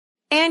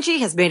Angie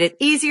has made it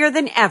easier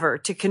than ever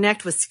to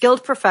connect with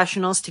skilled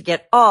professionals to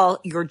get all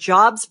your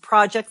jobs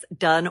projects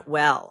done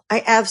well.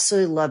 I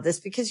absolutely love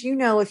this because,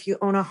 if you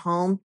own a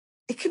home,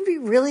 it can be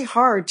really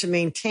hard to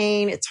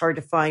maintain. It's hard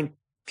to find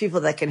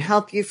people that can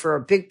help you for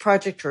a big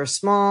project or a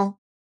small.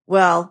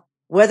 Well,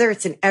 whether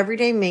it's in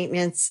everyday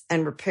maintenance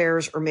and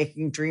repairs or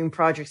making dream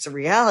projects a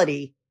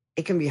reality,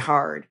 it can be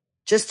hard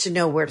just to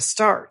know where to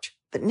start.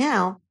 But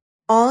now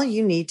all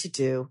you need to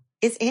do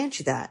is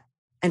Angie that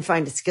and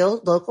find a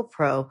skilled local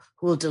pro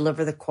who will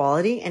deliver the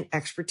quality and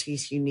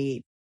expertise you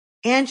need.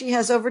 Angie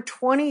has over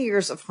 20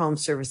 years of home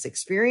service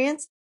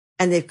experience,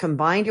 and they've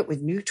combined it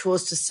with new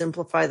tools to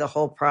simplify the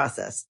whole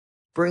process.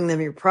 Bring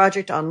them your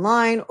project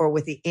online or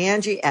with the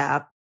Angie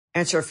app,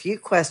 answer a few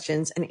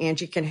questions, and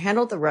Angie can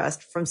handle the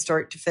rest from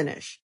start to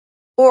finish.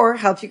 Or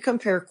help you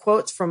compare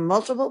quotes from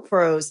multiple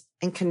pros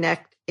and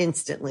connect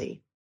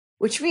instantly,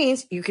 which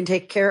means you can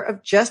take care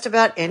of just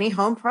about any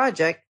home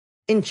project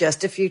in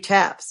just a few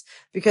taps.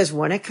 Because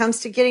when it comes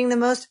to getting the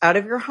most out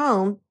of your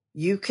home,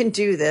 you can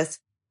do this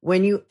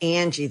when you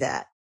Angie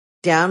that.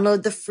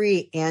 Download the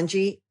free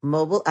Angie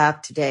mobile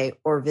app today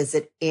or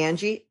visit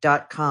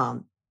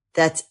Angie.com.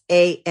 That's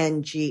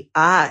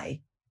ANGI.com.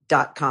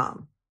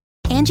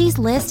 Angie's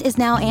List is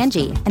now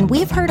Angie, and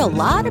we've heard a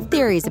lot of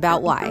theories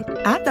about why.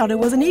 I thought it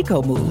was an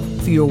eco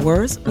move. Fewer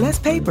words, less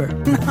paper.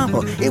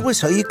 No, it was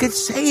so you could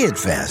say it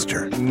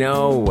faster.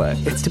 No,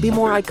 it's to be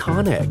more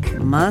iconic.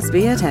 Must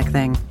be a tech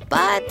thing.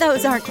 But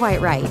those aren't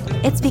quite right.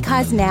 It's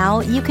because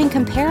now you can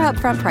compare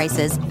upfront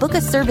prices, book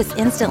a service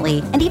instantly,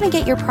 and even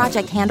get your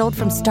project handled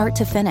from start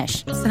to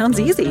finish. Sounds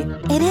easy.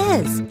 It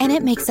is, and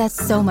it makes us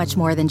so much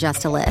more than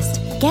just a list.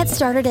 Get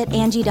started at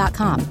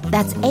Angie.com.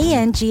 That's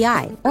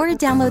ANGI, or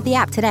download the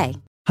app today.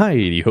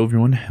 Hi, ho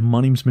everyone. My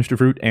name's Mr.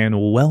 Fruit,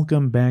 and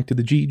welcome back to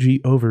the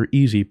GG Over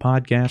Easy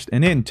podcast.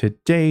 And in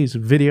today's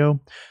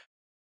video,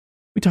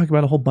 we talk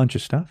about a whole bunch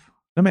of stuff,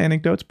 some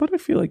anecdotes, but I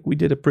feel like we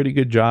did a pretty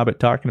good job at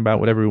talking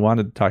about whatever we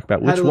wanted to talk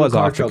about, which was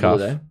off the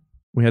cuff.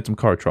 We had some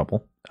car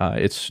trouble.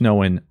 It's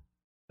snowing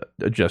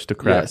just a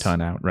crap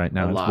ton out right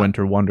now. It's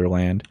winter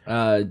wonderland.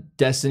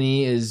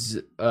 Destiny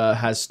has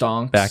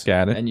stonks. Back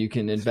at it. And you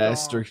can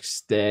invest or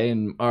stay.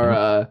 And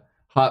our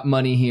hot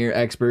money here,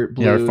 expert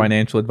Blue. Yeah, our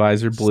financial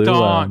advisor Blue.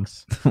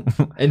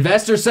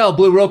 Invest or sell,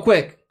 Blue, real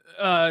quick.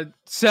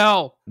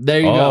 Sell. There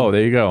you go. Oh,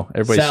 there you go.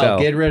 Everybody sell.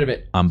 Get rid of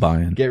it. I'm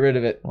buying. Get rid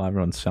of it. Well,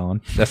 everyone's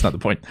selling. That's not the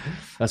point.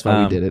 That's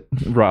why we did it.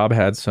 Rob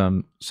had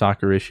some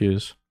soccer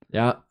issues.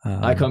 Yeah.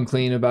 I come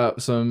clean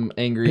about some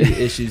angry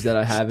issues that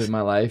I have in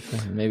my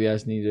life. Maybe I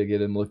just need to get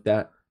them looked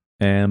at.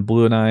 And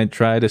Blue and I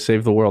try to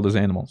save the world as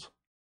animals.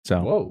 So.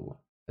 Whoa.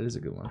 That is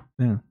a good one.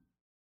 Yeah.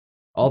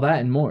 All that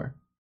and more.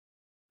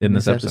 In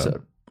this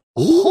episode.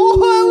 Oh,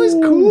 that was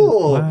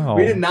cool. Wow.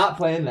 We did not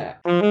plan that.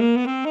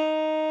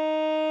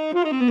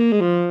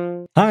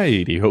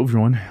 Hi, ho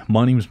everyone.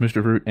 My name is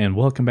Mr. Fruit, and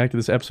welcome back to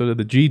this episode of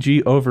the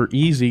GG Over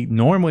Easy.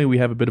 Normally, we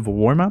have a bit of a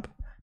warm-up,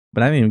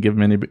 but I didn't even give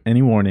them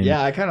any warning.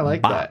 Yeah, I kind of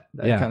like that.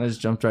 That kind of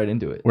just jumped right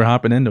into it. We're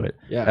hopping into it.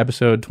 Yeah.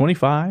 Episode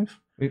 25.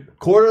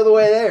 Quarter of the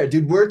way there.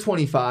 Dude, we're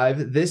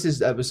 25. This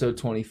is episode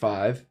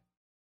 25.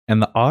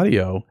 And the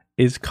audio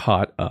is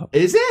caught up.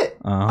 Is it?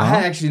 I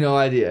had actually no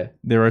idea.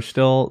 There are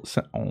still...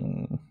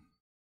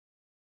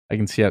 I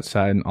can see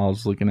outside, and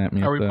All's looking at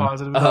me. Are we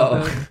positive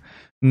about that?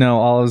 No,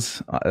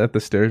 All's at the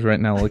stairs right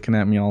now looking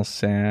at me all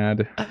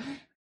sad. Did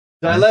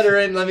I let her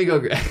in? Let me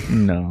go.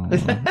 No.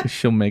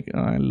 She'll make...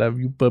 I love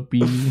you,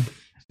 puppy.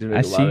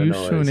 I see you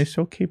soon. It's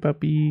okay,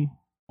 puppy.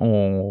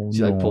 Oh,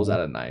 she pulls out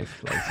a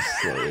knife.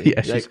 Slowly.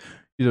 Yeah, she's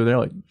over there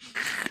like,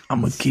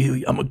 I'm going to kill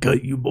you. I'm going to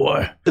gut you,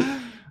 boy.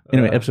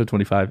 Anyway, episode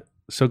 25.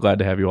 So glad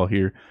to have you all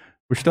here.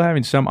 We're still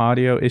having some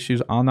audio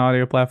issues on the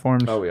audio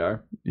platforms. Oh, we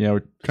are? Yeah,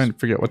 we're trying to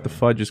figure out what the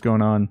fudge is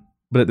going on.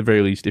 But at the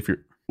very least, if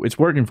it's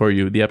working for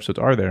you, the episodes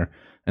are there.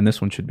 And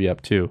this one should be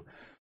up too.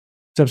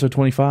 It's episode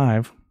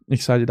 25.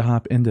 Excited to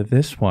hop into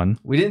this one.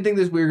 We didn't think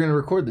we were going to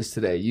record this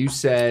today. You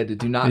said,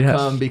 do not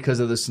come because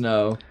of the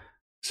snow.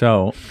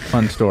 So,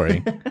 fun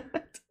story.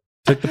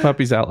 Took the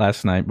puppies out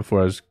last night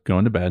before I was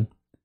going to bed.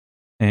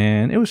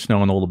 And it was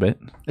snowing a little bit.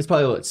 It's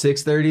probably,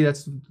 6:30?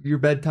 That's your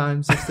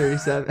bedtime,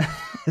 6:37?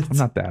 I'm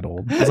not that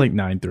old. It's like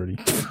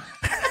 9:30.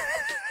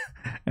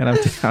 And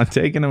I'm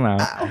taking them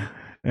out.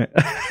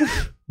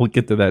 We'll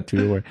get to that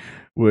too.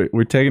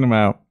 We're taking them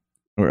out,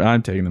 or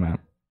I'm taking them out.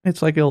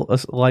 It's like a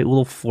light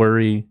little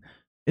flurry.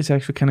 It's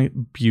actually kind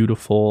of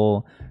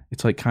beautiful.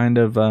 It's like kind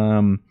of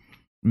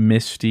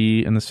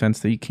misty in the sense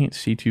that you can't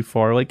see too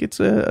far. Like it's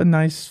a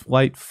nice,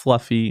 light,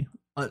 fluffy,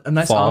 a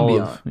nice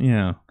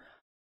ambient.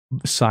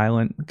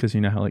 Silent, because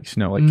you know how like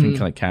snow can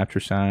like capture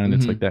sound.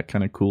 It's like that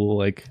kind of cool.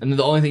 Like, and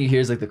the only thing you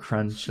hear is like the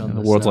crunch on the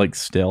world's snow. Like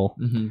still.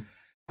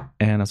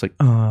 And I was like,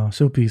 oh,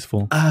 so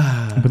peaceful.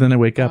 But then I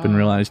wake up and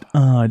realized,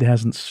 it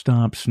hasn't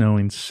stopped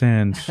snowing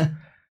since.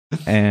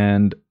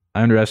 And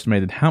I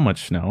underestimated how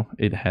much snow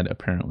it had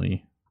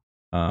apparently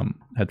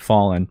had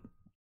fallen.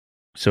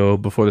 So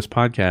before this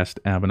podcast,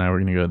 Ab and I were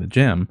going to go to the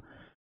gym.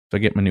 So I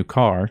get my new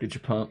car. Get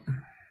your pump.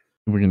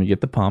 We're going to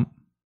get the pump,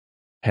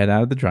 head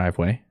out of the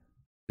driveway,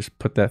 Just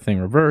put that thing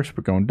reverse.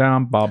 We're going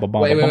down. Blah blah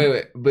blah.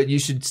 Wait. But you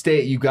should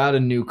state you got a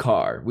new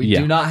car. We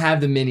do not have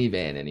the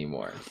minivan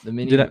anymore. The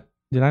mini.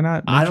 Did I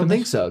not? I don't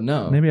think so.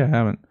 No. Maybe I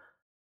haven't.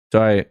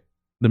 So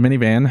the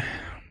minivan.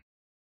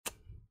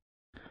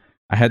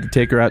 I had to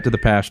take her out to the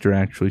pasture.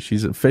 Actually,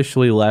 she's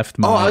officially left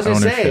my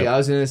ownership. I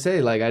was gonna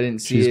say, like, I didn't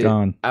see it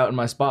gone. out in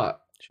my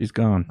spot. She's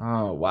gone.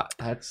 Oh wow,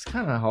 that's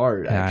kind of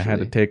hard. Yeah, actually. I had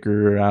to take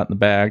her out in the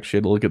back. She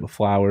had to look at the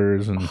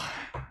flowers and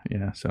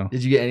yeah. So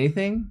did you get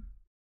anything?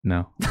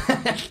 No,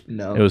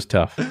 no. It was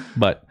tough,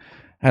 but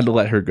I had to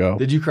let her go.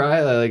 Did you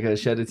cry? Like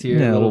shed a tear?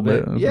 Yeah, a little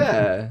bit.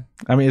 Yeah.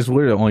 I mean, it's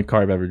literally the only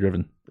car I've ever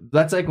driven.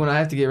 That's like when I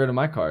have to get rid of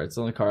my car. It's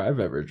the only car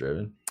I've ever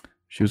driven.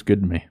 She was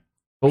good to me.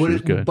 But she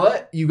was good.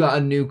 But you got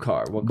a new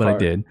car. What car? But I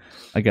did.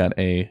 I got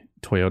a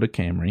Toyota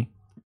Camry,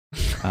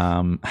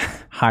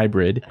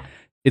 hybrid.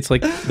 It's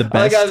like the best.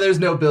 I like how there's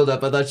no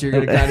build-up. I thought you were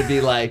gonna kind of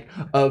be like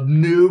a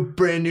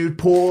brand new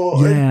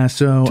Porsche. Yeah.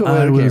 So Toyota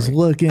I was Camry.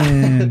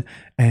 looking,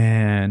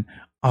 and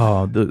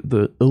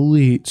the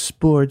elite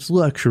sports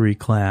luxury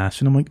class,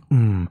 and I'm like,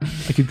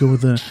 I could go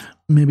with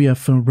maybe a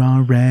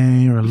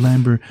Ferrari or a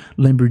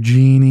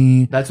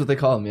Lamborghini. That's what they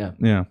call them. Yeah.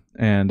 Yeah.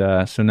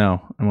 And so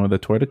no, I'm with a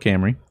Toyota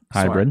Camry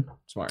hybrid.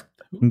 Smart.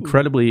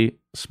 Incredibly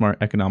smart,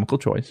 economical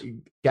choice.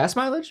 Gas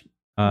mileage?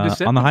 On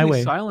the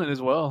highway. Silent as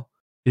well.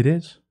 It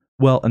is.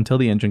 Well, until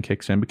the engine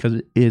kicks in, because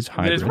it is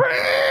hybrid.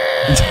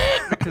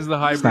 Because the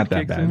hybrid It's not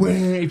that kicks bad.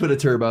 in. You put a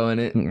turbo in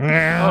it. Oh,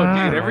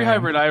 dude, every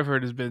hybrid I've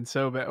heard has been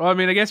so bad. Well, I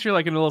mean, I guess you're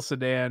like in a little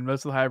sedan.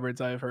 Most of the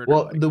hybrids I've heard.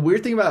 Well, are like the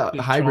weird thing about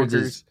big hybrids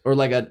chonkers. is, or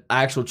like an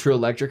actual true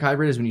electric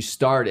hybrid, is when you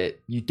start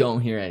it, you don't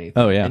hear anything.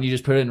 Oh, yeah. And you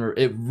just put it in.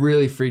 It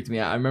really freaked me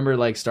out. I remember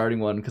like starting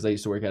one because I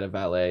used to work at a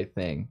valet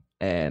thing,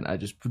 and I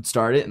just would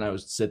start it, and I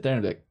would sit there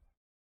and be like,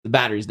 the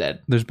battery's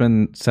dead. There's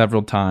been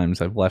several times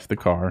I've left the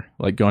car,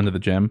 like going to the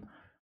gym,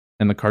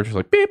 and the car's just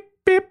like beep,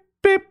 beep,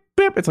 beep,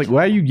 beep. It's like,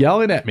 why are you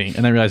yelling at me?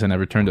 And I realized I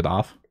never turned it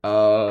off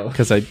Oh.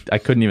 because I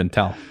couldn't even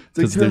tell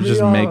because turn they're me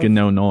just off. making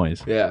no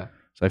noise. Yeah.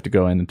 So I have to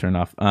go in and turn it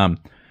off.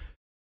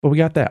 But we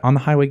got that. On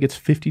the highway, it gets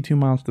 52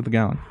 miles to the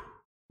gallon.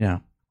 Yeah.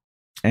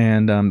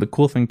 And the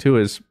cool thing, too,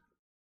 is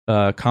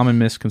common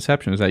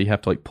misconception is that you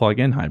have to like plug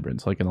in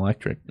hybrids like an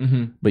electric.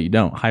 Mm-hmm. But you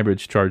don't.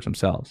 Hybrids charge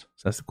themselves.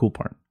 So that's the cool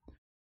part.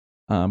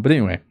 But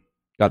anyway,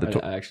 got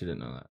the... I actually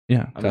didn't know that.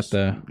 yeah, I'm got just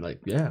the...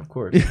 like, yeah, of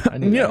course. I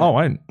knew Yeah, that. oh,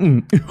 I...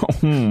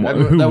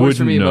 that works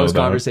for me in most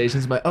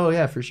conversations. But oh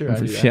yeah, for sure. I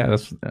do that. Yeah,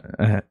 that's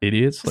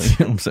idiots. Like,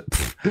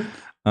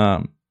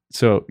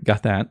 so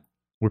got that.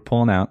 We're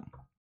pulling out,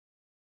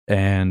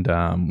 and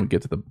we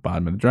get to the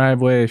bottom of the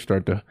driveway.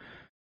 Start to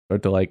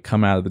like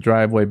come out of the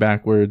driveway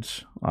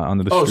backwards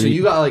onto the street. Oh, so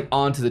you got like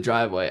onto the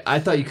driveway. I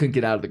thought you couldn't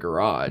get out of the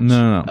garage.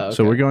 No. Oh, okay.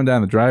 So we're going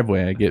down the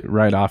driveway. I get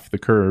right off the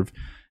curve,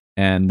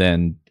 and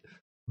then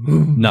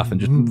nothing.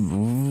 Just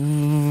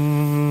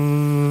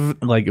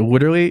like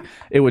literally,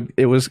 it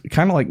was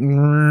kind of like,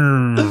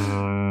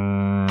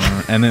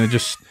 and then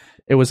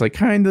it was like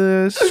kind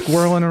of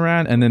squirreling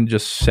around, and then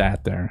just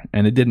sat there,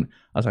 and it didn't.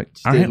 I was like,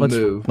 all right,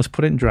 let's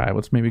put it in drive.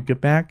 Let's maybe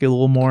get back, get a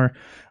little more.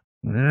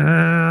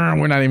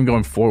 We're not even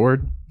going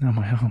forward. I'm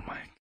like, oh my.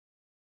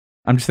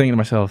 I'm just thinking to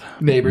myself,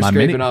 neighbors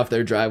scraping off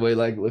their driveway,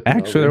 like looking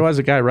actually, over. there was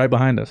a guy right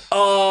behind us.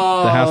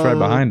 Oh, the house right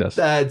behind us.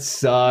 That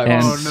sucks.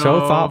 And Oh, so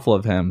no. thoughtful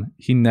of him.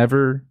 He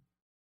never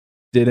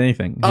did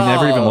anything. He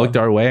never even looked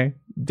our way.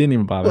 Didn't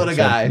even bother. What a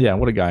guy. Yeah,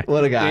 what a guy.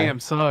 What a guy. Damn,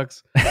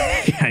 sucks.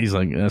 Yeah, he's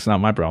like, that's not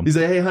my problem. He's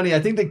like, hey, honey,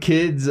 I think the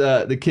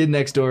kid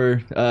next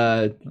door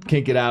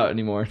can't get out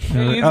anymore.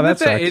 Hey, isn't that that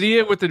sucks.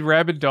 idiot with the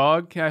rabid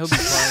dog? Yeah, he'll be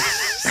fine.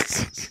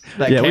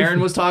 That Yeah, Karen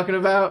was talking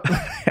about.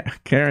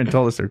 Karen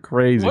told us they're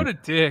crazy. What a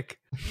dick.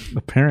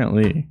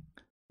 Apparently.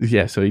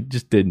 Yeah, so he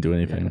just didn't do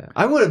anything. Yeah.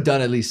 I would have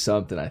done at least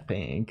something, I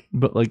think.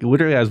 But like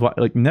literally, I was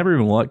like never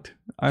even looked.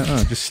 I don't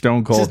know, just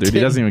stone cold, Just dude. He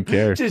didn't- doesn't even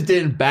care. Just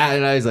didn't bat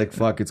an eye. He's like,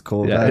 fuck, it's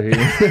cold Yeah. out here.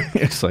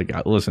 It's like,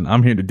 listen,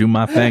 I'm here to do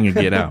my thing and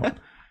get out.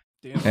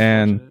 Damn,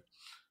 And- bullshit.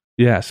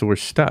 Yeah, so we're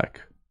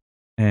stuck,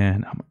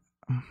 and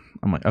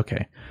I'm like,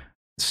 okay,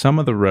 some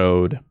of the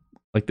road,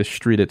 like the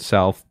street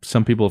itself,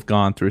 some people have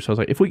gone through. So I was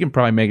like, if we can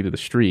probably make it to the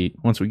street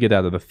once we get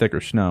out of the thicker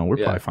snow, we're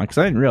Yeah. probably fine. Because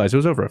I didn't realize it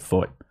was over a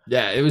foot,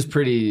 Yeah, it's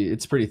pretty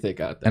thick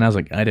out there. and I was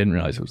like, I didn't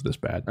realize it was this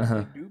bad.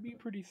 Uh-huh. Do be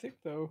pretty thick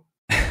though.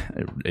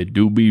 It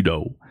do be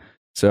though.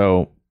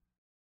 So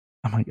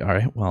I'm like, all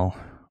right, well,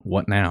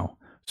 what now?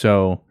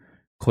 So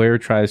Claire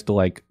tries to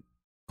like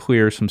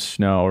clear some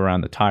snow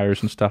around the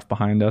tires and stuff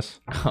behind us.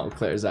 Oh,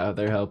 Claire's out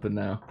there helping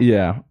now.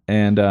 Yeah,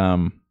 and I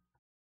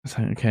was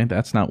like, okay,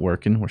 that's not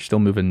working. We're still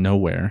moving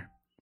nowhere.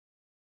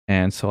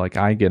 And so like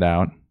I get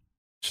out,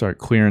 start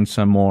clearing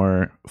some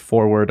more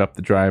forward up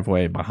the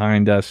driveway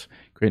behind us,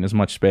 creating as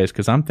much space,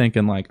 because I'm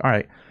thinking like, all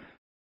right,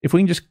 if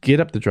we can just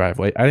get up the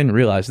driveway. I didn't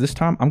realize this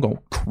time I'm going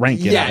to crank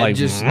it. Yeah, like,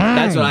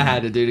 that's what I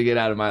had to do to get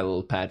out of my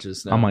little patch of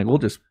snow. I'm like,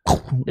 we'll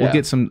Yeah.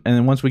 get some, and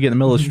then once we get in the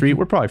middle of the street,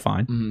 we're probably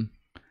fine. Mhm.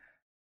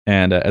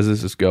 And as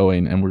this is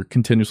going, and we're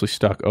continuously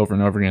stuck over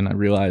and over again, I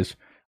realize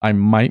I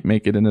might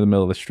make it into the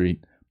middle of the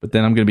street, but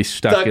then I'm going to be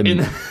stuck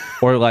in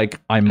or like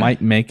I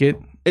might make it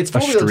It's a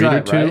 4-wheel street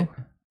drive, or two. right?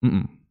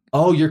 Mm-mm.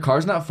 Oh, your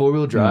car's not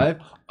 4-wheel drive?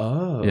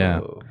 Oh.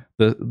 Yeah.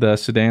 The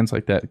sedans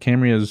like that.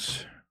 Camry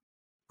is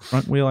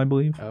front wheel, I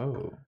believe.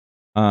 Oh.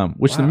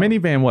 Which the Wow.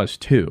 minivan was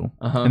too,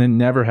 Uh-huh. and it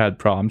never had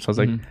problems. So I was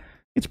like, Mhm.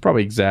 it's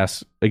probably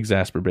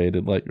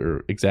exacerbated,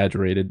 or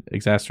exaggerated.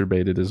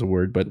 Exacerbated is a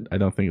word, but I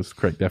don't think it's the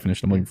correct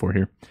definition I'm looking for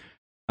here.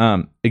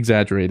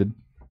 Exaggerated.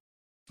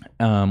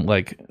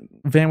 Like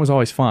van was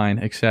always fine,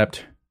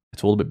 except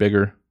it's a little bit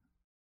bigger,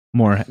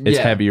 it's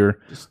Yeah. heavier.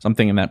 So I'm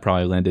thinking that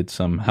probably lended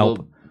some help,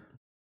 Little-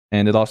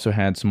 and it also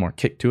had some more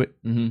kick to it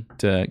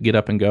to get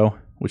up and go,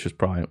 which is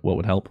probably what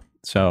would help.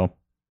 So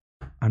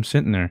I'm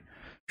sitting there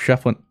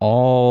shuffling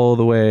all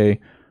the way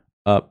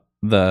up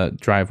the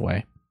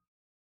driveway,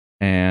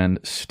 and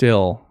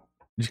still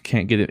just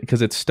can't get it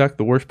because it's stuck.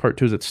 The worst part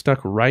too is it's stuck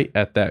right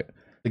at the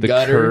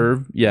gutter.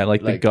 curve. Yeah,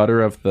 like the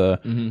gutter of the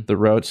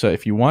road. So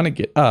if you want to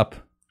get up,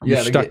 you're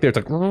stuck there. It's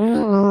like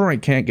I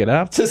can't get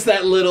up. Just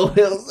that little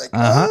hill. It's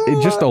like,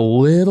 It's just a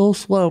little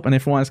slope, and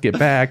if it wants to get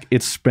back,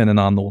 it's spinning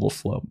on the little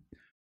slope.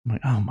 I'm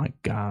like, oh my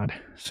god.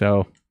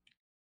 So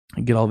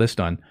I get all this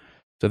done.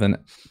 So then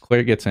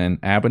Claire gets in,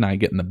 Ab and I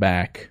get in the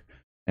back,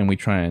 and we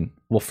try and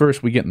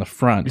first we get in the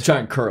front. You try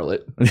and curl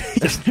it.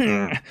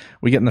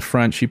 We get in the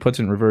front. She puts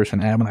it in reverse,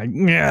 and Ab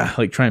and I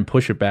like try and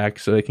push it back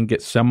so they can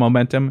get some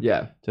momentum.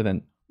 Yeah. To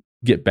then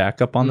get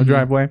back up on the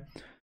driveway,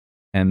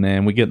 and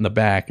then we get in the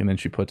back, and then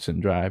she puts it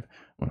in drive,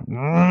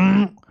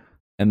 and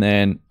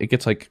then it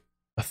gets like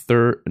a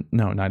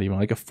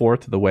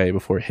fourth of the way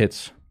before it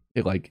hits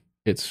it. Like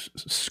it's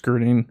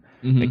skirting,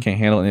 it can't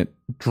handle it, and it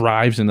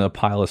drives into a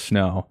pile of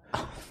snow.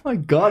 Oh my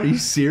god, are you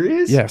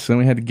serious? Yeah, so then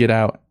we had to get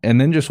out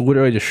and then just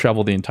literally just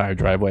shovel the entire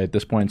driveway. At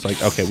this point, it's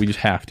like, okay, we just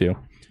have to.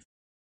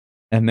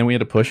 And then we had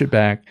to push it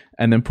back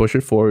and then push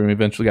it forward, and we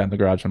eventually got in the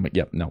garage. I'm like,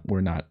 yep, no,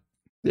 we're not.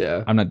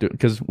 Yeah. I'm not doing,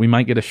 because we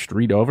might get a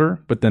street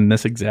over, but then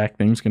this exact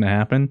thing's going to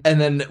happen. And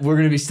then we're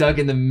going to be stuck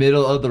in the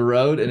middle of the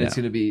road, and it's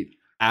going to be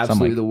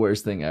absolutely the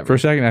worst thing ever. For a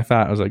second, I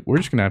thought, I was like, we're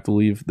just going to have to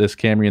leave this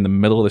Camry in the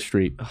middle of the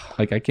street.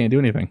 Like, I can't do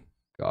anything.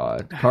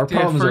 God. Car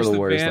problems are the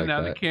worst van, like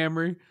now that. the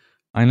Camry.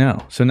 I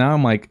know. So now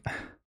I'm like,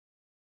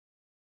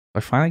 I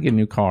finally get a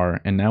new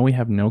car, and now we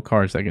have no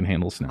cars that can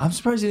handle snow. I'm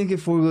surprised you didn't get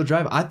four-wheel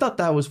drive. I thought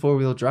that was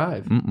four-wheel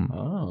drive. Mm-mm.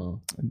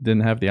 Oh.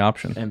 Didn't have the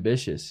option.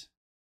 Ambitious.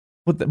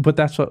 But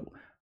that's what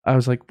I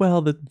was like.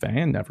 Well, the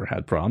van never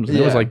had problems. And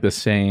It was Yeah. like the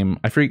same.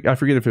 I forget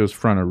if it was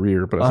front or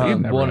rear, but I was like, it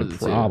never one had of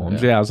the two,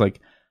 problems. yeah. Yeah, I was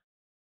like,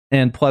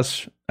 and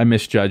plus I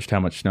misjudged how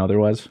much snow there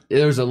was.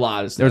 There was a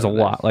lot of stuff. There was a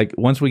lot. Like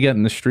once we get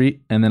in the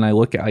street, and then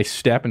I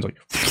step, and it's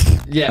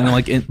like, Yeah. and then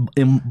like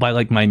in by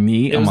like my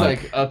knee, It I'm was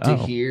like, like up to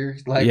oh. here,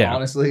 like Yeah.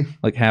 honestly.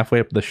 like halfway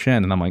up the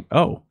shin, and I'm like,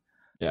 oh,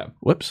 Yeah.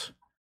 whoops.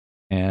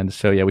 And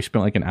so yeah, we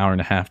spent like an hour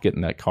and a half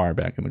getting that car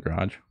back in the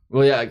garage.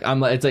 Well, yeah,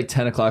 I'm like, it's like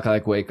 10 o'clock. I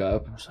like wake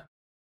up,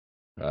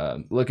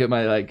 look at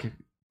my like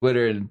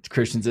Twitter, and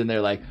Christian's in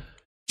there like,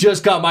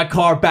 just got my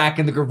car back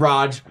in the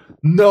garage.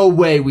 No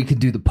way we could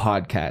do the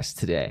podcast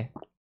today.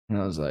 And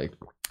I was like,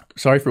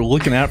 Sorry for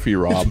looking out for you,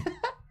 Rob.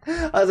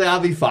 I'll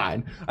be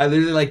fine. I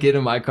literally like get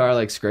in my car,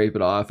 like scrape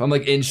it off. I'm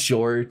like in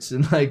shorts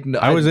and like no.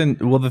 I was in.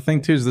 Well, the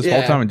thing too is this whole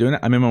Yeah. time I'm doing it,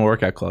 I'm in my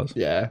workout clothes.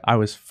 Yeah. I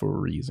was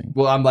freezing.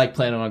 Well, I'm like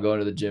planning on going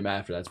to the gym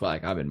after. That's why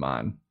like I'm in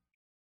mine.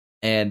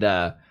 And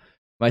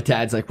my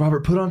dad's like,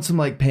 Robert, put on some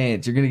like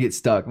pants. You're gonna get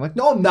stuck. I'm like,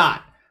 no, I'm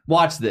not.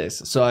 Watch this.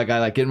 So like, I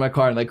like get in my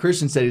car, and like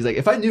Christian said, he's like,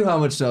 if I knew how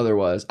much snow there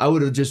was, I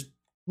would have just.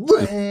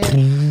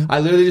 I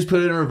literally just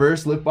put it in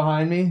reverse. Look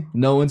behind me.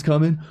 No one's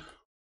coming.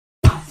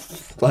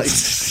 Like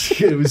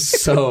it was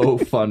so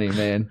funny,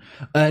 man.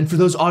 And for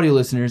those audio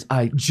listeners,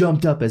 I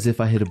jumped up as if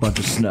I hit a bunch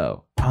of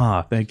snow.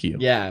 Ah, thank you.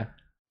 Yeah.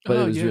 But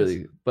Oh, it was yes.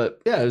 really,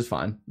 but yeah, it was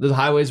fine. The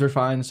highways were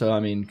fine. So, I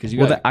mean, because you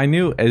Well, got, I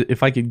knew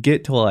if I could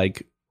get to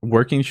like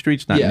working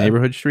streets, not Yeah.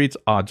 neighborhood streets,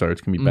 odds are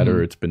it's gonna be better.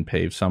 Mhm. It's been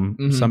paved some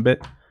Mhm.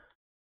 bit,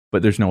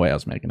 but there's no way I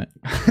was making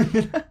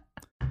it.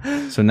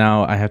 So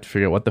now I have to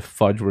figure out what the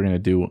fudge we're gonna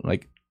do.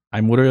 Like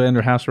I'm literally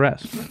under house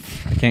arrest.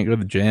 I can't go to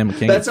the gym. I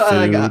can't that's get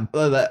why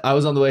food. I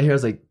was on the way here. I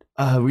was like,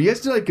 were you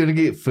guys like going to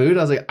get food?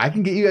 I was like, I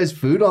can get you guys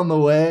food on the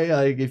way.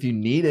 Like, if you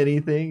need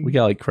anything. We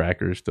got like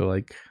crackers to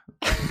like.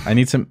 I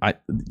need some.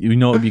 You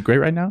know, it'd be great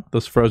right now.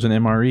 Those frozen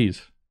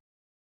MREs.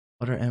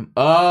 What are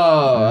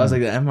I was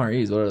like, the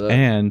MREs. What are those?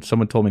 And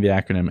someone told me the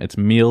acronym. It's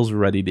meals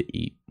ready to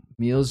eat.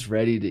 Meals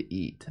ready to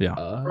eat. Yeah.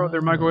 Bro,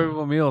 they're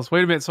microwavable meals.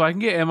 Wait a minute. So I can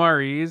get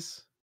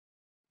MREs,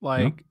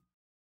 like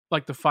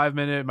the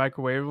 5-minute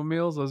microwavable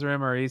meals. Those are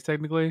MREs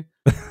technically.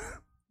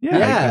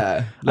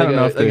 Yeah. I don't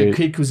know if they. a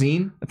kid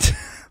cuisine.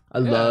 I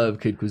love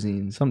kid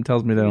cuisines. Something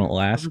tells me they don't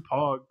last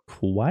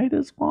quite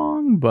as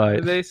long,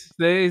 but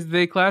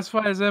They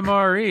classify as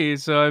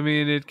MREs, so I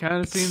mean, it kind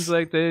of seems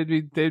like they'd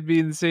be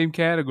in the same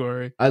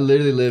category. I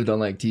literally lived on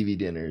like TV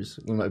dinners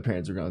when my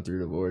parents were going through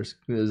divorce.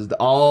 It was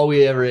all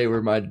we ever ate.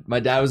 Where my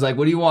dad was like,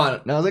 "What do you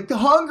want?" And I was like, "The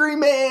Hungry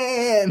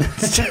Man."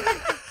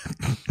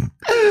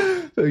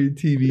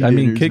 TV. I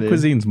mean, dinners, kid man.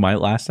 cuisines might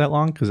last that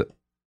long because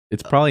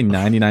it's probably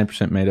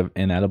 99% made of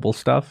inedible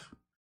stuff.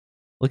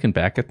 Looking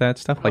back at that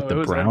stuff, like Oh, it the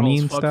was brownie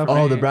edible and as fuck stuff. for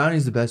Oh, me. the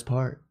brownie's the best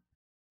part.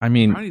 I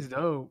mean, Brownie's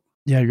dope.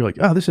 yeah, you're like,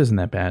 oh, this isn't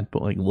that bad.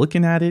 But like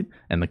looking at it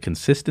and the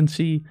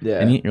consistency,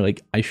 and you're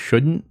like, I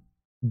shouldn't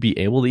be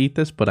able to eat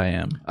this, but I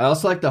am. I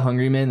also like the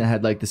Hungry Man that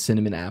had like the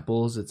cinnamon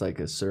apples. It's like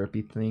a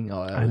syrupy thing.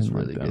 Oh, that was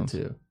really good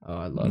too. Oh,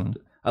 I loved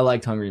it. I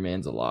liked Hungry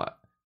Man's a lot.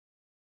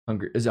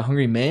 Is it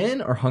Hungry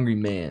Man or Hungry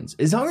Man's?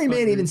 Is Hungry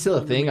Man even still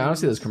a thing? I don't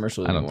see those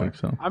commercials anymore. I don't think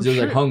so. I'm There's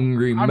sure, like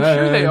Hungry Man. I'm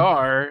sure they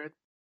are.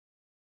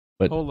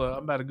 But hold up,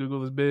 I'm about to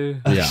Google this bit.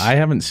 Yeah, I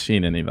haven't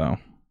seen any though.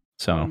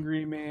 So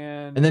Hungry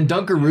Man. And then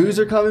Dunkaroos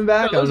are coming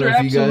back. No, I don't know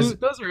if you guys.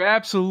 Those are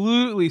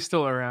absolutely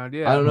still around.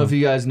 Yeah. I don't know if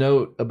you guys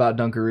know about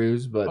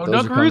Dunkaroos, but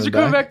those Dunkaroos are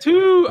coming back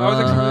too. I was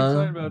actually really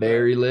excited about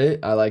Very lit.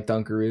 I like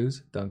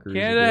Dunkaroos. Dunkaroos.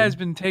 Canada has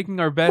been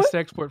taking our best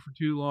export for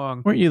too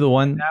long. weren't you the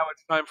one? Now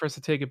it's time for us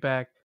to take it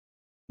back.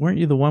 Weren't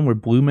you the one where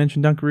Blue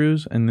mentioned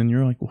Dunkaroos, and then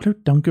you're like, what are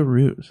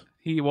Dunkaroos?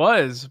 He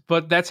was,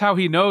 but that's how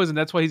he knows, and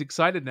that's why he's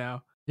excited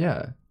now.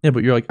 Yeah. Yeah,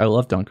 but you're like, I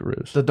love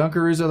Dunkaroos. The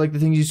Dunkaroos are like the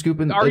things you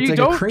scoop in. Are it's you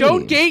like a cream.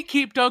 don't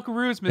gatekeep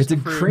Dunkaroos, Mr. It's a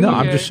Fruit. cream. No,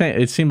 I'm just saying.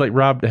 It seemed like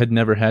Rob had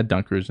never had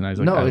Dunkaroos, and I was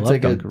like, No, I it's love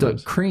like a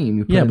Dunkaroos. cream.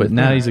 You put Yeah, in but the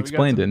now thing. he's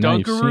explained it. Now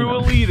you've seen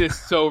Dunkaroo it.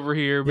 elitists over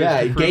here.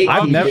 Yeah, Mr. Fruit.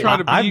 I've I'm never- trying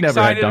to be I've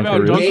never had excited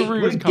about Dunkaroos.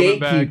 Dunkaroos coming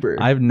back. Gatekeeper.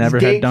 I've never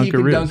He's had gatekeeping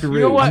Dunkaroos. You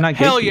know what? I'm not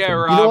Hell gatekeeping. yeah,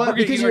 Rob. You know We're what? gonna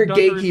Because eat you're a our Dunkaroos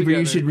gatekeeper, you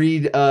together. should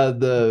read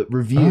the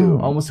review.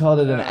 Oh. Almost called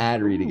it an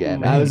ad read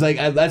again. I was like,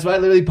 that's why I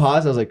literally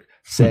paused. I was like,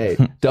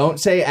 don't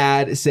say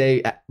ad,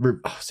 say.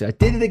 See, I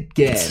did it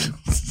again.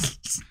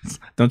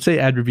 Don't say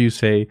ad review,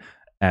 say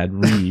ad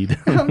read.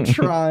 I'm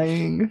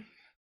trying.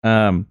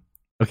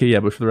 Okay, yeah,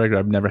 but for the record,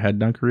 I've never had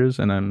Dunkaroos,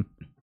 and I'm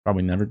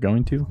probably never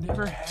going to.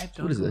 Never had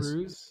Dunkaroos. What is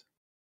this?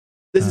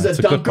 This is It's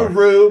a a good bar.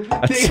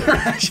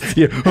 Dunkaroo.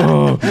 Yeah.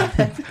 Oh,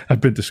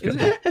 I've been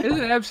disgusted.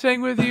 Isn't Eb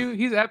staying with you?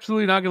 He's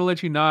absolutely not going to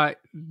let you not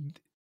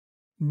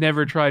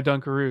never try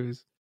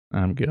Dunkaroos.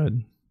 I'm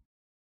good.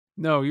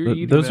 No, you're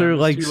eating Those them. are It's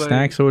like too late.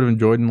 snacks I would have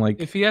enjoyed in like.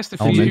 If he has to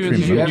feed you elementary in, movies.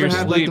 Did you your ever sleep,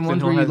 have like the then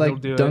ones he'll where you have- like he'll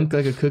do dunk it.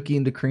 like a cookie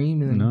into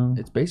cream and No.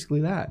 it's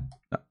basically that.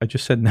 I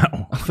just said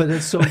no. But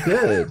it's so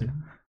good.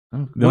 The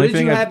What only did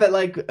thing you I- have at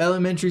like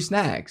elementary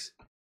snacks?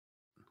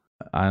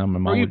 I don't know.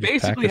 My Or mom you would just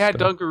pack basically us had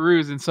stuff.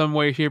 Dunkaroos in some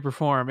way, shape, or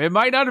form. It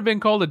might not have been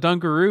called a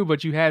Dunkaroo,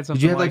 but you had something.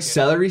 Did you have like it.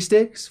 celery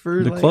sticks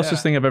for The like,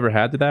 closest thing I've ever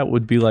had to that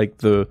would be like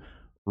the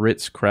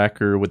Ritz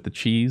cracker with the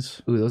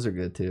cheese. Ooh, those are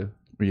good too.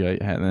 Where you, and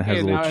it has Okay,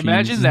 a little now cheese.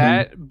 imagine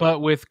that,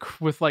 but with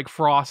like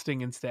frosting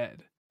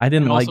instead. I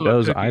didn't and like also a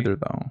those cookie. either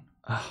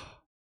though.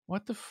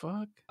 What the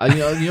fuck? You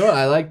know what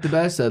I like the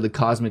best? The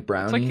cosmic It's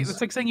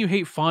brownies. like saying you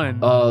hate fun.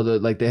 Oh,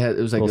 they had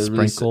it was like Little the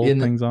really sprinkle in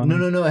the- things on No,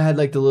 them? no, it had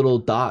like the little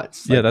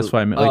dots. Yeah, like that's the-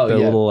 why I meant like the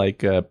yeah. little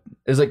like. It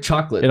was like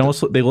chocolate. It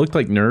almost they looked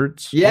like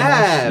nerds.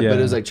 yeah, almost. but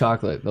it was like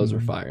chocolate. Those were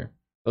Mhm. fire.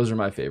 Those are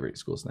my favorite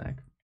school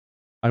snack.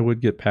 I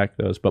would get packed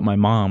those, but my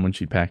mom, when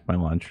she'd pack my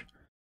lunch,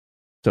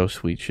 so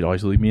sweet. She'd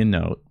always leave me a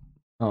note,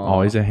 Aw.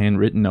 always a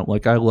handwritten note,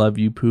 like "I love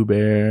you, Pooh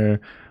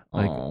Bear,"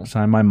 like Aw.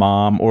 sign my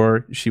mom,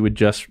 or she would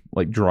just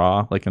like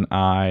draw like an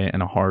I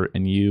and a heart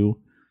and you,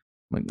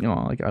 like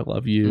like I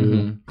love you.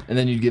 Mhm. And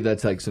then you'd give that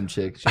to like some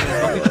chick. She'd be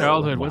like, Fucking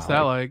childhood. What's that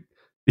like?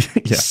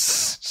 Yeah.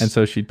 And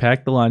so she'd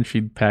pack the lunch.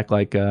 She'd pack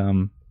like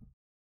a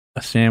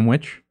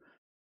sandwich.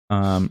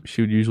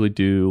 She would usually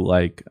do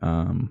like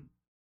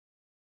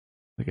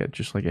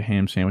just like a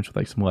ham sandwich with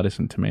like some lettuce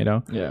and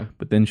tomato. Yeah.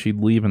 But then she'd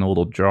leave in a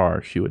little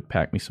jar. She would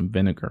pack me some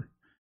vinegar.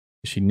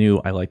 She knew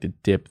I like to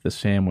dip the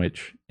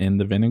sandwich in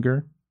the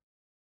vinegar,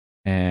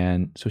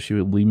 and so she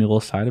would leave me a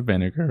little side of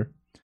vinegar,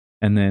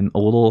 and then a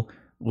little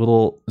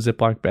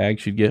Ziploc bag.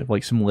 She'd get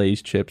like some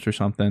Lay's chips or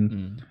something,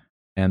 Mm.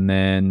 and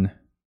then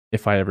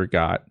if I ever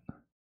got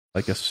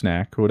like a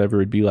snack or whatever,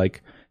 it'd be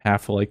like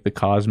half of like the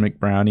cosmic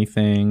brownie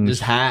thing.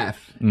 Just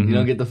half. Mhm. You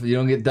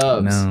don't get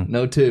dubs. No.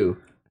 No two.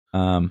 You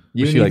and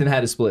Ethan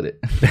had to split it.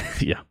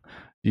 yeah,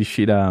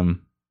 she'd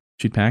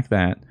pack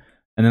that,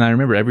 and then I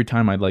remember every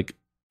time I'd like,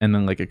 and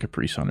then like a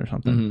Capri Sun or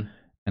something, Mhm.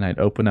 and I'd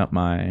open up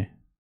my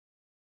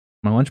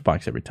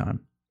lunchbox every time,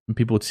 and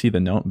people would see the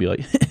note and be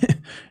like,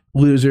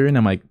 "Loser," and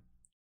I'm like,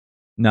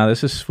 "No,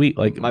 this is sweet."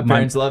 Like My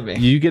parents love me.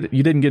 You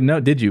didn't get a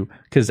note, did you?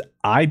 Because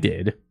I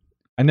did.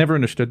 I never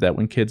understood that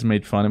when kids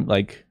made fun of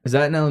like, Is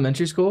that in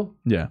elementary school?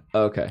 yeah,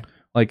 Okay.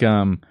 like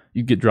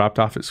you'd get dropped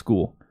off at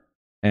school,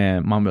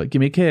 and mom would be like,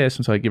 "Give me a kiss,"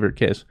 and so I give her a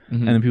kiss, Mhm.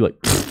 and then people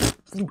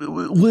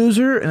like,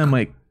 "Loser," and I'm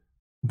like,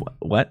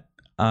 "What?"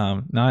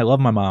 No, I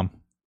love my mom.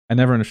 I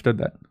never understood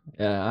that.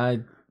 Yeah,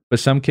 But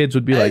some kids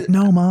would be like,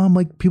 "No, mom,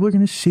 like people are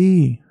gonna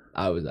see."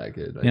 I was that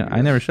kid. Yeah, I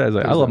never said. I was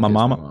like, "I love my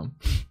mama."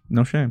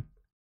 No shame.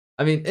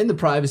 I mean, in the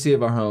privacy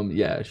of our home,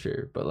 yeah,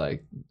 sure. But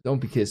like, don't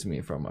be kissing me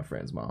in front of my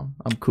friend's mom.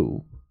 I'm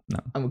cool. No.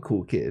 I'm a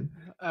cool kid.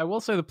 I will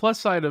say the plus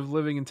side of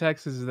living in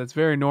Texas is that's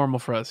very normal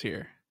for us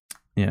here.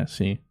 Yeah,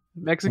 see,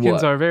 Mexicans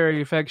What? are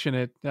very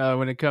affectionate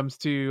when it comes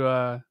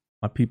to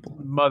my people.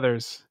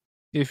 mothers.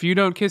 If you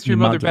don't kiss your Your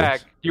mother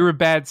mothers. back, you're a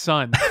bad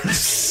son.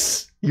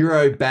 You're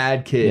a bad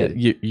Yeah,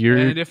 kid. you're.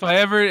 and if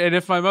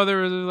my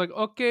mother was like,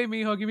 "Okay,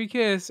 mijo, give me a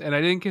kiss," and I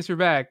didn't kiss her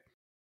back,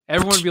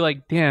 everyone would be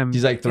like, "Damn,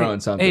 She's like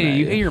throwing something. Hey, at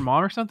you hate your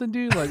mom or something,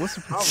 dude? Like, what's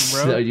the problem,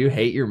 So bro? you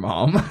hate your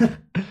mom?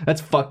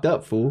 That's fucked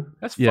up, fool.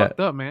 That's Yeah.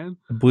 fucked up, man."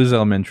 Blues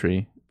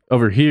Elementary.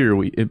 Over here,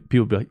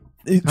 people be like,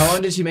 How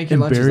long did she make your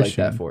lunches like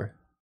that Embarrassing. for?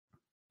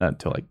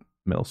 Until like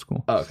middle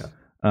school. Oh,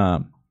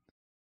 okay.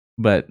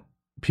 But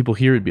people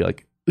here would be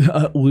like,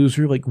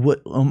 loser, like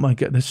what? Oh my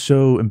god, that's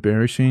so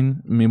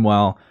embarrassing.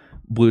 Meanwhile,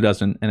 Blue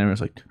doesn't, and everyone's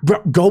like, bro,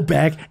 go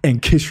back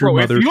and kiss your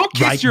mother. If you don't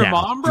kiss right your now.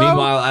 mom, bro.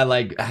 Meanwhile, I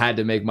like had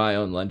to make my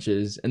own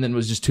lunches, and then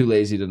was just too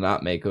lazy to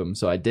not make them.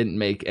 So I didn't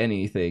make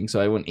anything.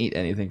 So I wouldn't eat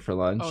anything for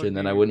lunch, Oh, and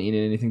then I dude. wouldn't eat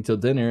anything till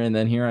dinner. And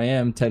then here I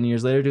am, 10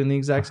 years later, doing the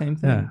exact same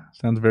thing. Yeah,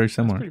 sounds very That's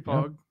similar. pretty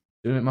pog.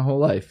 Doing it my whole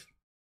life.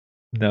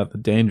 Now, the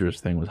dangerous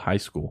thing was high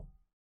school,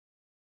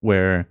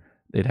 where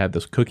they'd have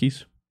those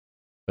cookies,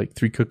 like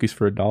 3 cookies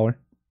for $1.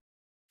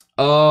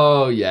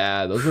 Oh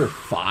yeah, those were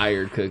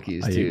fire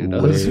cookies, I dude. ate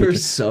Those way were too-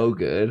 so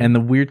good. And the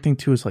weird thing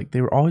too is like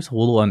they were always a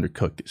little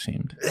undercooked. It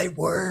seemed, they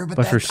were,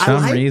 but for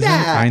some reason,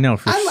 I know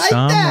for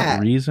some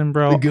reason,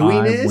 bro, The I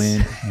gooiness.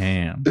 went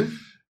ham.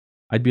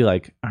 I'd be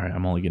like, all right,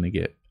 I'm only gonna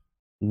get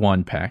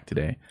 1 pack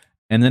today,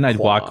 and then I'd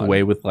walk Quad.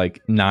 away with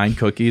like 9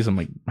 cookies. I'm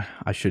like,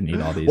 I shouldn't eat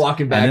all these.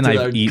 Walking back and then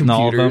to I've the eaten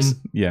all of computers.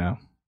 them. Yeah,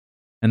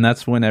 and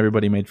that's when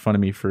everybody made fun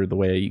of me for the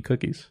way I eat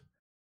cookies.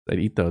 I'd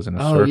eat those in a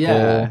Oh, circle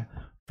yeah.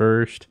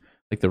 first,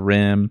 like the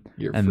rim.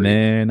 You're And freak.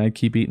 then I'd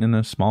keep eating in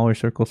a smaller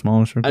circle. I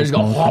just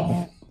go. smaller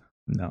circle.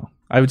 No.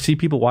 I would see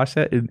people watch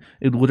that. It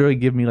would literally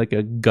give me like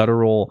a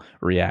guttural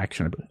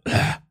reaction. I'd be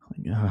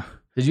like, ugh.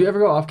 Did you ever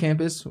go off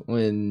campus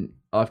when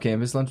off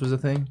campus lunch was a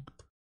thing?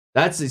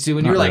 See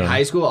when you Not were like really.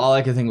 high school, all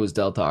I could think was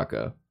Del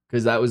Taco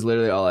because that was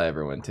literally all I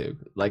ever went to.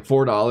 Like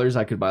 $4,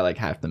 I could buy like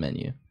half the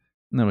menu.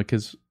 No,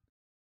 because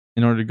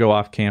in order to go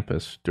off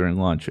campus during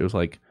lunch, it was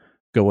like,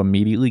 go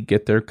immediately,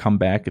 get there, come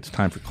back. It's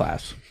time for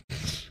class.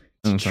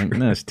 And it's like,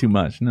 no, it's too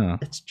much. No,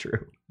 That's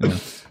true. no.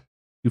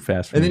 Too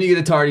fast for And me. then you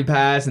get a tardy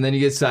pass, and then you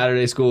get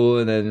Saturday school,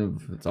 and then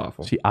it's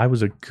awful. See, I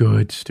was a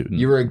good student.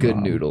 You were a good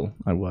Rob. noodle.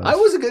 I was. I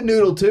was a good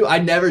noodle too. I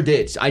never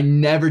ditched. I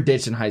never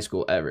ditched in high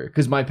school ever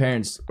because my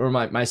parents or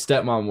my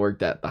stepmom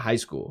worked at the high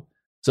school.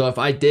 So if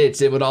I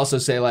ditched, it would also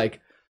say like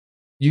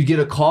you get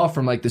a call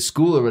from like the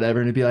school or whatever,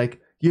 and it'd be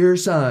like your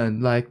son,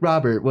 like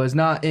Robert, was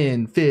not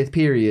in 5th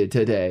period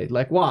today.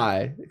 Like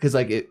why? Because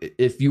like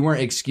if you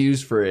weren't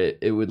excused for it,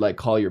 it would like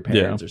call your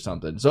parents or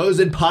something. So it was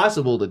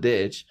impossible to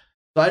ditch.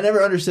 So I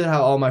never understood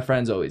how all my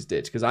friends always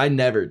ditch because I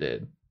never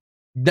did.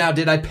 Now,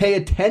 did I pay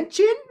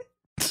attention?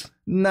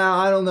 No,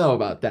 I don't know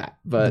about that,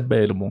 but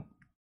debatable.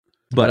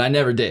 I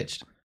never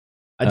ditched.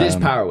 I ditched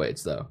Um, power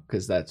weights though,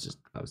 because that's just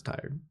I was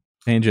tired.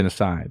 Tangent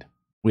aside,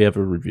 we have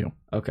a review.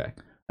 Okay,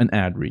 An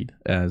ad read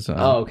as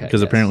okay,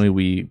 because yes. apparently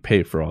we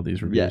pay for all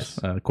these reviews Yes.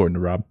 according to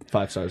Rob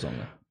 5 stars only.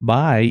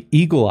 by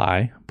Eagle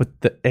Eye,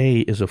 but the A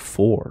is a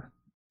 4.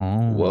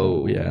 Oh,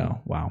 Whoa. yeah,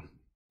 wow.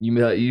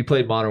 You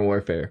played Modern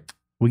Warfare.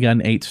 We got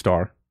an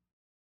 8-star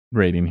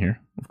rating here,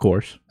 of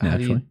course. How do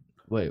Naturally. you-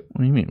 Wait.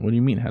 What do you mean? What do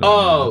you mean? How do I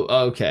know?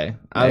 Oh, okay.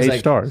 I that? was 8 like,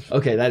 stars.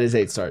 okay, that is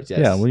 8 stars. Yes.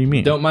 Yeah, what do you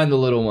mean? Don't mind the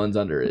little ones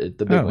under it.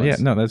 The big Oh ones. yeah,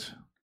 no, that's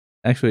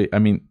actually. I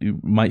mean, you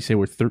might say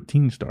we're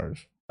 13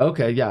 stars.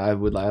 Okay, yeah, I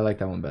like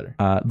that one better.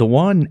 The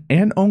one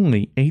and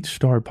only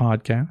 8-star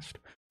podcast.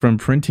 From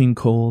printing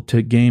coal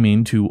to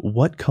gaming to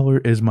what color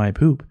is my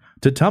poop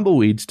to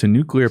tumbleweeds to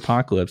nuclear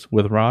apocalypse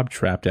with Rob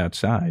trapped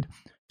outside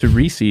to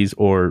Reese's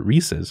or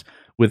Reese's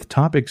with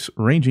topics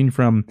ranging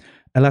from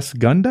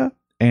Elasgunda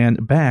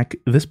and back.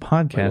 This Wait,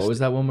 podcast. what was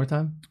that one more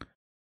time?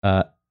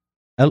 I'm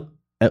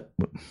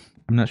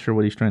not sure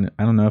what he's trying to.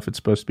 I don't know if it's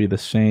supposed to be the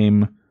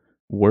same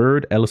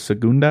word. El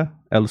Segunda,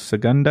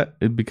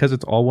 because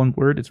it's all one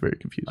word. It's very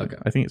confusing. Okay.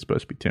 I think it's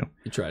supposed to be 2.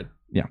 You tried.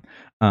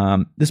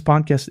 This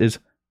podcast is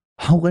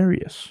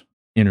hilarious,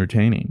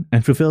 entertaining,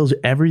 and fulfills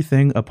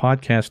everything a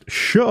podcast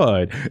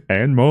should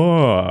and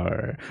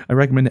more. I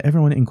recommend to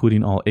everyone,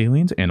 including all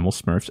aliens,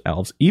 animals, smurfs,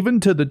 elves, even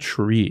to the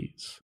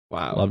trees.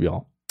 Wow. Love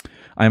y'all.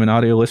 I am an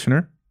audio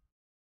listener.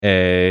 Why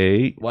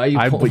are you?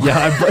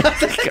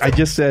 I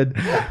just said.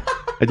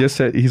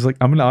 He's like,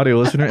 I'm an audio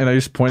listener, and I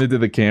just pointed to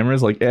the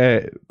cameras, like,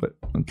 but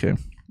okay.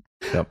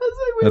 Yep. I was like,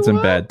 wait, That's in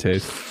what? bad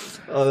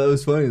taste. Oh, that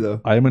was funny though.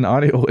 I am an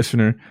audio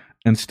listener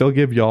and still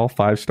give y'all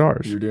 5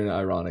 stars. You're doing it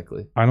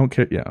ironically. I don't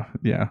care.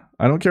 Yeah.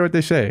 I don't care what they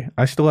say.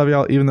 I still love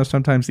y'all, even though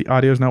sometimes the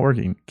audio is not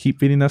working. Keep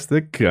feeding us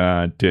the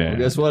content. Well,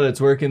 guess what?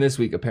 It's working this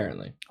week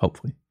apparently.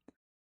 Hopefully.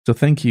 So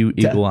thank you,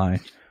 Yeah. Eagle Eye,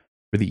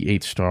 for the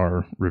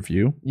 8-star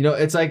review. You know,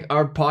 it's like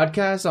our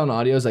podcast on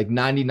audio is like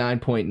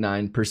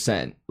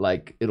 99.9%.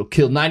 Like it'll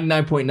kill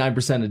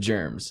 99.9% of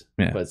germs.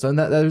 Yeah. But so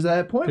there's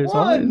that point There's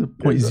always a one.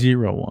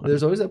 0.01.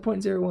 There's always that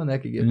 0.01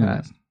 that could get Yeah.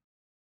 passed.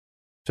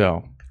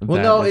 So. Well,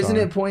 that no, is isn't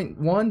our- it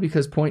 0.1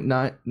 because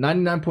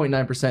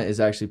 99.9% is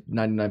actually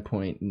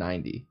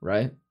 99.90,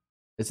 right?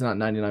 It's not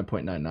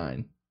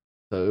 99.99.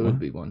 So it would What?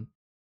 be 1.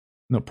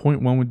 No,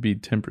 0.1 would be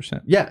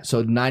 10%. Yeah,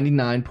 so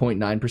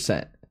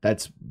 99.9%.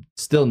 That's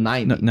still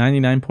 90. No,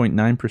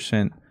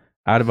 99.9%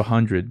 out of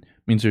 100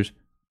 means there's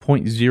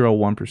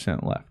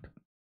 0.01% left.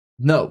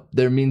 No,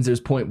 there means there's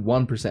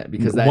 0.1%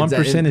 because that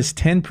 1% is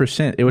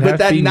 10%. It would have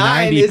that to be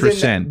 9 is in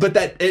 90%. But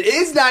that it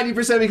is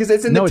 90% because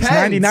it's in No, the it's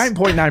tens.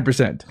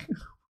 99.9%.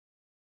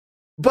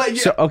 But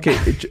So okay,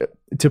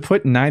 to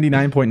put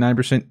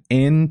 99.9%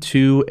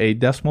 into a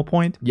decimal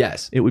point,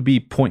 yes, it would be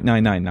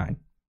 0.999.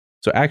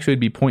 So actually, it'd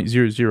be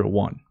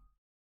 0.001.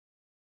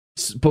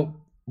 but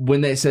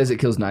when it says it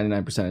kills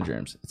 99% of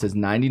germs, it says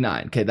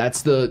 99. Okay,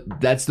 that's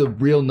the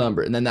real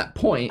number, and then that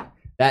point,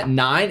 that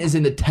 9 is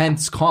in the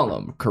tenths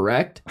column,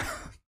 correct?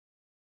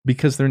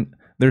 Because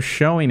they're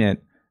showing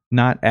it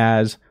not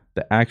as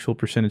the actual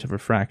percentage of a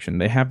fraction.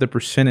 They have the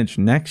percentage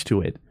next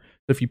to it.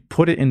 So if you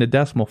put it into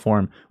decimal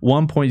form,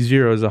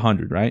 1.0 is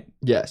 100, right?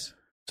 Yes.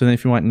 So then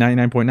if you want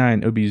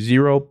 99.9, it would be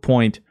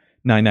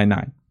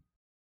 0.999.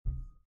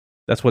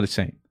 That's what it's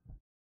saying.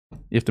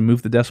 You have to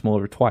move the decimal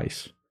over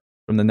twice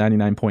from the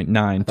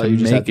 99.9 to You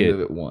just have make to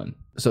move it 1.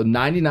 So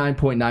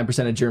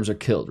 99.9% of germs are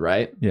killed,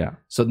 right? Yeah.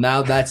 So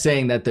now that's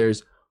saying that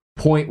there's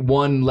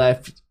 0.1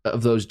 left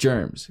of those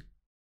germs.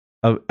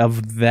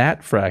 Of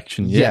that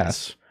fraction,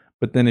 yes.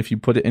 But then if you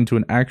put it into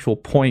an actual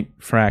point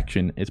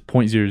fraction, it's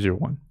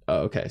 0.001. Oh,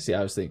 okay. See,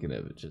 I was thinking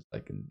of it just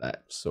like in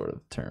that sort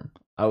of term.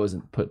 I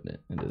wasn't putting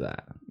it into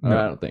that. No. Or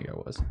I don't think I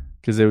was.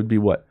 Because there would be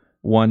what?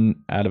 1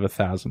 out of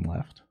 1,000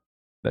 left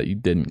that you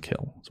didn't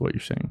kill. That's what you're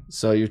saying.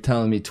 So you're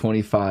telling me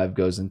 25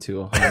 goes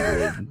into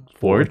 100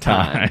 4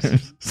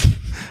 times.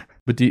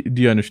 But do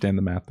you understand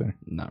the math there?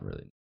 Not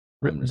really.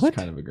 I'm just What?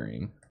 kind of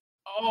agreeing.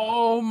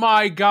 Oh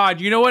my god!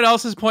 You know what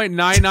else is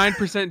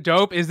 0.99%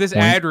 dope? Is this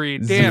ad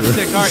read? Damn, 0.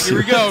 sick. All right, here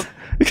we go.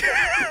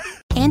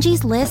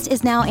 Angie's List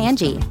is now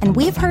Angie, and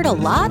we've heard a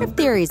lot of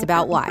theories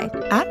about why.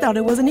 I thought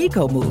it was an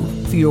eco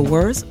move. Fewer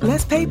words,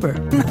 less paper.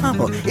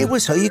 No, it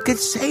was so you could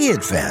say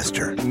it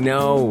faster.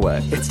 No,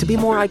 it's to be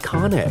more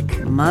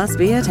iconic. Must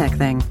be a tech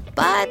thing.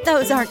 But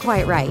those aren't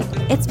quite right.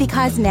 It's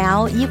because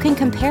now you can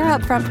compare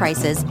upfront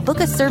prices, book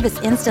a service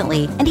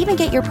instantly, and even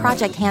get your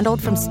project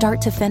handled from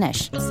start to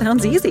finish.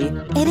 Sounds easy.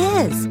 It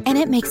is, and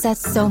it makes us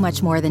so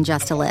much more than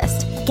just a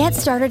list. Get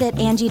started at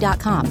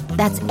Angie.com.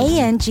 That's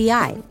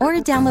ANGI, or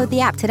download the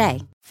app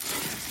today.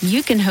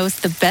 You can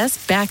host the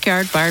best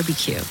backyard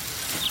barbecue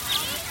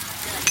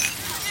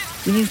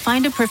when you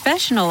find a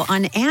professional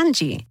on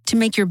Angie to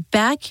make your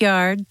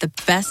backyard the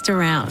best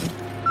around.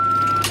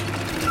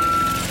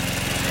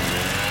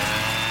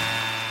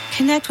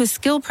 Connect with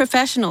skilled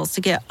professionals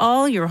to get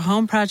all your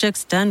home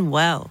projects done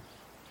well.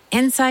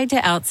 Inside to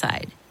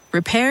outside,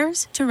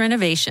 repairs to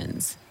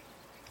renovations.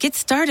 Get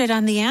started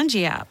on the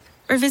Angie app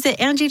or visit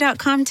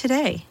Angie.com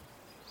today.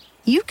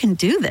 You can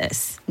do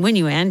this when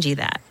you Angie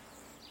that.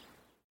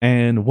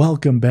 And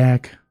welcome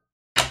back,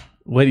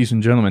 ladies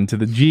and gentlemen, to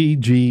the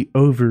GG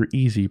Over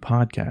Easy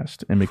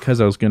podcast. And because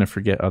I was going to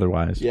forget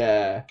otherwise,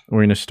 Yeah. we're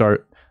going to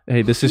start.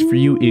 Hey, this is for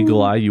you,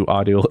 Eagle Eye, you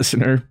audio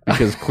listener,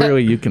 because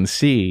clearly you can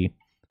see.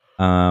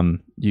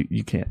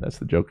 You can't. That's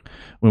the joke.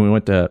 When we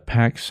went to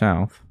PAX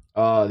South,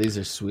 Oh, these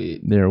are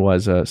sweet. there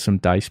was some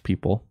dice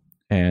people,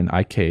 and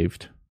I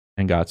caved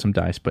and got some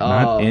dice, but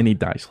not any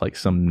dice, like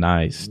some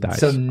nice dice.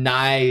 Some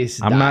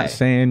nice I'm not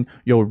saying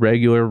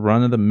regular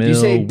run of the mill You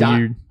say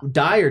weird.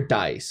 die or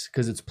dice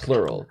because it's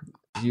plural.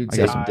 You'd I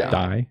say guess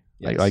die.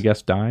 Yes. I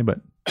guess die, but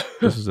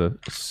this is a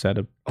set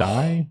of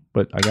die.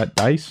 But I got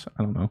dice.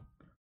 I don't know.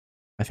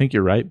 I think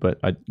you're right, but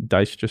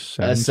dice just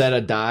A sounds. set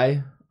of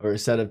die or a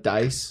set of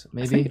dice, I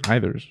maybe. think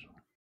either's.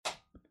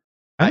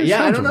 Yeah, I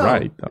sounds don't know.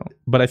 right though.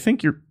 But I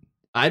think you're.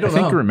 I I don't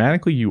think know.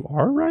 grammatically you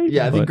are right.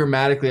 Yeah, I think but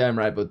grammatically I'm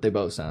right, but they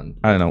both sound.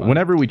 I don't know. fun.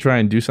 Whenever we try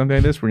and do something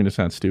like this, we're going to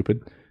sound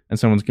stupid, and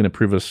someone's going to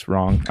prove us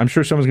wrong. I'm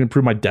sure someone's going to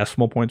prove my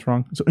decimal points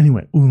wrong. So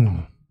anyway,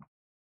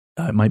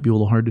 it might be a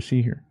little hard to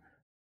see here.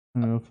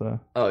 I don't know if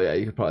Oh yeah,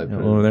 you could probably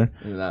put over it there.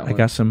 in that I one.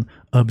 got some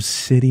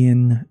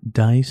obsidian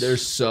dice. They're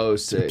so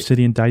sick.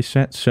 Obsidian dice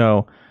set.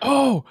 So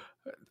Oh,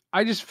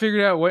 I just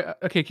figured out what.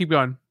 Okay, keep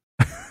going.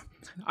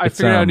 I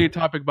figured out a new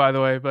topic, by the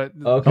way, but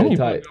Okay, keep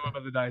tight. going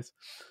about the dice.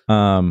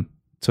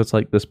 So it's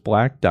like this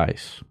black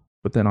dice,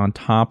 but then on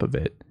top of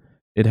it,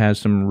 it has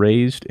some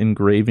raised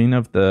engraving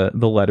of the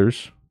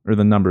letters, or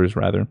the numbers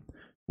rather,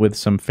 with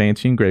some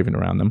fancy engraving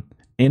around them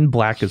in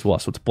black as well.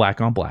 So it's black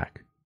on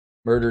black.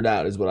 Murdered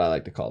out is what I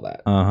like to call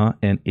that.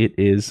 And it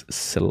is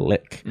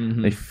slick.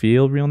 Mhm. They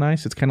feel real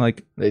nice. It's kind of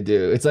like They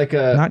do. It's like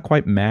a not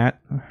quite matte.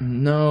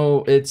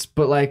 no. It's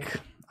but like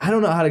I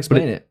don't know how to But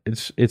explain it.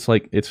 it's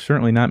like it's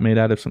certainly not made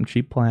out of some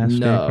cheap plastic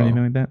No. or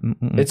anything like that.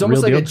 Mm-mm. It's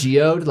almost Real like a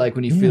deal. geode, like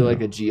when you feel Yeah.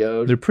 like a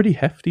geode. They're pretty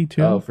hefty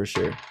too. Oh, for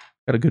sure.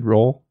 Got a good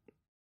roll.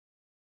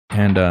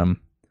 And I Well,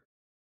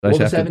 just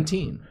the have to-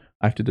 17.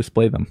 I have to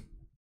display them.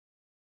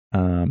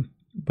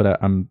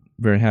 But I'm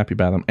very happy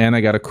about them, and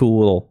I got a cool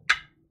little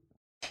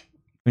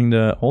thing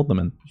to hold them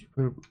in.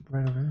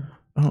 Right over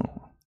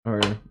Oh,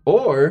 there.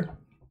 Or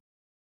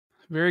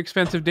Very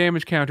expensive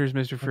damage counters,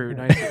 Mr. Fruit.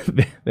 Nice.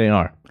 they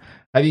are.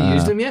 have you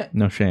used them yet?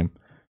 No shame.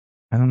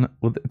 I don't know.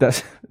 Well,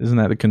 isn't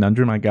that the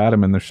conundrum? I got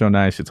them, and they're so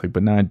nice. It's like,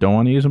 but now I don't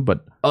want to use them.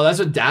 But Oh, that's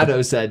what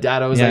Dado said.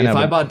 Dado was Yeah, like, I if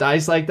know, I but- bought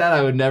dice like that,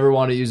 I would never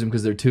want to use them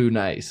because they're too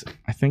nice.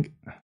 I think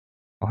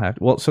I'll have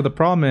to. Well, so the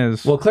problem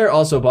is, Well, Claire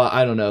also bought,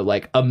 I don't know,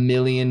 like 1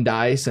 million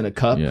dice in a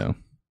cup. yeah.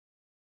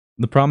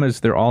 The problem is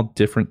they're all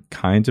different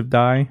kinds of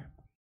die.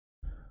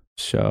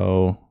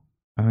 So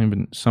I don't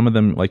even. Some of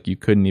them like you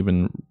couldn't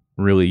even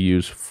really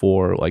use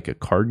for like a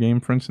card game,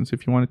 for instance,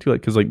 if you wanted to.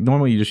 Like, because like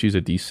normally you just use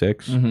a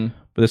D6,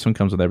 but this one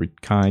comes with every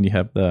kind. You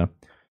have the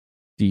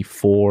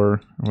D4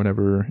 or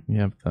whatever. You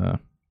have the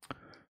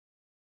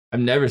I've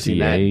never seen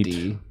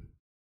D8.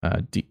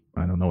 that D.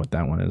 I don't know what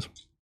that one is.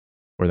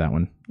 Or that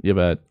one. You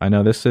have I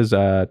know this is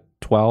a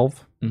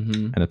 12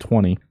 and a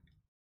 20.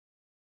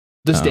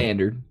 The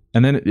standard.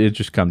 And then it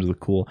just comes with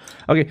cool.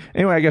 Okay,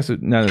 anyway, I guess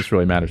none of this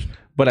really matters.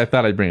 But I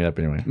thought I'd bring it up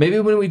anyway. Maybe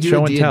when we do Show a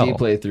and D&D tell.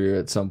 playthrough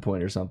at some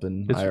point or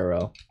something,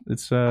 IRL.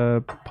 It's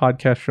a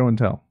podcast show and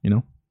tell, you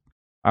know?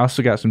 I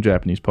also got some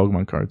Japanese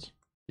Pokemon cards.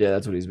 Yeah,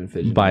 that's what he's been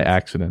fidgeting By with.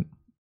 accident.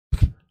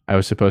 I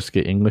was supposed to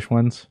get English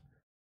ones.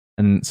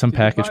 And some Did you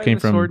package buy came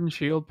the from... Sword and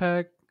Shield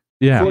pack?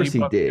 Yeah. Of course he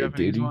You bought the did, Japanese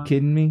dude. Are you one?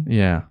 kidding me?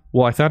 Yeah.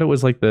 Well, I thought it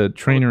was like the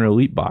Trainer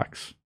Elite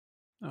box.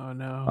 Oh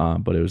no.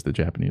 But it was the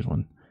Japanese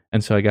one.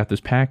 And so I got this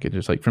package.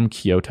 It's like from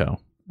Kyoto.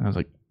 I was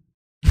like,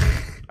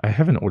 I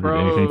haven't ordered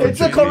anything from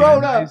it's a Japan.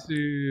 Corona!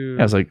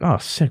 I was like, oh,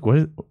 sick.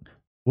 What?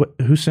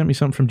 Who sent me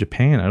something from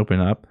Japan? I open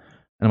it up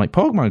and I'm like,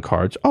 Pokemon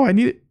cards. Oh, I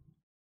need it.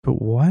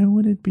 But why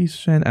would it be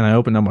sent? And I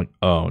open it, I'm like,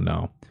 oh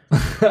no.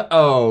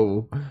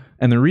 Oh.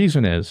 And the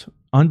reason is,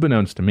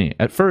 unbeknownst to me,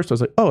 at first I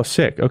was like, oh,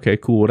 sick. Okay,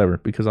 cool, whatever.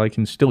 Because I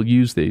can still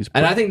use these.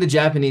 And I think the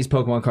Japanese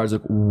Pokemon cards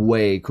look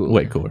way cooler.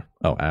 Way cooler.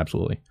 Oh,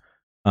 absolutely.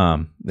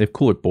 They have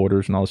cooler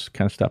borders and all this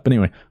kind of stuff. But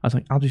anyway, I was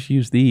like, I'll just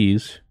use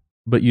these.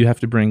 But you have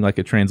to bring like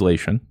a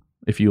translation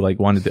if you like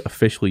wanted to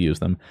officially use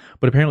them.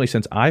 But apparently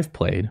since I've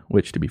played,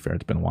 which to be fair,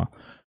 it's been a while,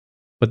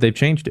 but they've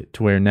changed it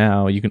to where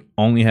now you can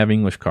only have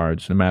English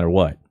cards no matter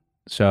what.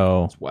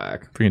 So It's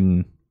whack.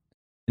 freaking,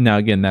 now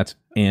again, that's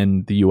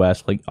in the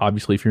US. Like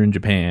obviously if you're in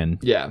Japan,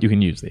 Yeah. you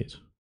can use these.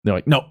 They're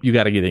like, nope, you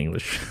got to get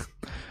English.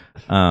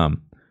 Yeah,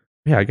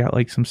 I got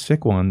like some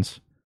sick ones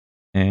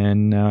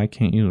and now I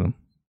can't use them.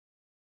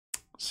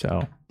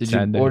 So Did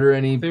sad you day. order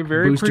any They're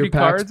very booster pretty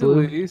packs, cards,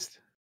 Blue? at least.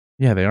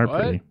 Yeah, they are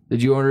What? pretty.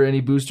 Did you order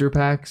any booster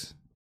packs?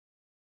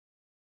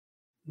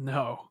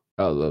 No,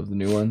 Oh, love the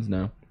new ones?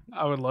 No.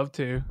 I would love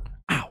to,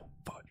 Ow,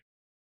 fudge.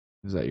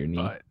 Is that your knee?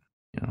 but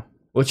Yeah.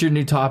 What's your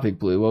new topic,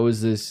 Blue? What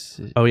was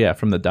this? Oh yeah,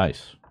 from the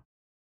dice.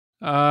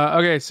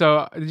 okay.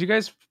 So, did you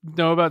guys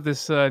know about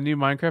this new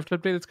Minecraft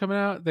update that's coming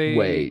out?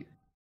 Wait.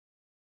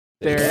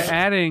 They're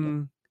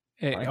adding.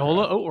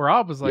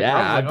 Rob was like,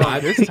 Yeah, Rob was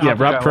like, this topic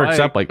Rob I perks like.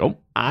 up like, oh,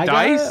 I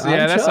Dice, I'm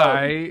yeah, that's chuffed.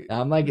 aight.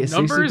 I'm like at 60%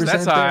 Numbers,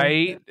 that's there.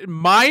 aight.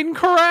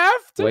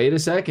 Minecraft. Wait a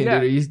second, Yeah,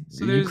 dude.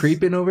 so Are you there's-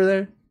 creeping over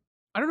there?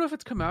 I don't know if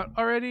it's come out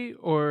already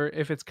or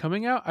if it's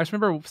coming out. I just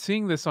remember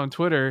seeing this on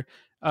Twitter.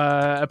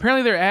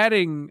 Apparently, they're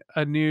adding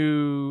a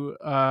new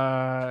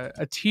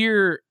a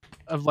tier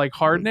of like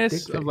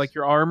hardness of like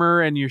your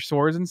armor and your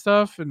swords and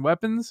stuff and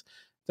weapons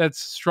that's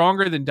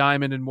stronger than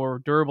diamond and more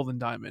durable than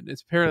diamond.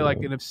 It's apparently like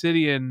an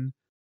obsidian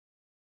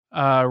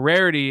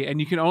rarity,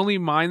 and you can only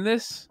mine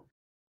this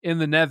in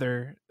the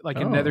nether, like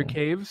in nether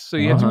caves. So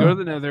you have to go to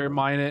the nether,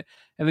 mine it,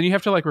 and then you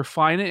have to like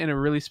refine it in a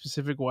really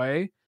specific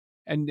way.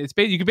 And it's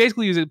you can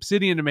basically use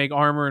obsidian to make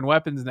armor and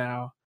weapons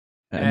now.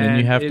 and then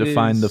you have it to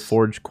find the is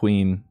Forge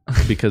Queen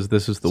because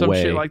this is the some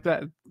way. shit like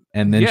that.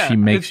 And then Yeah, she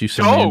makes it's you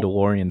some dope.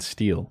 Mandalorian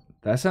steel.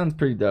 That sounds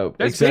pretty dope.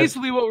 That's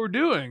basically what we're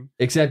doing.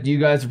 Except you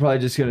guys are probably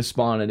just going to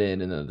spawn it in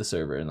the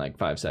server in like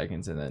 5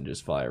 seconds and then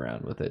just fly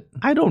around with it.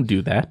 I don't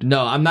do that.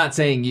 No, I'm not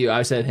saying you.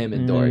 I said him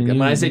and Dork. And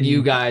when I said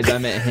you guys, I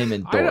meant him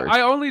and Dork.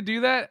 I only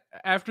do that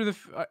after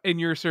in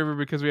your server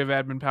because we have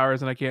admin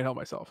powers and I can't help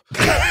myself.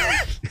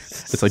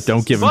 It's like,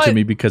 don't give them to But-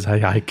 me because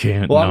I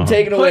can't. well, no. I'm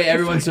taking away But if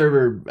everyone's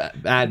server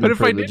admin But if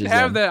I privileges didn't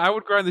have then. that, I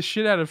would grind the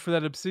shit out of for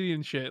that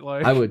obsidian shit.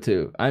 Like I would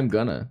too. I'm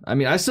gonna. I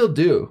mean, I still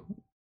do.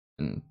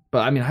 But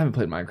I mean, I haven't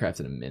played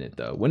Minecraft in a minute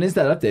though. When is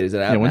that update? Is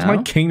it out Yeah, when's now?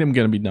 my kingdom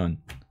gonna be done?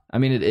 I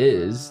mean, it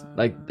is.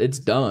 Like, it's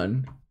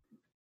done.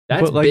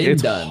 That's but like been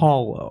it's done.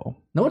 hollow.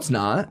 No, it's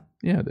not.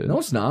 Yeah, it is. No,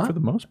 it's not. For the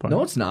most part.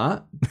 No, it's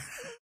not.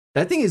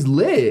 That thing is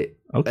lit.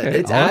 Okay,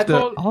 It's I'll have, to,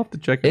 admin- I'll have to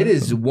check It out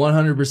is some-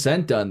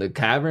 100% done. The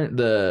cavern,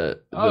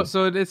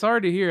 so it's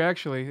already here.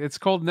 Actually, it's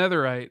called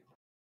netherite.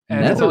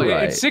 And it's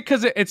Netherite. sick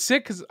because it's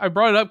sick because I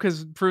brought it up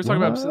because Prue was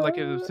talking about like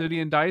an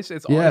obsidian dice.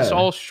 It's Yeah.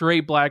 all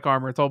straight black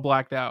armor. It's all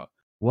blacked out.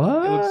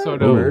 what? It looks so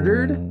dope.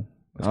 Murdered? Ooh,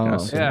 that's kinda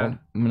sick. Yeah.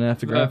 I'm gonna have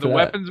to The grab for that.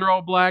 weapons are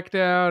all blacked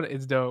out.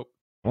 It's dope.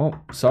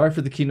 Well, sorry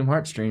for the Kingdom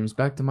Hearts streams.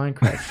 Back to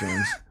Minecraft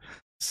streams.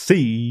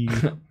 See,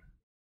 well,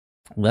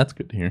 that's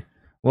good to hear.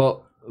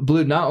 Well,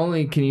 Blue, not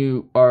only take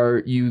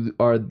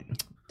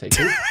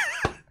it.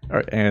 All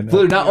right, and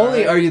Blue, not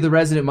only are you the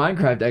resident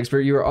Minecraft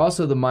expert, you are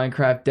also the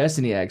Minecraft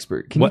Destiny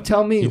expert. Can what? you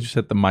tell me? You just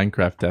said the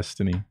Minecraft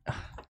Destiny.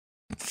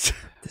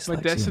 My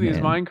destiny is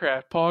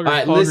Minecraft. Poggers, All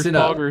right, poggers, listen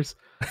up. poggers.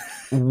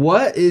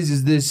 What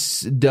is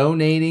this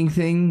donating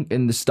thing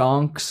in the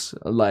stonks?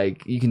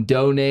 Like, you can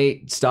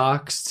donate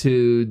stocks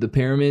to the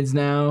pyramids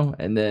now,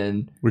 and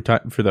then We're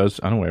talking for those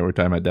unaware. We're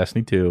talking about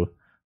Destiny 2.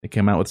 They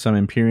came out with some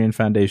Empyrean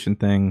Foundation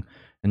thing,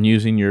 and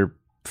using your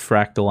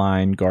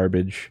Fractaline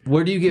garbage,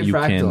 where do you get you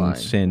can Fractaline?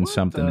 send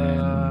something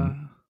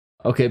in.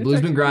 Okay, Blue's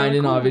been actually grinding.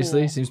 kinda cool.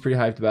 Obviously, seems pretty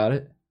hyped about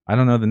it. I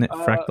don't know the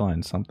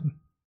Fractaline something.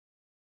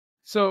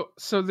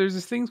 So there's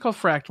this thing called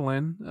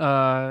Fractalin,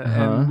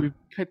 and we've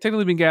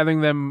technically been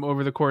gathering them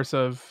over the course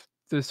of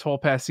this whole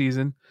past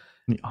season.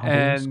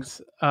 And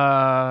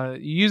you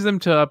use them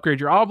to upgrade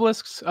your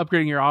obelisks.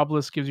 Upgrading your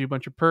obelisk gives you a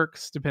bunch of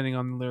perks depending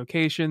on the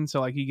location.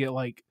 So like you get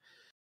like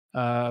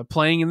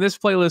playing in this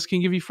playlist can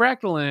give you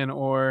Fractalin,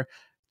 or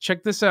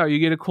check this out, you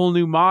get a cool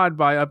new mod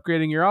by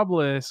upgrading your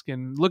obelisk.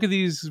 And look at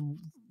these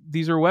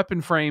are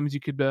weapon frames you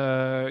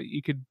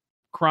could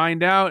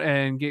grind out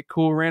and get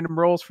cool random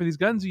rolls for these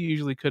guns you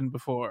usually couldn't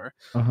before.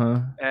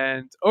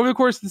 And over the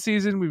course of the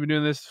season, we've been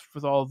doing this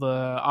with all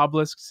the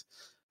obelisks,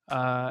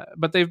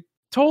 but they've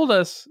told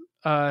us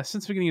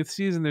since the beginning of the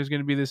season there's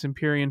going to be this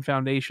Empyrean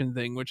Foundation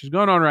thing, which is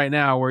going on right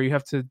now, where you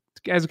have to,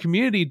 as a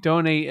community,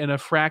 donate a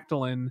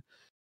Fractalin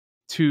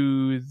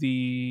to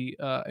the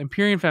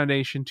Empyrean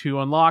Foundation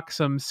to unlock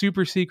some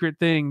super secret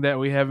thing that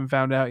we haven't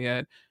found out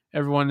yet.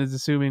 Everyone is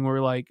assuming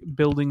we're like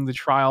building the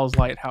Trials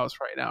Lighthouse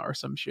right now or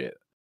some shit.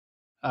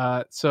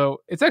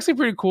 So it's actually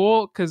pretty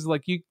cool because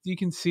like you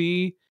can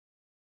see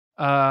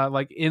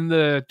like in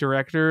the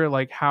director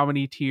like how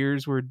many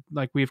tiers we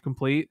have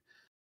complete.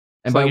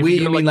 And so, by like, we,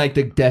 you mean like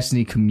the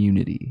Destiny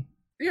community?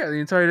 Yeah, the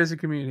entire Destiny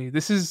community.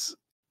 This is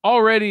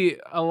already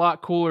a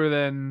lot cooler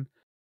than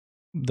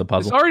the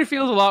puzzle. This already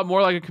feels a lot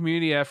more like a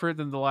community effort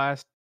than the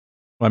last.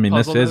 Well, I mean,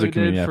 this is a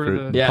community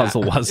effort. The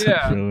puzzle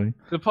wasn't really.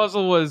 The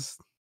puzzle was.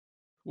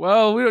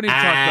 Well, we don't need to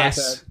talk about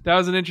that. That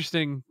was an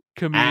interesting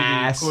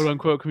community, quote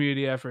unquote,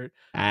 community effort.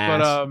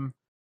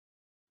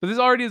 But this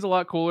already is a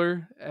lot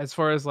cooler as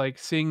far as like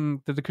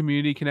seeing that the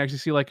community can actually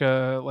see like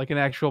an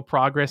actual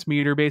progress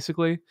meter.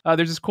 Basically,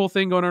 there's this cool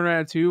thing going on right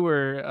now too,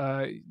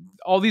 where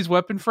all these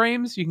weapon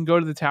frames you can go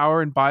to the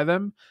tower and buy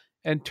them,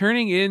 and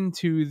turning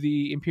into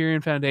the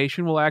Empyrean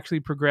Foundation will actually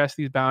progress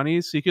these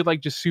bounties. So you could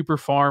like just super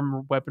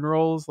farm weapon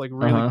rolls like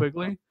really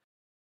quickly.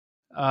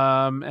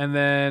 And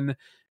then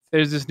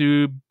there's this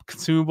new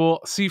consumable.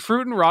 See,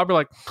 Fruit and Rob are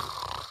like.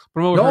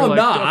 No, I'm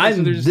not.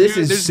 This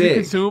is sick. There's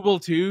consumable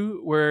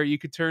too, where you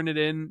could turn it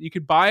in. You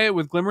could buy it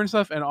with Glimmer and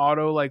stuff, and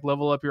auto like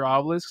level up your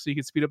obelisk, so you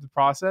could speed up the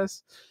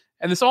process.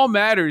 And this all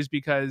matters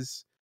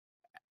because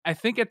I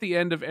think at the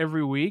end of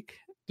every week,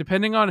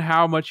 depending on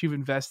how much you've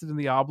invested in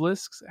the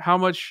obelisks, how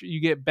much you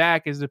get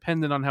back is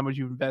dependent on how much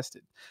you've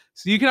invested.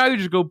 So you can either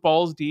just go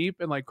balls deep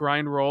and like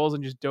grind rolls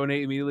and just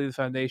donate immediately to the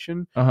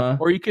foundation,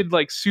 or you could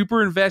like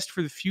super invest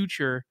for the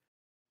future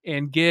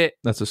and get.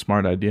 That's a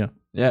smart idea.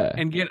 Yeah,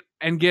 and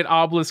get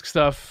obelisk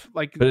stuff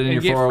like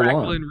and get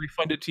Fractalin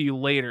refunded to you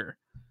later.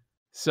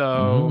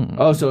 So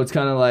so it's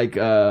kind of like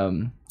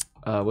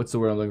what's the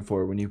word I'm looking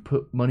for? When you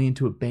put money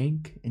into a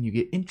bank and you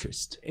get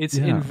interest. It's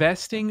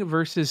investing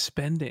versus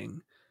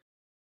spending.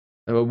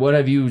 What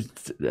have you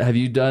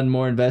done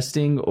more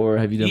investing or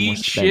have you done more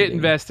spending? Shit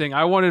investing.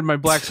 I wanted my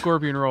Black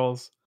Scorpion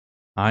rolls.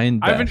 I've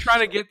been trying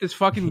to get this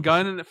fucking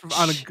gun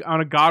on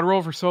a god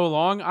roll for so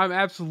long. I'm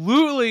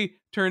absolutely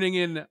turning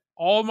in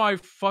all my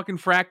fucking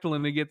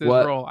Fractalin to get this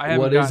roll. I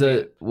haven't gotten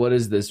it. What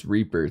is this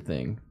Reaper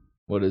thing?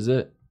 What is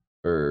it?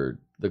 Or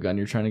the gun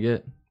you're trying to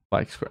get?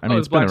 Black Scorpion. I mean,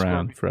 it's been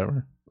around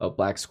forever. Oh,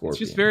 Black Scorpion. It's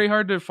just very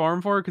hard to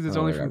farm for because it's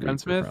only from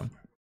Gunsmith.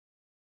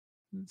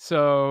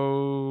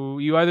 So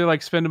you either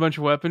like spend a bunch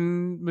of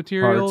weapon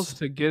materials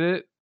to get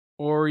it,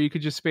 or you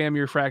could just spam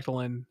your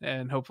Fractalin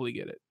and hopefully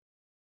get it.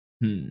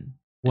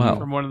 Wow.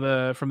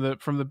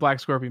 From the Black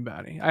Scorpion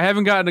bounty. I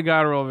haven't gotten a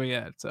god roll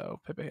yet,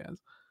 so Pepe has.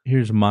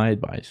 Here's my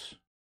advice.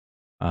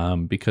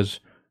 Because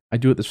I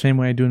do it the same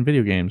way I do in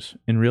video games.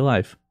 In real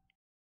life,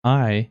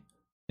 I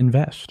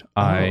invest.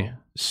 I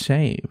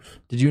save.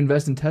 Did you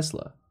invest in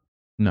Tesla?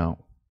 No.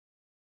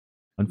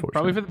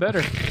 Unfortunately. Probably for the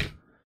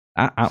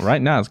better.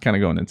 Right now, it's kind of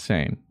going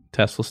insane.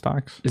 Tesla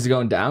stocks. Is it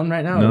going down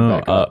right now? No,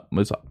 up.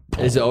 It's up.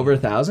 Is it over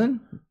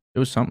 1,000? It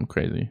was something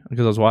crazy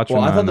because I was watching.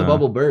 Well, I thought the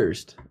bubble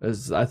burst.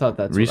 I thought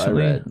that's recently.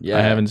 What I read.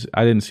 Yeah,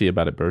 I didn't see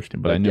about it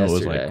bursting, but I knew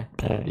yesterday. It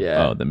was like.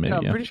 Yeah. Oh, then maybe.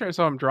 I'm pretty sure I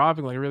saw them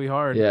dropping like really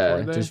hard.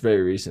 Yeah, just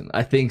very recent.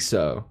 I think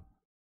so.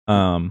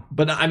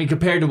 But I mean,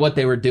 compared to what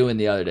they were doing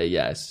the other day,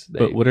 yes.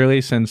 But literally,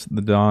 since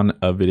the dawn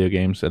of video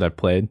games that I've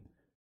played,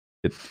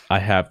 I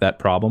have that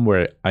problem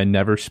where I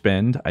never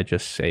spend. I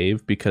just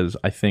save because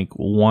I think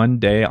one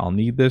day I'll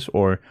need this,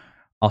 or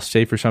I'll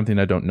save for something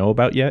I don't know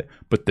about yet,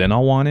 but then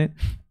I'll want it.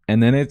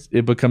 And then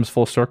it becomes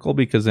full circle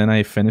because then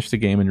I finish the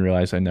game and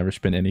realize I never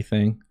spent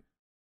anything,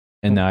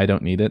 and now I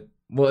don't need it.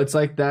 Well, it's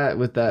like that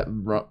with that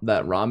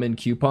ramen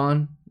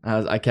coupon.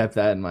 I kept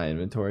that in my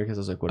inventory because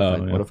I was like,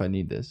 what if I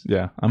need this?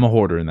 Yeah, I'm a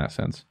hoarder in that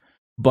sense.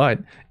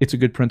 But it's a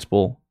good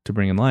principle to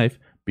bring in life.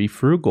 Be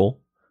frugal,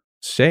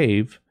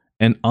 save,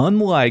 and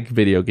unlike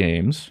video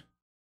games,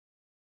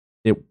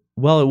 it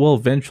will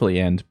eventually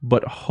end,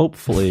 but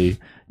hopefully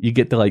you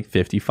get to like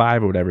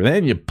 55 or whatever.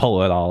 Then you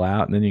pull it all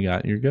out, and then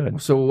you're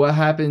good. So what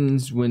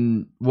happens how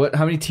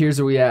many tiers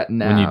are we at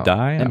now? When you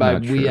die? And by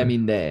we, I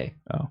mean they.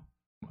 Oh,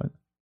 what?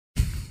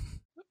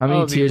 How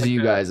many tiers are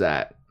you guys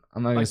at?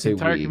 I'm not going to say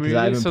we, because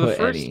I haven't put any. So the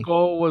first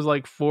goal was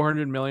like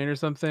 400 million or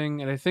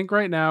something, and I think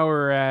right now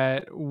we're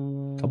at...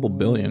 A couple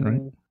billion,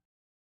 right?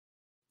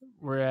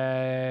 We're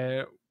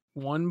at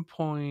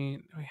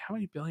how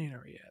many billion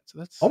are we at? So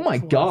that's Oh my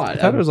that's a lot. god!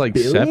 I thought it was like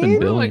billion? 7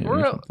 billion We're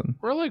or like, something.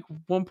 we're like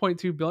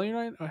 1.2 billion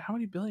right now. How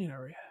many billion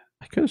are we at?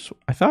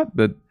 I thought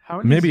that How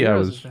many maybe I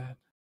zeros was is that?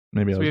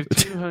 maybe So I we was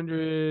have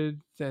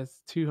 200.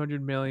 That's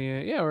 200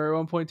 million. Yeah, we're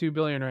at 1.2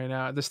 billion right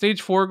now. The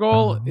stage 4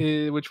 goal,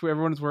 which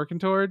everyone's working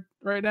toward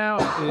right now,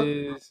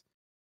 is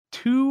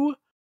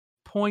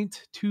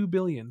 2.2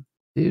 billion.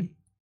 Dude,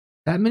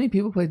 that many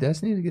people play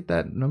Destiny to get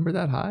that number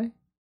that high?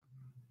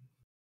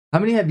 How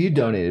many have you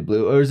donated,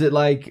 Blue? Or is it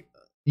like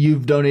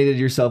you've donated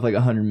yourself like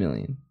 100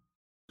 million?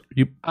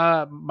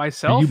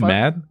 Myself. Are you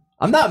mad?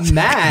 I'm not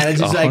mad. It's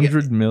just like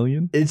 100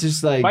 million. it's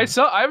just like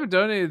Myself, I haven't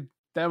donated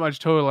that much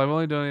total. I've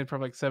only donated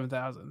probably like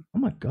 7,000. oh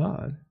my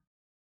god.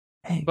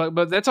 Dang.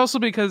 But that's also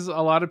because a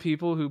lot of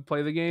people who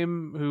play the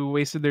game who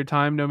wasted their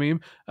time, no meme,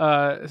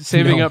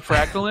 saving up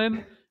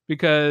Fractalin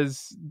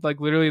because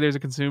like literally there's a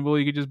consumable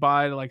you could just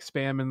buy to like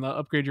spam and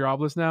upgrade your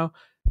obelisk now.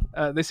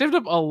 They saved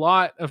up a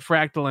lot of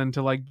Fractalin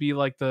to like be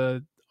like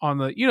there's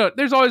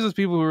always those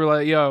people who are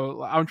like,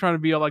 yo, I'm trying to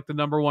be like the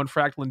number 1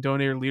 Fractalin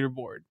donator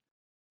leaderboard.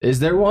 Is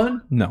there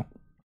one? No.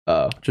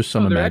 Oh. Just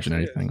some there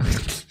imaginary actually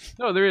thing.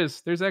 No, there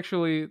is. There's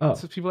actually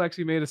people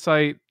actually made a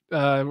site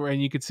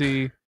and you could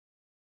see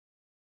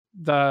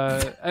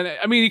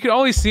I mean you can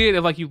only see it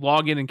if like you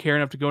log in and care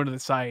enough to go into the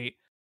site.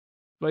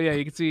 But yeah,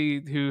 you can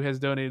see who has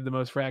donated the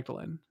most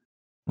Fractalin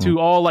to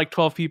all like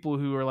 12 people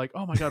who are like,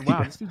 oh my god,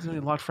 wow, this dude's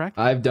donated a lot of Fractalin.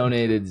 I've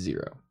donated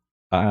 0.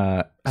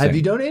 Have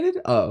you donated?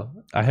 Oh.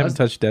 I haven't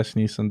touched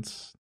Destiny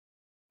since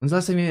when's the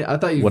last time you I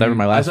thought you whatever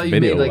my last I thought you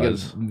video made like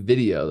was. a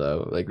video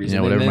though, like recently.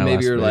 Yeah, whatever and then my maybe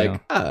last you're video.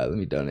 like, let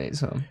me donate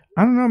some.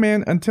 I don't know,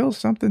 man. Until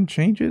something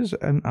changes,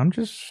 and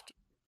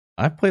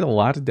I've played a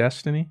lot of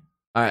Destiny.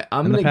 All right,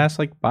 in the past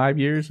like 5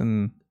 years,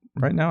 and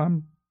right now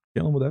I'm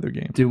dealing with other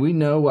games. Do we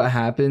know what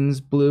happens,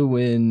 Blue,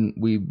 when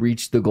we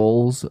reach the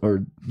goals,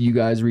 or you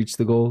guys reach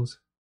the goals?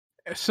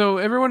 So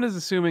everyone is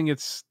assuming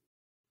it's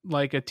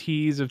like a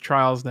tease of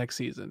Trials next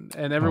season,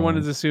 and everyone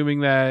is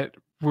assuming that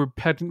we're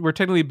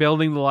technically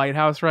building the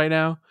lighthouse right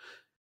now.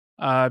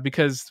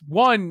 Because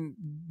one,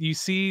 you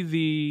see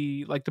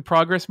the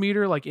progress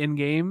meter like in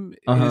game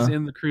is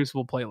in the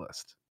Crucible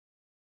playlist.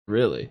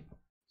 Really?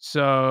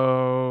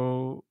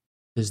 So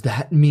does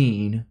that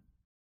mean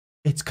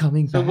it's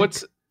coming back?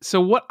 So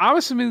what I'm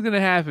assuming is going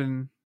to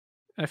happen,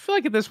 and I feel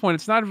like at this point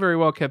it's not a very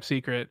well kept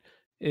secret,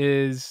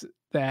 is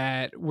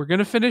that we're going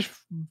to finish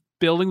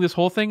building this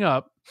whole thing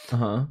up.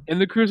 In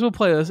the Crucible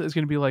playlist is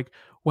going to be like,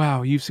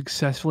 wow, you've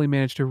successfully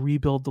managed to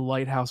rebuild the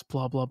lighthouse,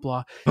 blah, blah,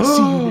 blah. See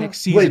you next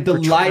season. Wait, the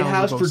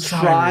lighthouse for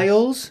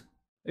Trials?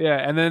 Yeah,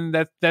 and then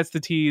that's the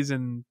tease,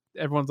 and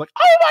everyone's like,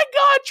 oh my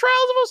god,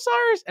 Trials of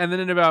Osiris! And then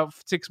in about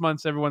 6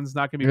 months, everyone's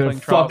not going to be playing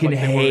Trials. Fucking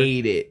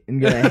hate it. I'm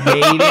going to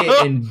hate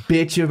it and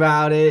bitch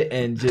about it.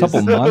 And just... a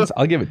couple months?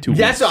 I'll give it 2 weeks.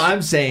 That's what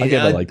I'm saying. I'll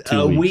give it like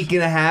 2 weeks. Week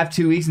and a half,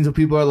 2 weeks, until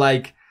people are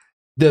like,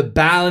 the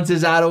balance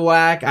is out of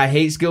whack. I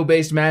hate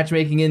skill-based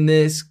matchmaking in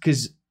this,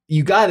 because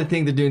you got to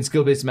think they're doing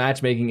skill-based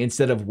matchmaking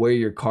instead of where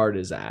your card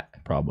is at.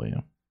 Probably,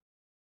 yeah.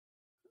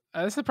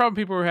 That's the problem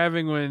people were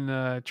having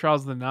when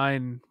Trials of the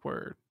Nine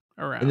were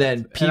around. And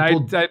then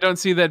I don't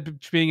see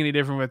that being any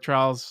different with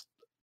Trials.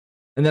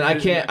 And then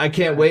I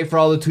can't wait for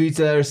all the tweets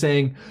that are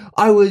saying,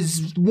 I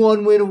was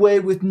 1 win away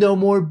with no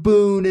more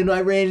boon and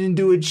I ran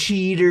into a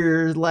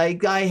cheater.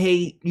 Like, I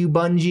hate you,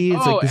 Bungie.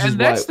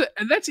 It's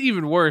that's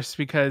even worse,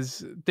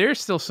 because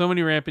there's still so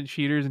many rampant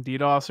cheaters and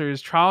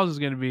DDoSers. Trials is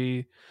going to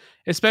be,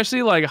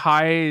 especially like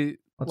high.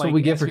 That's what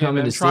we get for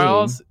coming to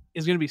Trials Steam.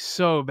 Is going to be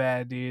so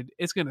bad, dude.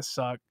 It's going to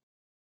suck.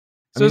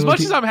 So as much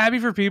as I'm happy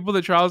for people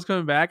that Trials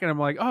coming back, and I'm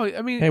like, oh,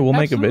 I mean, hey, we'll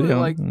make a video.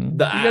 Like, you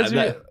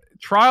guys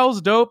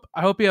Trials dope. I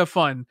hope you have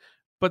fun.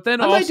 But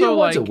then also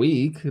once a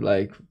week,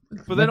 like.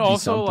 But then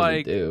also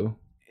like,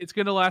 it's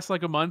gonna last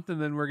like a month,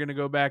 and then we're gonna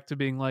go back to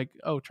being like,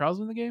 oh, Trials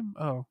in the game.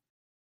 Oh,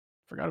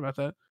 forgot about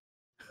that.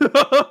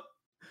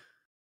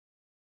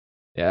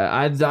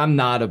 Yeah, I'm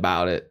not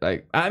about it.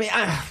 Like, I mean,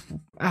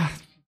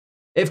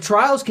 if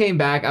Trials came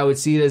back, I would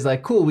see it as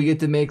like, cool, we get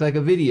to make like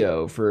a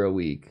video for a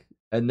week,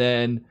 and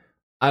then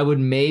I would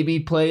maybe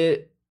play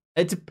it.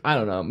 I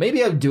don't know.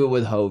 Maybe I'd do it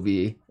with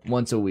Hovey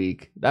once a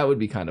week. That would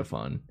be kind of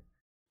fun.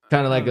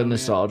 Kind of like a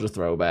nostalgia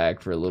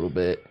throwback for a little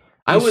bit.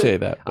 I would say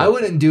that. I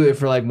wouldn't do it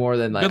for like more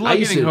than like. Good luck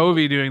getting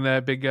Hovey doing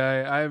that, big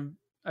guy.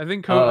 I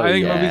think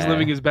Hovey's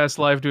living his best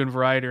life doing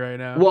variety right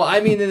now. Well, I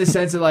mean, in the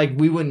sense of like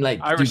we wouldn't like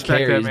do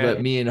carries,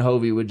 but me and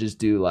Hovey would just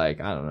do like,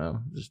 I don't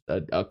know, just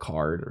a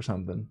card or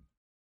something.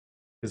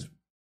 Because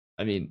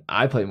I mean,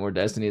 I play more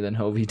Destiny than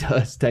Hovey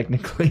does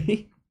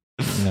technically.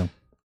 No.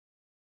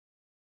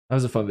 That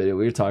was a fun video.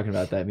 We were talking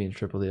about that, me and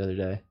Triple, the other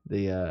day.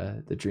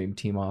 The Dream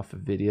Team Off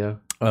video.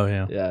 Oh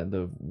yeah, yeah,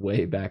 the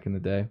way back in the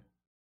day.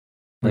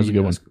 That was a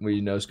good one. Where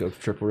you no-scoped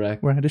Triple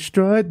Wreck. Where I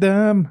destroyed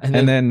them,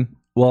 and then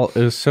well, it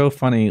was so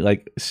funny,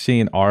 like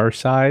seeing our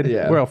side.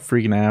 Yeah. We're all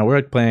freaking out. We're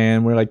like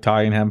playing. We're like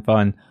talking, having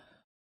fun,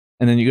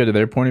 and then you go to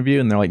their point of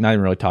view, and they're like not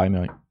even really talking.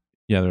 They're like,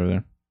 yeah, they're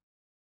there.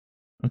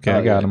 Okay,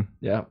 I got him.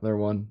 Yeah, they're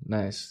one.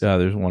 Nice. Yeah,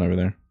 there's one over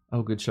there.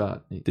 Oh, good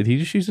shot. Did he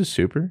just use a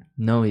super?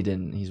 No, he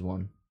didn't. He's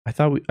one. I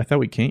thought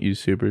we can't use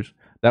supers.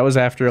 That was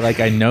after like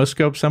I no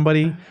scoped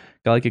somebody,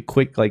 got like a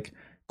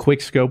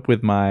quick scope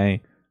with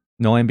my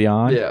No Land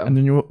Beyond, and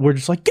then we're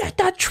just like, get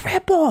that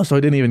triple. So I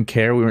didn't even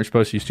care. We weren't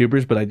supposed to use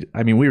supers, but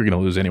I mean we were gonna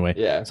lose anyway.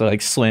 Yeah. So I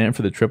like slam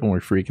for the triple and we're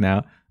freaking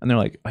out. And they're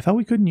like, I thought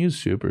we couldn't use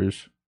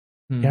supers.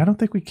 Yeah, I don't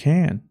think we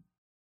can.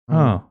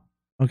 Oh,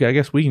 okay. I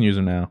guess we can use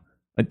them now.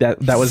 Like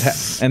that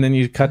was, and then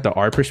you cut to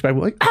our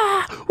perspective, like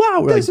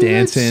wow, we're like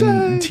dancing,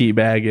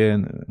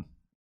 teabagging.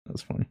 That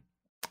was funny.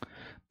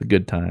 The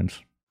good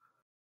times.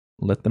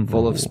 Let them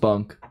full roll. of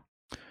spunk.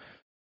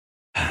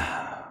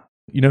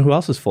 You know who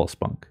else is full of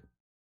spunk?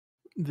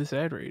 This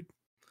ad read.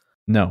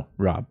 No,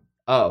 Rob.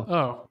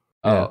 Oh.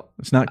 Yeah,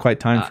 it's not quite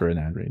time for an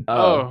ad read.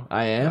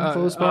 I am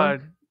full of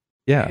spunk.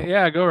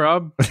 Yeah, go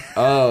Rob.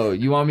 Oh,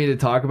 you want me to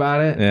talk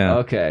about it? Yeah.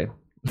 Okay.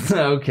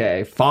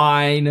 Okay,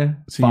 fine.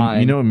 So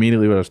fine. You know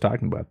immediately what I was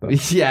talking about, though.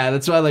 Yeah,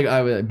 that's why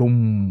I was like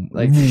boom.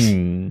 Like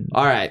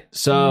all right.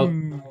 So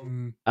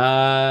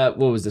what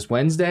was this?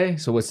 Wednesday?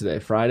 So what's today?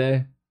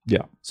 Friday?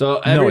 Yeah.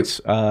 So no,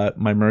 it's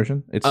my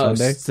immersion. It's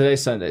Sunday.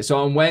 Today's Sunday. So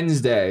on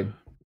Wednesday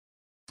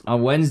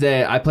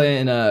I play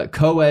in a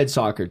co-ed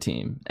soccer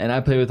team, and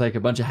I play with like a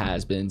bunch of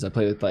has-beens. I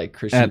play with like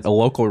Christians at a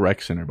local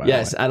rec center, by the way.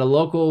 Yes, at a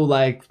local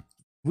like.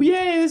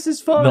 Yay, this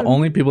is fun. The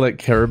only people that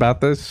care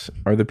about this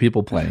are the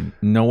people playing.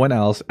 No one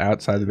else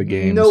outside of the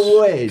games. No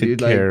way, could dude.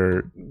 care.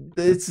 Like,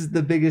 this is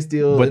the biggest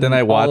deal. But then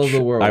I watch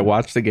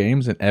the the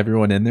games, and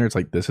everyone in there, it's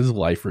like this is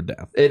life or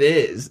death. It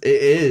is.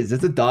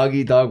 It's a dog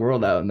eat dog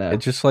world out in there.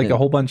 It's just like a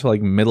whole bunch of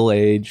like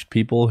middle-aged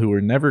people who were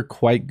never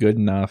quite good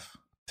enough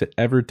to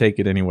ever take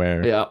it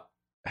anywhere. Yeah.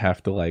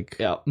 Have to like.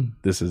 Yeah.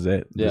 This is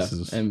it. Yeah. This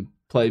is and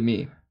play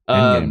me.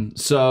 Endgame.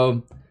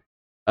 So.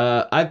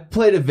 I've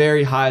played a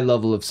very high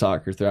level of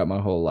soccer throughout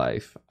my whole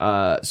life.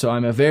 So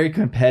I'm a very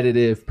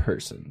competitive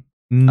person.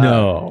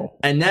 No.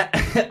 And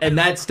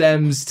that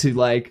stems to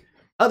like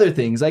other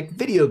things like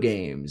video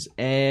games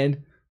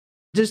and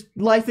just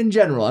life in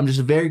general. I'm just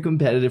a very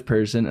competitive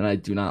person and I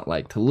do not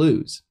like to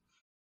lose.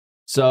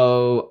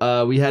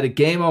 So we had a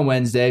game on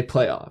Wednesday,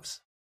 playoffs.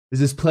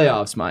 This is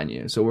playoffs, mind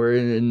you. So we're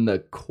in the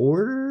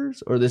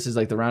quarters, or this is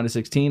like the round of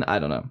 16. I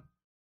don't know.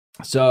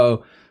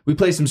 So we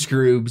play some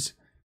Scroobs.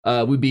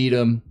 We beat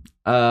them.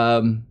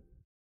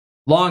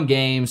 Long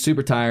game,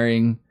 super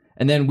tiring.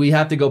 And then we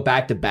have to go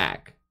back to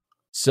back.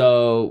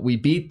 So we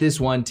beat this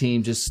one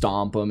team, just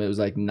stomp them. It was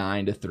like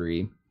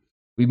 9-3.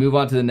 We move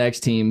on to the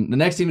next team. The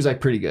next team is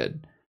like pretty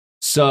good.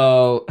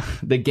 So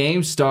the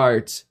game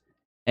starts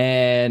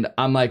and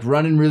I'm like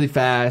running really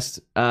fast.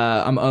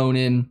 I'm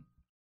owning.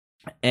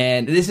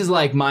 And this is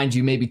like, mind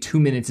you, maybe 2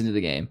 minutes into the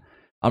game.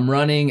 I'm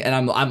running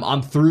and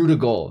I'm through to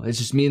goal. It's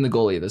just me and the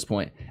goalie at this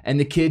point. And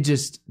the kid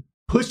just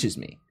pushes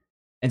me.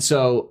 And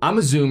so I'm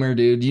a zoomer,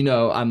 dude. You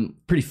know, I'm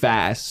pretty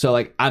fast. So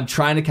like I'm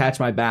trying to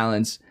catch my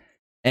balance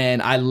and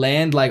I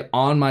land like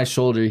on my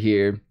shoulder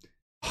here.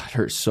 Oh, it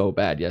hurt so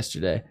bad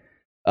yesterday.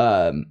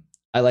 I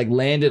like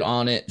landed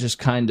on it, just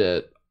kind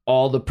of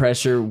all the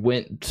pressure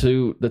went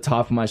to the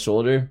top of my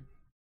shoulder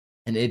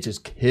and it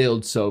just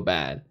killed so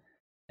bad.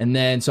 And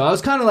then, so I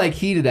was kind of like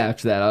heated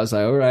after that. I was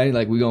like, all right,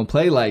 like we gonna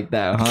play like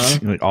that, huh?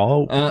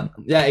 Like,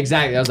 yeah,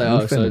 exactly. I was like,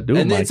 oh, so, and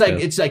then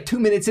like it's like 2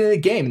 minutes into the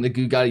game and the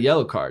dude got a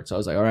yellow card. So I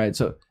was like, all right,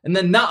 so, and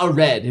then not a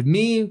red. If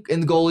me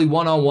and the goalie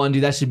 1-on-1,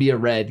 dude, that should be a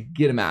red.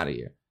 Get him out of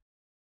here.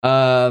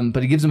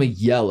 But he gives him a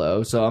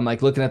yellow. So I'm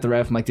like looking at the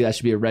ref. I'm like, dude, that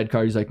should be a red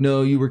card. He's like,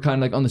 no, you were kind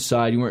of like on the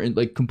side. You weren't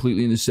like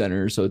completely in the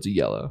center. So it's a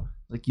yellow.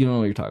 Like, you don't know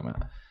what you're talking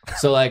about.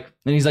 So like,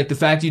 and he's like, the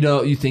fact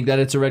you think that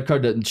it's a red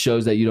card doesn't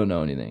shows that you don't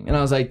know anything. And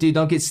I was like, dude,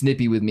 don't get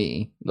snippy with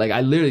me. Like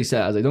I literally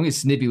said, I was like, don't get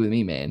snippy with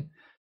me, man.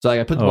 So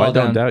like I put the ball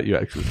down. I don't doubt you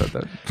actually said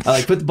that. I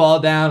like put the ball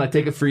down. I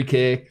take a free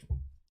kick.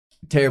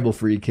 Terrible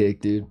free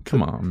kick, dude.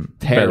 Come on,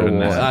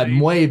 terrible. I'm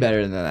way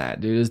better than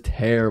that, dude. It was a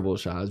terrible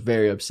shot. I was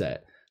very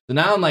upset. So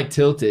now I'm like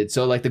tilted.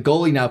 So like the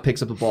goalie now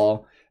picks up the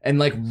ball and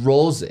like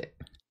rolls it,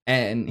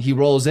 and he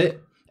rolls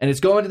it, and it's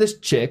going to this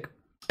chick,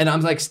 and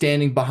I'm like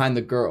standing behind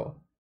the girl.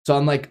 So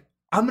I'm like,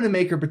 I'm going to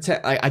make her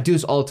pretend. I do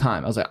this all the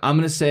time. I was like, I'm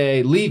going to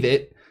say, leave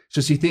it.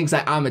 So she thinks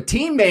that I'm a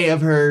teammate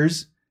of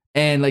hers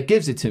and like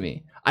gives it to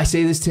me. I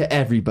say this to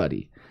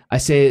everybody. I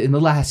say it in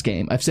the last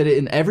game. I've said it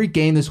in every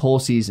game this whole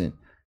season.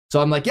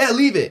 So I'm like, yeah,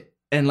 leave it.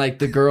 And like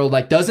the girl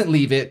like doesn't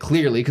leave it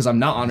clearly because I'm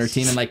not on her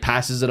team and like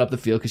passes it up the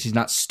field because she's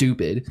not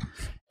stupid.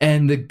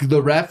 And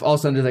the ref all of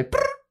a sudden is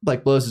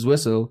like blows his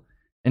whistle.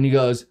 And he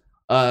goes,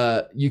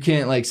 you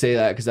can't like say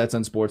that because that's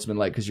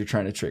unsportsmanlike because you're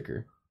trying to trick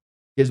her.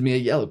 Gives me a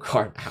yellow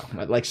card. Ow,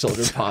 my like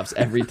shoulder pops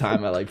every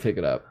time I like pick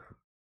it up.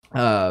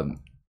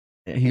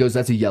 He goes,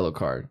 "That's a yellow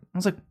card." I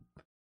was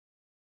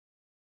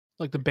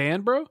like the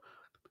band, bro.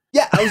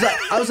 Yeah,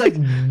 I was like,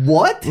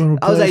 what?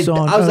 I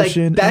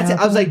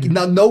was like,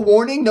 no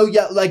warning, no,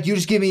 like you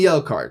just give me a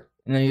yellow card.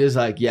 And then he was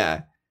like, yeah.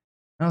 And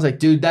I was like,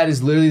 dude, that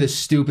is literally the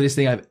stupidest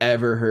thing I've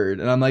ever heard.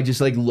 And I'm like,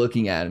 just like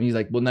looking at him. He's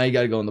like, well, now you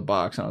got to go in the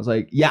box. And I was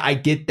like, yeah, I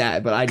get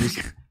that, but I just.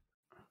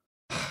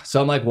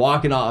 So I'm like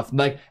walking off,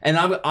 like, and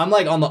I'm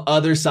like on the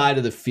other side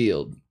of the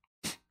field.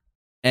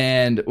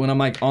 And when I'm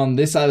like on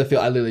this side of the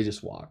field, I literally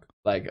just walk.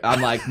 Like,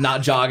 I'm like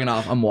not jogging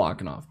off. I'm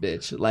walking off,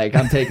 bitch. Like,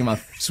 I'm taking my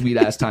sweet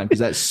ass time because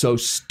that's so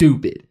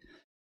stupid.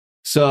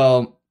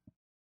 So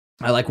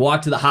I like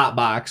walk to the hot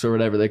box or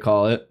whatever they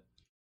call it.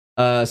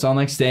 So I'm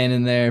like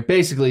standing there,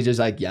 basically just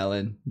like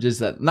yelling,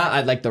 just that, not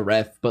at like the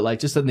ref, but like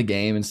just in the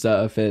game and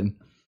stuff. And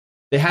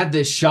they had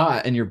this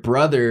shot, and your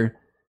brother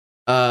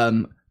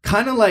kind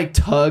of like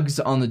tugs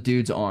on the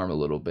dude's arm a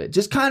little bit,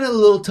 just kind of a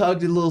little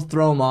tug, a little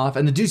throw him off,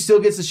 and the dude still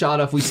gets the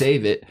shot off. We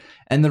save it,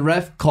 and the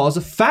ref calls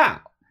a foul,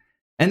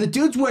 and the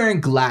dude's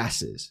wearing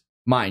glasses,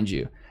 mind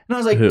you. And I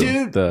was like,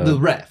 dude, the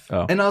ref.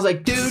 Oh. And I was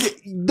like, dude,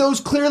 those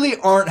clearly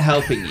aren't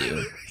helping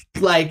you.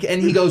 Like,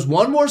 and he goes,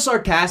 one more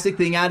sarcastic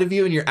thing out of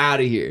you and you're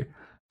out of here.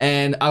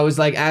 And I was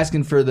like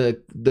asking for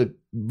the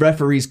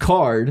referee's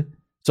card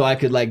so I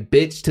could like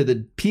bitch to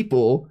the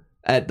people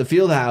at the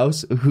field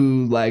house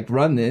who like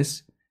run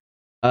this,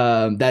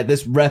 that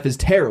this ref is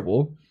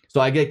terrible.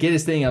 So I get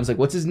his thing. I was like,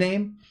 what's his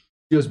name?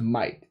 He goes,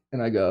 Mike.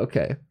 And I go,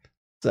 okay.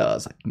 So I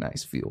was like,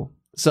 nice fuel.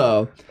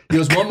 So he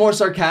goes, one more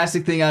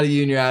sarcastic thing out of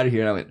you and you're out of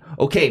here. And I went,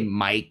 okay,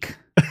 Mike.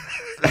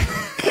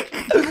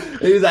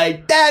 He was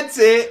like, that's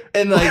it.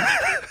 And like,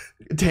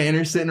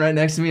 Tanner's sitting right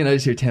next to me, and I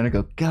just hear Tanner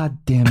go,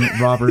 God damn it,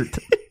 Robert.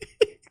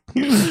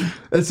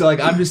 And so like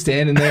I'm just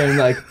standing there, and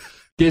like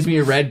gives me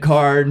a red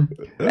card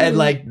and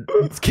like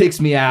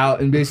kicks me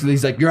out, and basically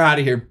he's like, you're out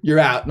of here, you're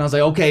out. And I was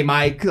like, okay,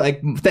 Mike,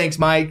 like thanks,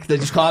 Mike. They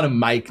just called him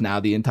Mike now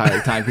the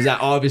entire time because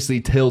that obviously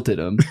tilted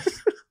him.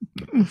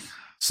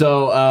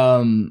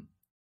 So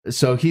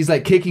he's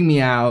like kicking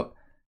me out,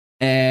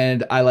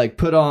 and I like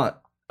put on.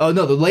 Oh,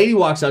 no, the lady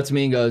walks up to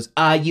me and goes,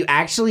 you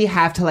actually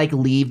have to, like,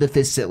 leave the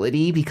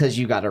facility because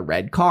you got a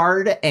red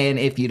card, and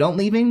if you don't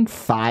leave in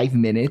 5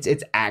 minutes,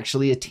 it's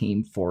actually a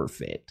team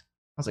forfeit.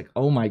 I was like,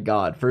 oh, my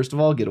God. First of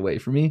all, get away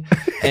from me.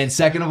 And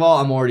second of all,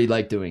 I'm already,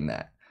 like, doing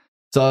that.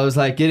 So I was,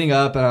 like, getting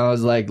up, and I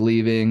was, like,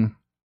 leaving,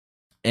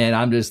 and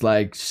I'm just,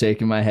 like,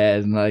 shaking my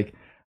head, and, like,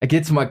 I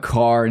get to my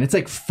car, and it's,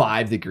 like,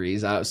 5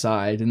 degrees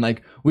outside, and,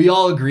 like, we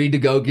all agreed to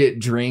go get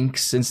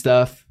drinks and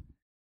stuff.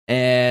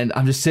 And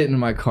I'm just sitting in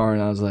my car,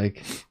 and I was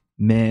like,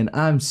 man,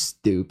 I'm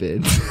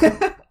stupid.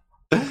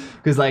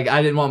 Because, like,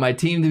 I didn't want my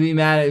team to be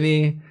mad at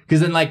me. Because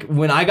then, like,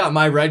 when I got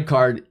my red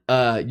card,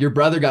 your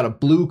brother got a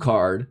blue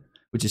card,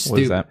 which is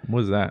stupid.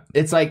 What is that?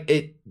 It's like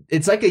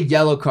it's like a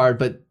yellow card,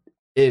 but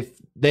if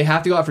they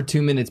have to go out for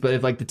 2 minutes, but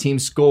if, like, the team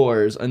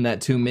scores in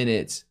that 2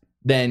 minutes,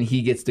 then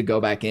he gets to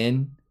go back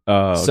in.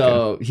 Oh, okay.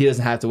 So he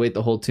doesn't have to wait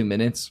the whole 2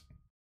 minutes.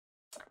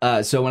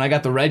 So when I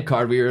got the red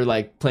card, we were,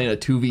 like, playing a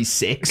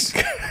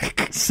 2v6.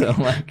 So,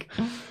 like,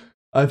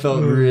 I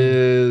felt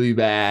really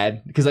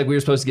bad because, like, we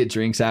were supposed to get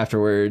drinks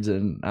afterwards,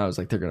 and I was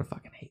like, they're gonna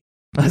fucking hate me.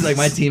 I was like,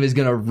 my team is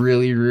gonna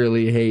really,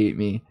 really hate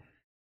me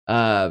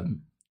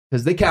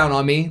because they count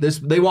on me.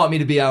 They want me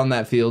to be out on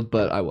that field,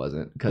 but I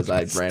wasn't because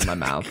I ran my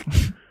mouth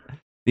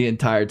the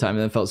entire time,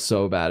 and then felt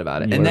so bad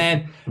about it. You and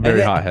then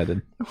very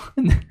hot-headed.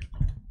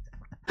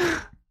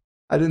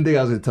 I didn't think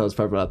I was gonna tell this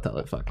part, but I'll tell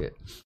it. Fuck it.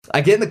 I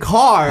get in the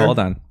car. Hold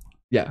on.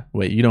 Yeah.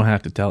 Wait, you don't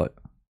have to tell it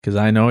because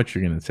I know what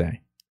you're gonna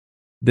say.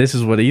 This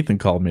is what Ethan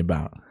called me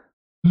about.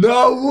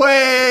 No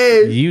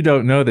way! You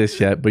don't know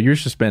this yet, but you're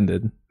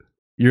suspended.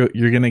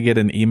 You're gonna get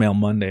an email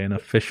Monday, an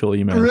official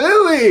email.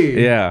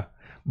 Really? Yeah.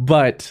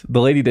 But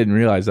the lady didn't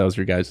realize that was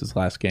your guys'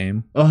 last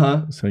game.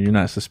 Uh-huh. So you're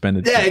not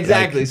suspended. Yeah,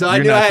 exactly. So I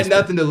knew I had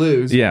nothing to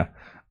lose. Yeah.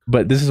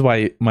 But this is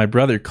why my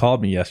brother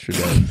called me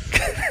yesterday.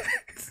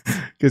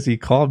 Because he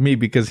called me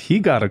because he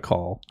got a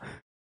call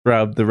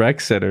from the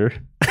rec center.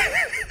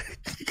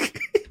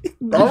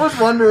 I was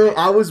wondering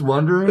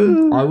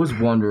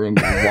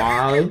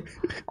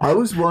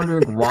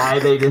why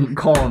they didn't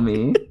call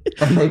me.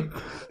 And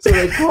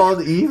they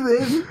called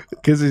Ethan.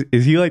 Because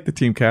is he like the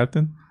team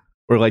captain?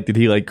 Or like did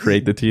he like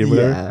create the team?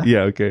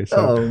 Yeah, okay. So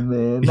oh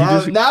man.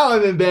 Now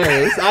I'm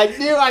embarrassed. I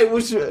knew I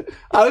was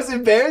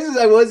embarrassed as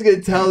I was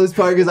gonna tell this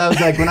part because I was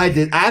like,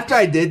 after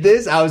I did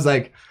this, I was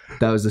like,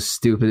 that was the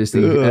stupidest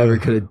thing you ever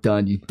could have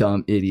done, you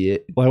dumb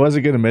idiot. Well, I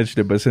wasn't going to mention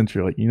it, but since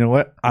you're like, you know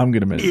what? I'm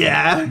going to mention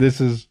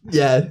it.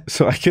 Yeah.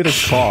 So I get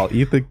a call.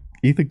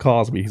 Ethan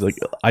calls me. He's like,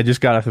 I just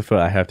got off the phone.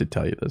 I have to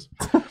tell you this.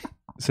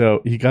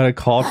 So he got a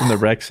call from the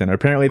rec center.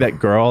 Apparently that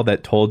girl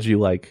that told you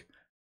like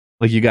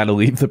you got to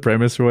leave the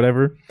premise or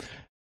whatever.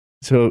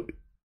 So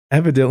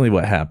evidently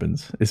what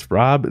happens is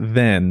Rob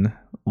then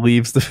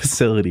leaves the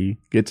facility,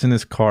 gets in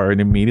his car,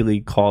 and immediately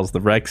calls the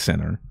rec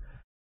center.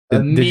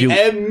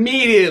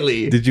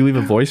 Immediately. Did you leave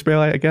a voicemail,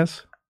 I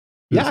guess?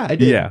 Yeah, I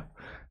did. Yeah.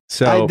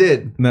 So I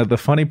did. Now, the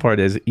funny part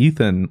is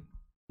Ethan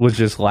was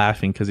just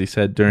laughing because he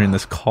said during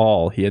this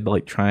call he had to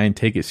like try and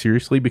take it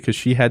seriously because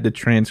she had to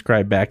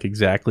transcribe back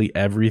exactly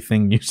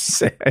everything you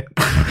said.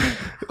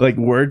 Like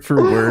word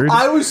for word.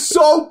 I was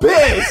so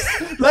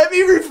pissed. Let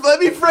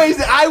me phrase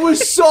it. I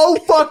was so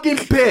fucking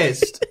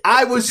pissed.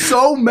 I was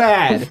so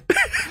mad.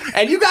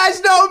 And you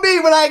guys know me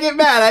when I get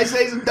mad. I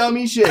say some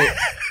dummy shit.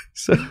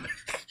 So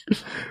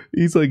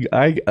he's like,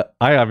 I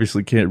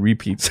obviously can't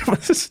repeat some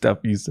of the stuff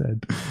you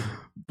said,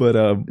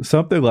 But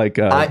something like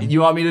you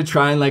want me to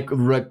try and like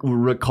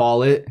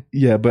recall it?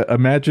 Yeah, but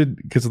imagine,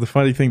 because the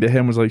funny thing to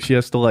him was like she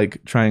has to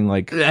like try and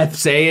like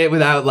say it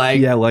without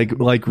like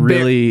like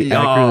really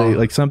accurately,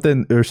 like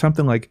something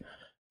like.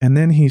 And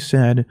then he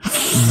said,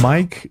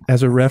 Mike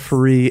as a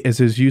referee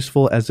is as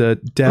useful as a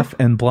deaf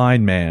and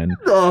blind man.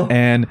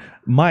 And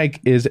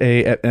Mike is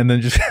and then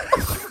just.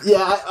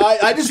 Yeah,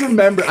 I just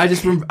remember. I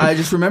just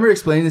remember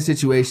explaining the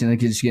situation,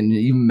 and it's getting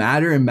even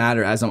madder and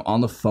madder as I'm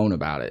on the phone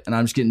about it. And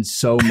I'm just getting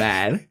so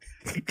mad.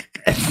 And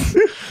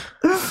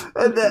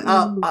then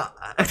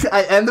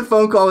I end the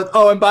phone call with,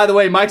 and by the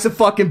way, Mike's a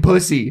fucking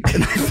pussy.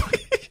 And I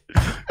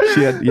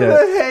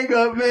hang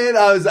up, man.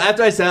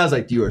 After I said, I was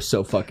like, you are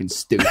so fucking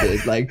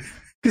stupid. Like,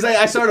 because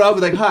I started off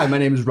with like, hi, my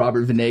name is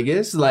Robert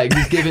Venegas. Like,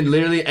 just giving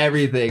literally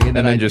everything. And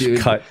then I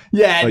just cut.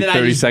 Yeah. And like then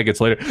 30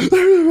 seconds later.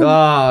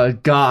 Oh,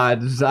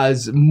 God. I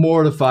was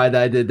mortified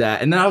that I did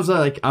that. And then I was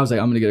like, I'm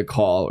going to get a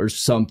call or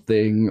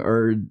something.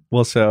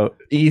 So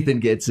Ethan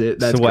gets it.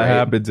 That's so what great.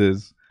 happens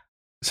is,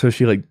 so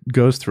she like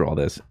goes through all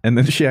this. And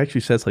then she actually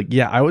says like,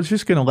 yeah, I was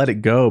just going to let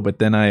it go. But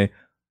then I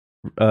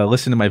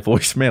listened to my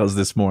voicemails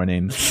this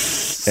morning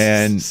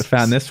and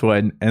found this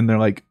one. And they're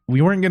like,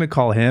 we weren't going to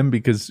call him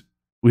because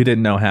we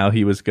didn't know how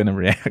he was going to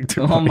react.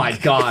 Oh my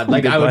God.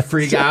 Like I would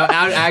freak out.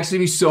 I would actually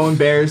be so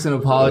embarrassed and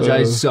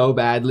apologize so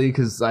badly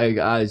because like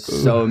I was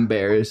so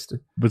embarrassed.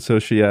 But so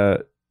she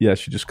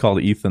just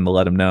called Ethan to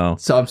let him know.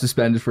 So I'm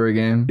suspended for a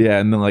game. Yeah.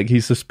 And then like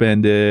he's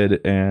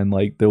suspended and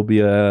like there'll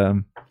be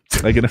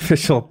like an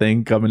official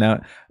thing coming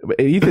out.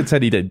 Ethan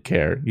said he didn't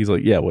care. He's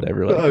like, yeah,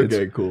 whatever. Like,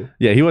 okay, cool.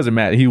 Yeah, he wasn't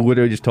mad. He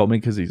literally just told me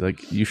because he's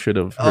like, you should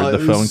have heard the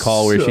phone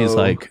call where she's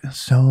like,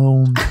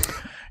 so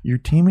your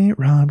teammate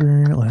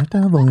Robert left a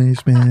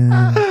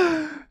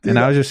voicemail. And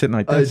I was just sitting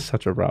like, that's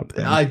such a Rob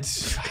thing.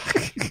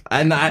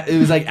 It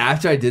was like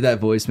after I did that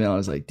voicemail, I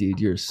was like, dude,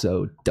 you're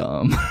so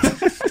dumb.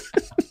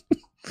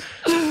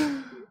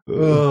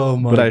 Oh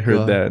my God. But I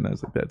heard that and I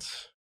was like,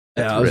 that's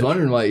I was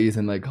wondering why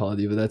Ethan like called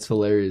you, but that's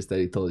hilarious that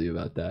he told you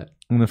about that.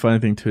 And the funny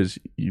thing too is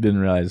you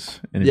didn't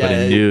realize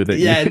anybody knew that.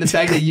 Yeah, and the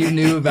fact that you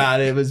knew about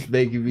it was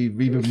making me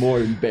even more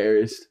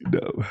embarrassed. No,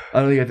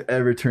 I don't think I've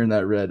ever turned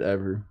that red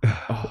ever.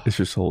 It's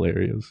just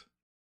hilarious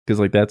because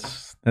like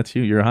that's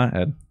you. You're a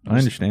hothead. I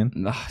understand.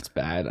 It's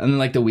bad. And then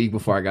like the week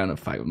before, I got in a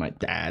fight with my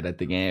dad at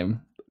the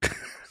game.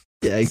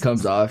 Yeah, he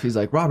comes off. He's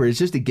like, Robert, it's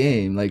just a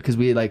game. Like, because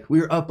we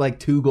were up like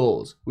 2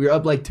 goals. We were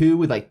up like 2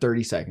 with like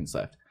 30 seconds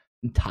left.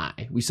 And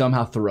tie. We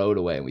somehow throw it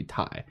away and we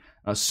tie.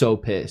 I was so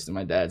pissed. And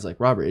my dad's like,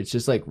 Robert, it's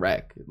just like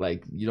rec.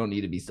 Like, you don't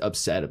need to be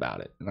upset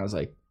about it. And I was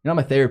like, you're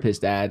not my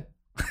therapist, Dad.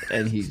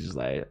 And he's just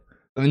like,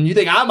 I mean, you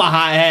think I'm a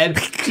hothead?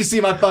 You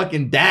see my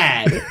fucking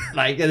dad.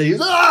 Like, and then he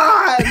was,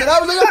 ah! And then I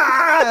was like,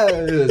 ah!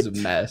 It was a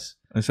mess.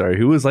 I'm sorry,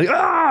 who was like,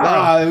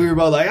 ah? We were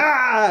both like,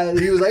 ah! And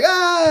he was like,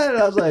 ah! And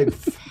I was like,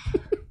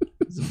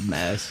 it's a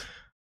mess.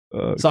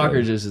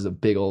 Soccer just is a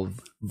big old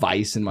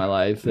vice in my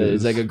life.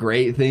 It's like a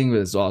great thing, but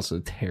it's also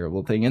a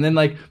terrible thing. And then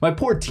like my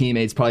poor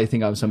teammates probably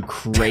think I'm some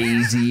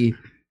crazy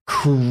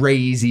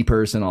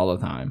person all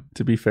the time.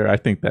 To be fair, I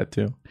think that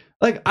too.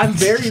 Like I'm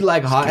very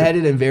like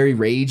hot-headed and very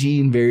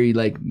ragey and very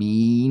like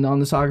mean on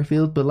the soccer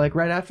field, but like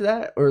right after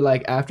that or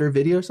like after a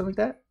video or something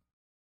like that,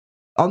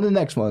 on the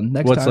next one,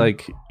 what's time.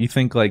 Like you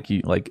think like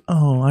you like,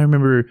 oh, I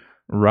remember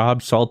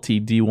Rob Salty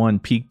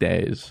D1 peak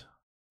days.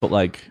 But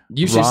like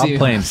you should Rob see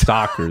playing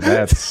soccer,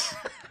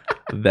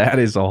 that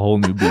is a whole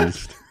new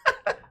beast.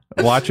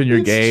 Watching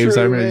your games,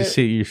 I remember you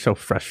see you're so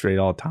frustrated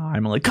all the time.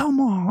 I'm like, come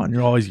on,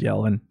 you're always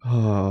yelling.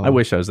 I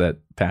wish I was that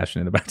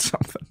passionate about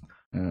something.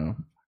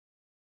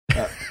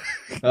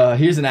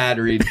 Here's an ad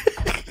read.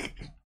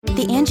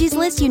 The Angie's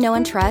List you know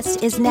and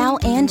trust is now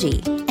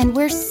Angie, and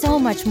we're so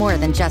much more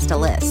than just a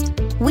list.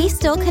 We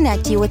still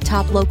connect you with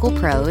top local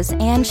pros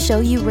and show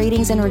you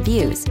ratings and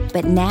reviews,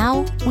 but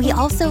now we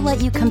also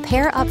let you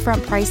compare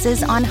upfront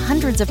prices on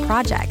hundreds of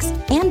projects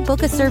and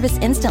book a service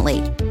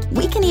instantly.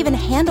 We can even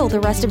handle the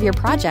rest of your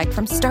project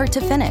from start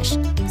to finish.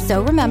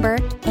 So remember,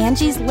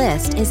 Angie's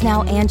List is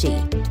now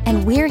Angie,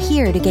 and we're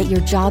here to get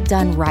your job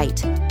done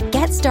right.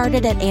 Get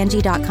started at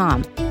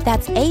Angie.com.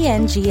 That's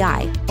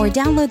ANGI, or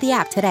download the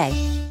app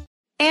today.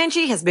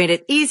 Angie has made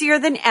it easier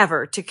than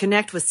ever to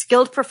connect with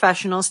skilled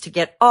professionals to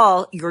get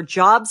all your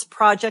jobs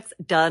projects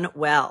done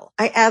well.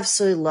 I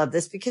absolutely love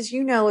this because,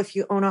 you know, if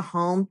you own a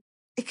home,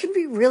 it can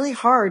be really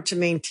hard to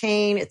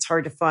maintain. It's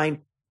hard to find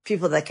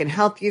people that can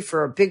help you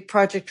for a big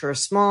project or a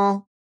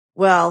small.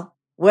 Well,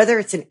 whether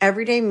it's in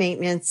everyday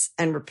maintenance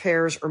and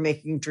repairs or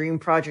making dream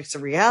projects a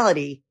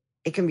reality,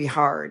 it can be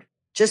hard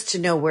just to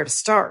know where to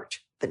start.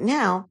 But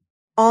now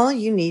all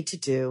you need to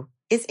do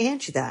is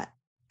Angie that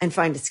and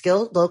find a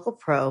skilled local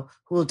pro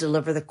who will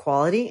deliver the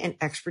quality and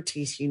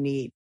expertise you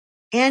need.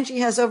 Angie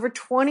has over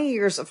 20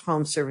 years of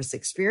home service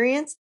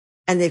experience,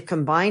 and they've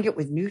combined it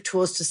with new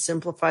tools to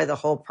simplify the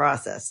whole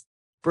process.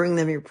 Bring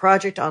them your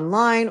project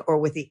online or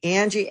with the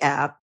Angie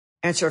app,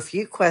 answer a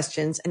few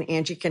questions, and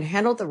Angie can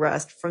handle the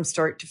rest from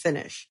start to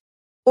finish.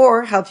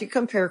 Or help you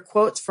compare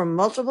quotes from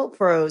multiple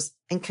pros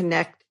and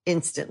connect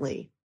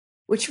instantly,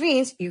 which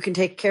means you can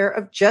take care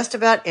of just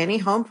about any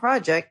home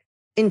project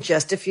in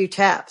just a few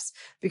taps.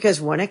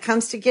 Because when it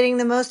comes to getting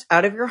the most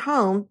out of your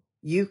home,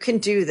 you can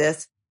do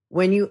this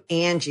when you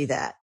Angie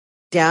that.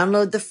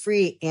 Download the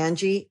free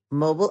Angie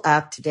mobile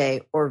app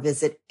today or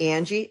visit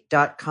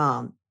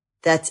Angie.com.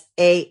 That's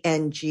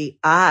ANGI.com.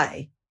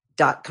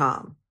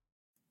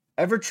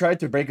 Ever tried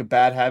to break a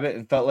bad habit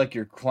and felt like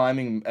you're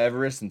climbing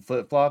Everest in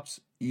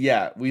flip-flops?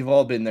 Yeah, we've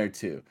all been there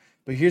too.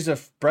 But here's a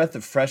breath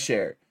of fresh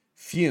air.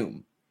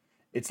 Fume.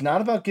 It's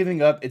not about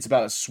giving up, it's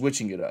about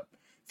switching it up.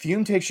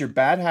 Fume takes your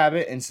bad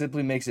habit and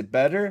simply makes it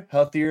better,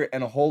 healthier,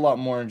 and a whole lot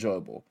more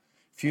enjoyable.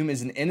 Fume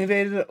is an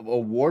innovative,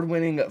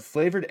 award-winning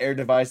flavored air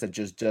device that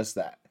just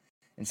that.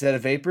 Instead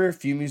of vapor,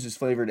 Fume uses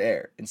flavored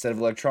air. Instead of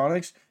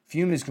electronics,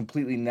 Fume is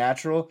completely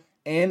natural.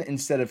 And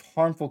instead of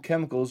harmful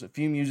chemicals,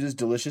 Fume uses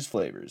delicious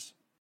flavors.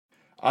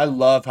 I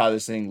love how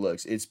this thing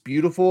looks. It's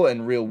beautiful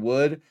and real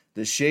wood.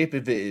 The shape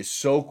of it is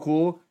so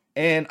cool,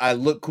 and I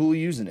look cool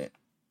using it.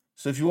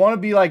 So if you want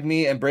to be like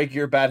me and break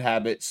your bad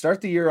habit,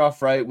 start the year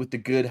off right with the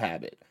good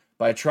habit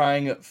by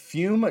trying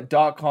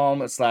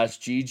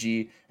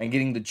fume.com/GG and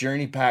getting the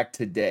journey pack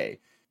today.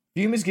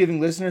 Fume is giving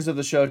listeners of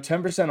the show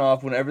 10%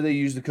 off whenever they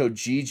use the code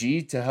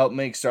GG to help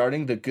make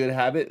starting the good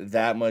habit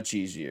that much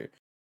easier.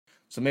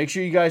 So make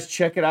sure you guys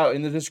check it out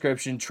in the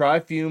description. Try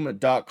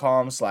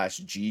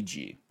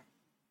fume.com/GG.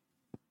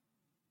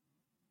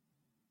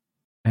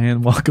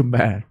 And welcome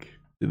back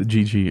to the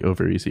GG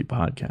Over Easy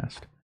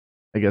podcast.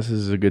 I guess this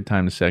is a good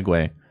time to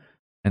segue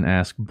and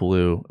ask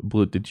Blue.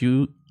 Blue, did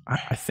you,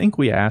 I think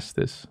we asked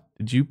this,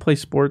 did you play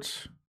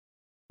sports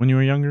when you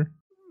were younger?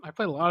 I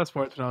played a lot of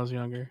sports when I was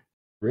younger.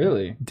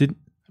 Really?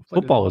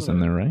 Football was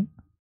in there, right?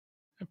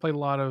 I played a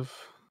lot of,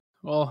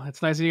 well,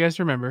 it's nice of you guys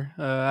to remember.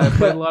 I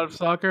played a lot of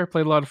soccer,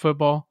 played a lot of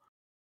football.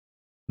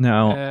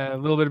 Now, A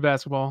little bit of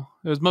basketball.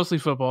 It was mostly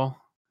football,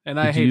 and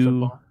I hate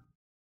football.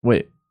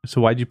 Wait,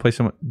 so why'd you play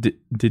so much?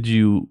 Did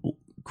you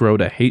grow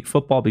to hate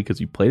football because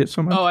you played it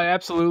so much? Oh, I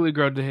absolutely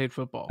grew to hate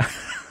football.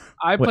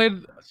 I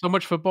played so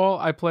much football.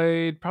 I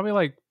played probably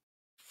like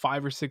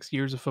 5 or 6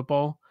 years of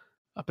football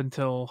up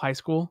until high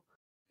school.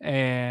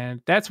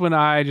 And that's when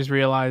I just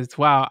realized,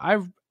 wow,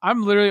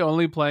 I'm literally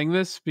only playing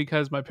this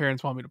because my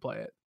parents want me to play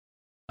it.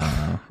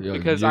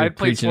 Because I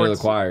played sports to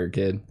the choir,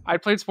 kid. I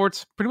played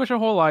sports pretty much my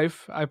whole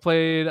life. I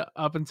played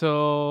up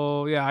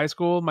until high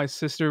school. My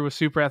sister was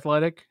super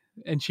athletic,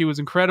 and she was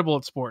incredible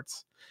at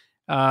sports.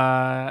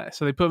 So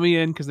they put me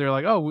in because they're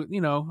like, oh,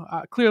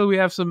 clearly we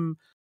have some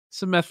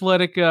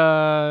athletic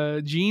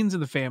genes in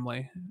the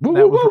family. Woo,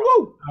 woo, woo,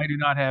 woo. I do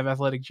not have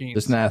athletic genes.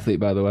 Just an athlete,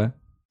 by the way.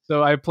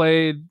 So I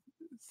played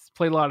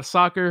a lot of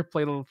soccer,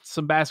 played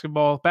some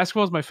basketball.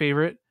 Basketball is my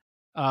favorite,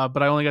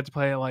 but I only got to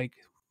play it like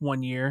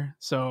 1 year,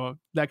 so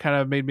that kind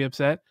of made me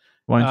upset.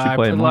 Why didn't you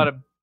play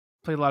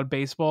played a lot of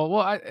baseball.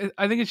 Well, I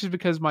think it's just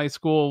because my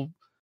school,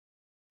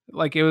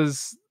 like, it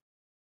was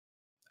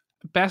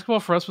basketball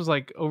for us was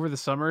like over the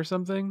summer or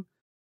something,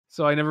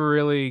 so I never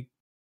really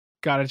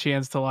got a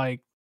chance to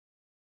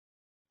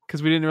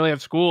because we didn't really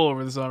have school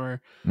over the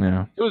summer.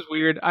 Yeah, it was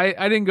weird.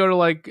 I didn't go to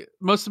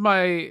most of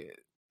my.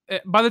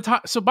 By the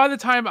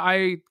time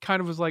I kind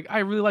of was like, I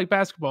really like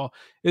basketball,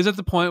 is at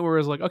the point where it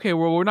was like, okay,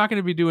 well, we're not going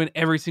to be doing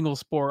every single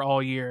sport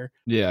all year.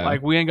 Yeah.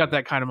 Like, we ain't got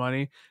that kind of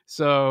money.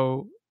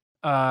 So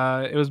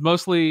it was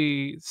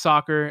mostly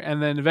soccer,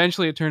 and then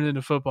eventually it turned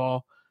into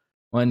football.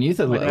 Well, and youth,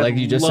 like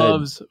you just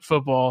loves said,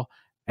 football.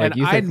 And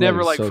I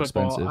never liked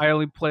football. Expensive. I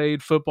only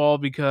played football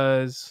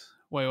because,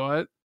 wait,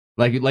 what?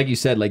 Like you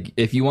said, like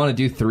if you want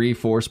to do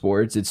 3-4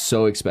 sports, it's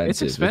so expensive.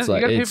 It's expensive. It's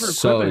like, you gotta pay it's for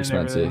so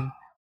equipment expensive.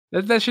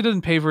 That shit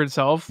doesn't pay for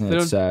itself.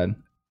 That's sad.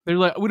 They're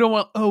like, we don't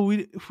want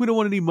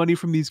any money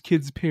from these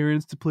kids'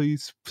 parents to play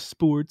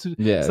sports.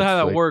 Yeah, that's not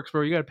how that works,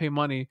 bro. You got to pay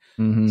money.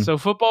 Mm-hmm. So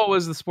football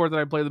was the sport that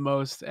I played the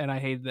most, and I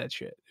hated that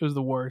shit. It was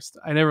the worst.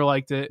 I never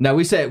liked it. Now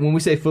when we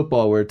say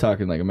football, we're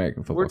talking like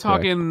American football. We're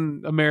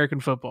talking American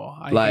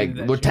football.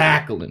 We're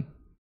tackling.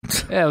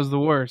 Yeah, it was the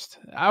worst.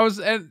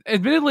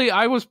 Admittedly,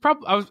 I was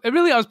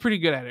pretty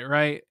good at it,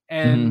 right?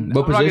 And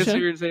What I'm not gonna position? sit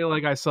here and say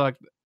like I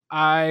sucked.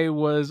 I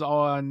was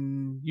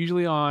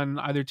usually on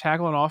either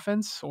tackle on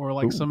offense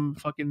or some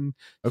fucking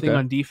thing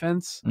on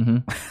defense.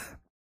 Mm-hmm.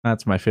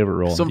 That's my favorite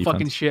role. Some in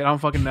fucking defense. shit. I don't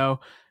fucking know.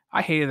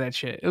 I hated that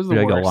shit. It was the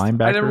You're like a worst. I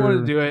never linebacker? wanted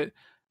to do it.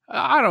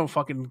 I don't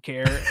fucking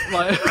care.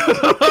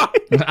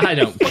 I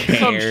don't Some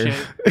care.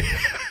 shit.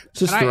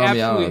 Just And I throw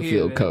me out on the absolutely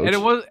field, hated it. coach. And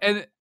it was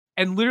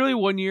and literally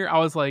one year I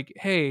was like,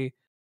 hey,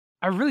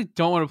 I really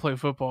don't want to play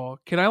football.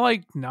 Can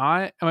I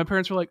not? And my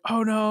parents were like,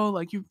 oh no,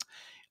 you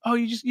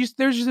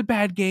there's just a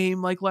bad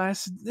game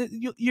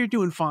you're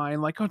doing fine.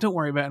 Like, oh, don't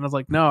worry about it. And I was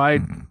like, no, I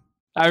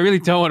really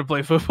don't want to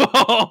play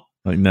football.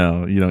 Like,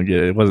 no, you don't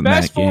get it. It wasn't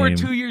Fast that game. forward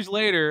 2 years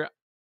later,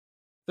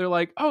 they're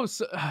like, oh,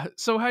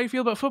 so how you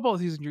feel about football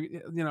season?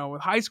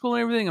 With high school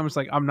and everything. I'm just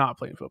like, I'm not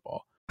playing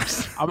football.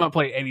 I'm not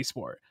playing any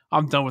sport.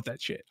 I'm done with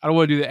that shit. I don't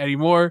want to do that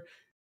anymore.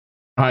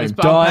 I'm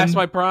past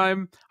my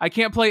prime. I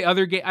can't play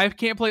I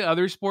can't play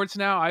other sports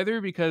now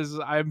either because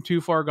I'm too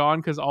far gone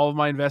because all of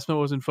my investment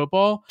was in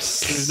football.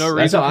 There's no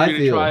reason for me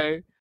to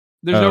try.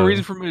 There's no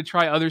reason for me to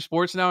try other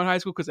sports now in high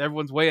school because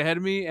everyone's way ahead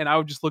of me, and I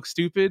would just look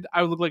stupid.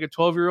 I would look like a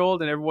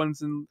 12-year-old, and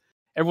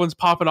everyone's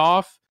popping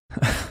off.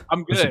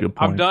 I'm good.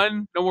 I'm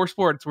done. No more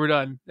sports. We're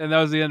done. And that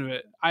was the end of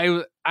it.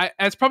 I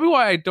that's probably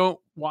why I don't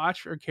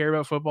watch or care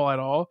about football at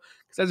all.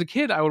 Because as a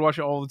kid, I would watch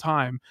it all the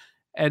time,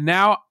 and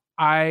now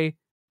I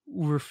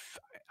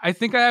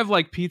think I have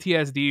like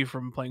PTSD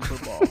from playing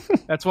football.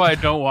 That's why I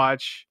don't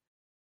watch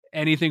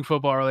anything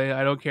football related.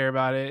 I don't care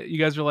about it. You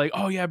guys are like,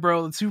 oh yeah,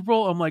 bro, the Super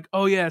Bowl. I'm like,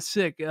 oh yeah,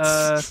 sick.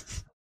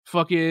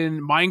 Fucking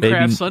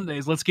Minecraft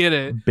Sundays. Let's get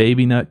it.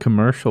 Baby nut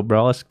commercial,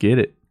 bro. Let's get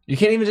it. You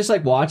can't even just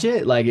like watch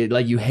it. Like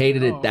you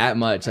hated it that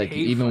much. Like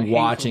even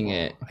watching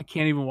it. I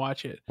can't even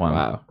watch it.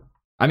 Wow.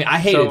 I mean, I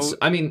hated.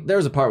 I mean, there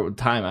was a part of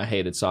time I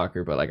hated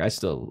soccer, but like I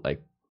still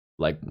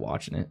like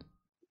watching it.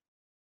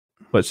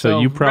 But so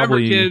you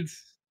probably remember,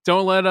 kids,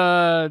 don't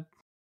let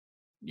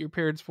your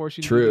parents force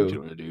you to do what you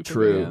want to do.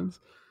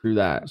 True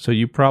that. So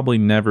you probably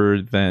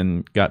never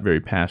then got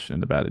very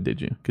passionate about it, did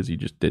you? Because you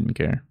just didn't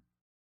care.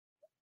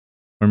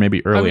 Or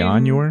maybe early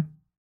on you were?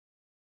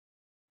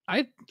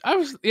 I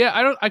was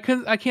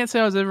I can't say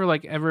I was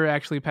ever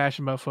actually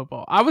passionate about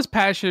football. I was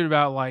passionate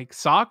about like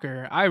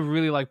soccer. I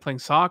really liked playing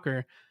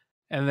soccer.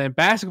 And then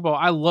basketball,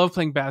 I love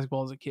playing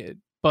basketball as a kid.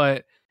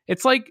 But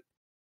it's like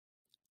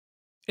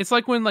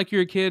when like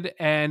you're a kid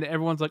and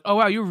everyone's like, "Oh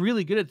wow, you're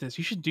really good at this.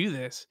 You should do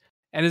this."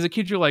 And as a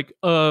kid, you're like,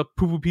 poo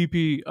poo pee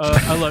pee.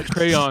 I like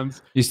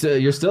crayons.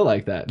 You're still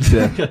like that.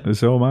 Yeah,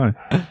 so am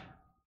I.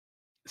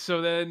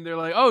 So then they're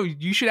like, "Oh,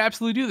 you should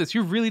absolutely do this.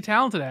 You're really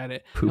talented at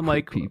it." Poo-poo I'm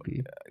like,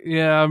 pee-pee.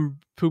 "Yeah, I'm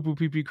poo poo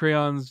pee pee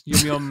crayons.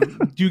 Yum yum.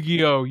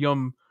 Yu-Gi-Oh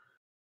yum."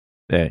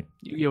 Hey,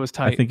 Yu-Gi-Oh was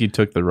tight. I think you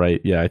took the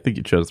right. Yeah, I think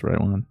you chose the right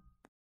one.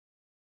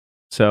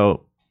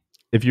 So,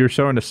 if you're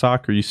so into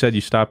soccer, you said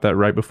you stopped that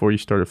right before you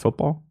started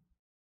football.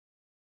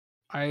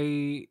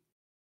 I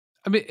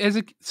mean,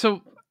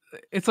 so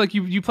it's like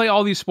you play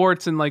all these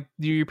sports and like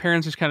your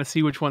parents just kind of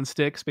see which one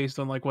sticks based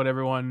on like what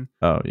everyone.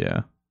 Oh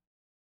yeah.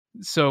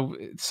 So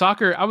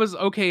soccer, I was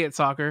okay at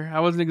soccer.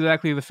 I wasn't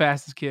exactly the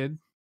fastest kid,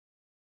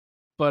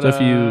 but so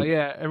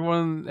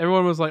everyone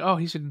was like, "Oh,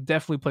 he should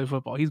definitely play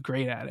football. He's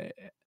great at it."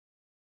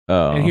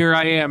 Oh. And here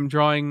I am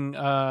drawing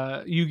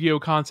Yu-Gi-Oh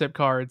concept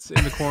cards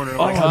in the corner.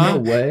 Like, no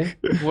way!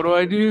 What do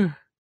I do?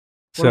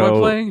 What am I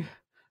playing?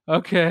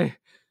 Okay.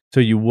 So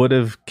you would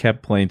have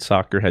kept playing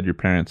soccer had your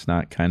parents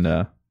not kind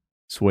of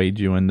swayed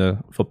you into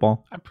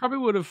football? I probably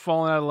would have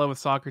fallen out of love with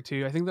soccer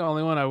too. I think the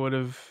only one I would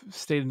have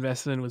stayed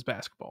invested in was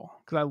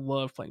basketball because I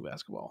love playing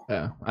basketball.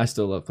 Yeah, I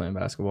still love playing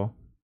basketball.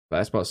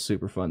 Basketball's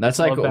super fun. That's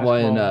like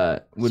when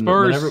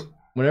Spurs.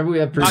 Whenever we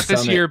have not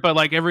this year, but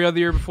like every other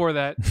year before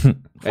that.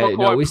 Hey,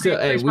 no, we still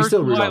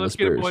root on the Let's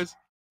get it, Spurs. boys.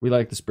 We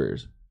like the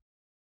Spurs.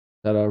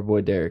 That our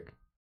boy Derek.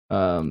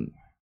 I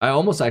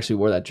almost actually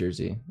wore that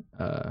jersey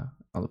on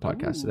the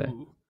podcast today.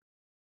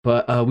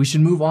 But we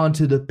should move on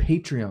to the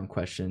Patreon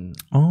question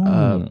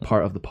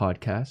part of the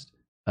podcast.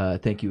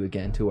 Thank you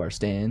again to our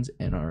stands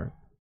and our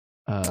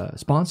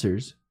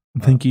sponsors.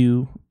 Thank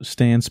you,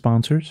 stand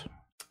sponsors.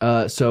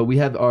 So we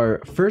have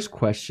our first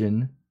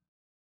question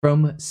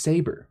from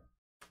Saber.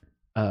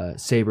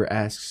 Saber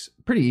asks,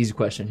 pretty easy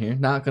question here.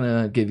 Not going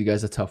to give you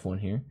guys a tough one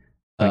here.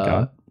 Thank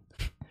God.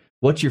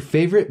 What's your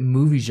favorite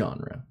movie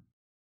genre?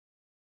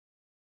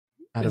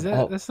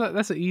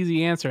 That's an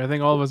easy answer. I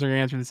think all of us are going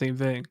to answer the same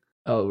thing.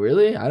 Oh,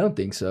 really? I don't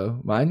think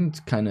so. Mine's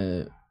kind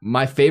of...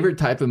 My favorite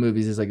type of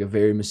movies is like a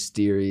very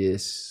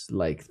mysterious,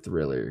 like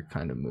thriller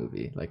kind of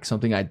movie. Like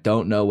something I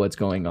don't know what's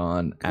going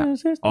on at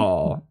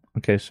all.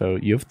 Okay, so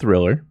you have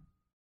thriller.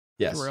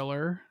 Yes.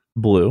 Thriller.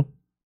 Blue.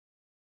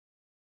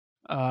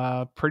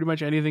 Pretty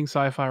much anything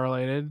sci-fi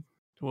related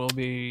will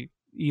be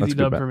easy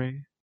dub for me.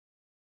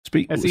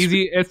 It's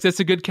easy. It's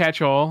a good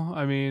catch-all.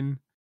 I mean...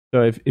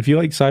 So if you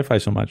like sci-fi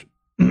so much,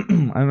 I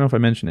don't know if I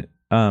mentioned it.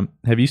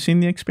 Have you seen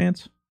The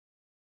Expanse?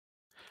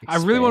 I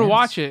really want to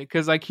watch it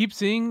because I keep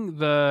seeing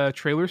the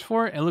trailers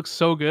for it and it looks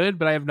so good,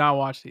 but I have not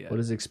watched it yet. What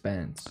is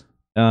Expanse?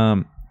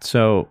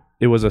 So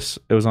it was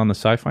on the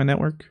Sci-Fi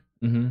Network,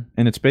 and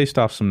it's based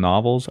off some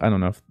novels. I don't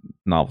know if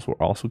novels were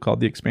also called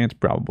The Expanse,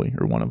 probably,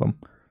 or one of them.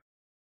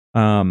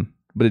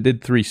 But it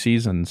did 3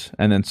 seasons,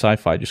 and then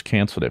Sci-Fi just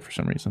canceled it for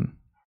some reason.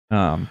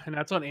 And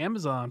that's on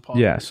Amazon, Paul.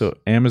 Yeah, so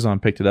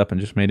Amazon picked it up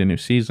and just made a new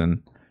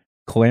season.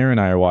 Claire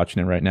and I are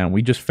watching it right now.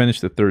 We just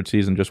finished the 3rd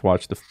season, just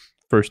watched the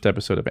first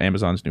episode of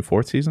Amazon's new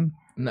 4th season.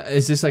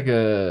 Is this like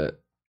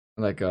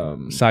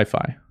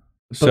sci-fi?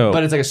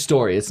 But it's like a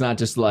story. It's not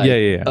just like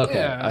yeah. Okay,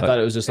 yeah. I thought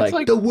it was just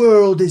like the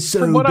world is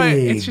so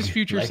big. It's just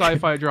future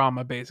sci-fi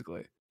drama,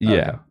 basically.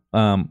 Yeah,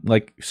 okay.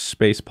 Like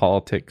space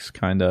politics,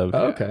 kind of.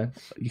 Oh, okay,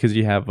 because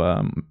you have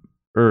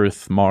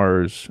Earth,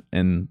 Mars,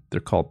 and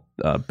they're called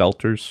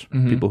belters,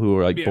 people who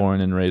are like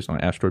born and raised on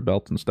asteroid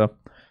belts and stuff.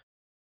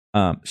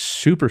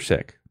 Super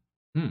sick.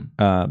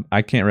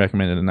 I can't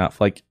recommend it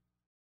enough. Like.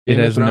 It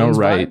has no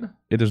right. Vibe?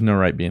 It has no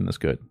right being this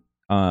good.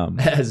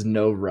 It has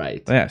no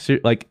right. Yeah, so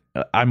like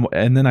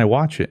and then I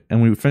watch it,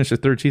 and we finished the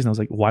 3rd season. I was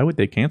like, why would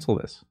they cancel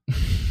this?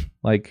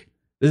 Like,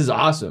 This is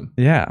awesome.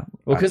 Yeah.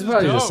 Well, because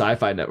probably the dope.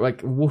 Sci-Fi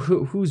Network. Like,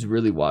 who's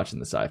really watching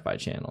the Sci-Fi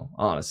Channel?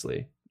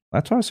 Honestly,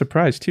 That's why I was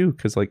surprised too,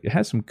 because like it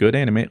has some good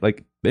anime.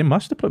 Like they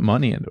must have put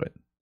money into it.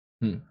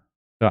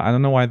 So I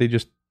don't know why they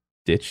just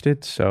ditched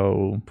it.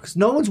 So because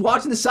no one's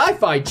watching the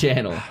Sci-Fi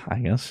Channel. I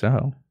guess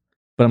so.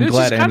 But I'm It's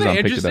glad just kind of Amazon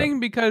picked it interesting up.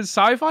 because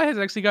sci-fi has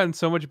actually gotten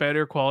so much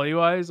better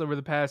quality-wise over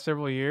the past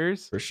several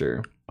years. For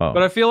sure. Oh.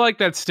 But I feel like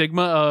that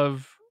stigma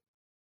of,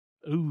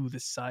 ooh, the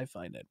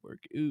Sci-Fi Network,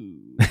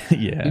 ooh,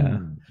 Yeah.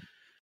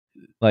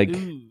 Like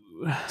ooh.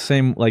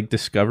 same like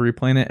Discovery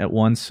Planet at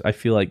once. I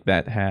feel like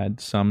that had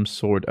some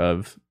sort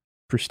of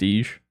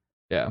prestige,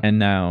 Yeah. and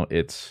now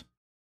it's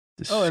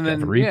Oh, and then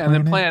Discovery and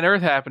then Planet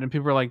Earth happened, and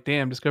people were like,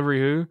 "Damn, Discovery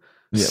who?"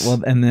 Yeah,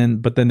 well, and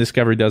then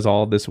Discovery does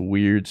all this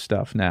weird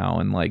stuff now,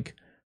 and like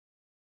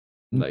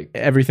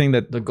everything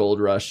that the Gold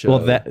Rush show. Well,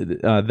 that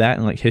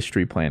and like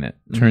History Planet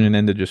turning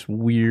into just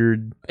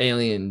weird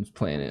Alien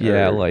Planet.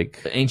 Yeah, or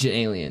like Ancient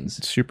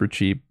Aliens. super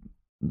cheap,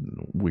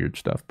 weird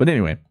stuff. But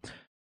anyway,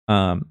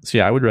 so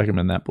yeah, I would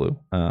recommend that, Blue.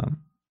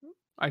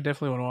 I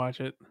definitely want to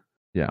watch it.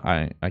 Yeah,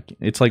 I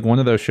it's like one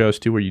of those shows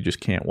too where you just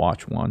can't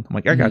watch one. I'm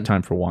like, I got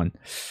time for one,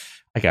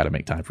 I got to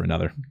make time for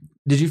another.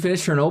 Did you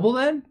finish Chernobyl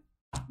then?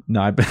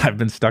 No, I've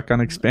been stuck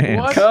on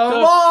Expanse. What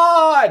Come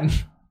on!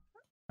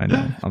 I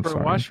know. I'm Bro,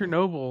 sorry. watch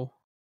Chernobyl.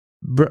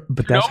 But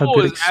that's how Chernobyl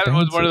good was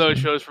Expanse one of is, those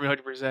man. shows for me,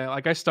 100%.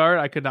 Like I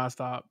started, I could not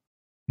stop.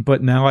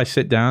 But now I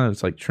sit down and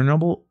it's like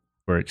Chernobyl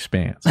or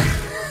Expanse,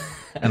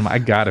 and I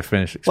gotta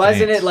finish Expanse. Why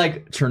isn't it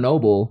like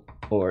Chernobyl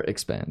or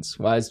Expanse?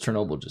 Why is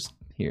Chernobyl just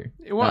here?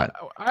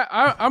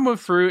 I'm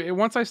with Fruit.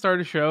 Once I start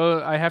a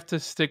show, I have to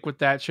stick with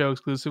that show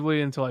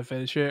exclusively until I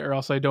finish it, or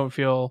else I don't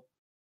feel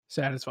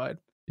satisfied.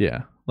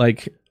 Yeah,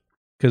 like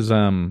because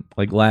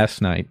like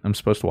last night I'm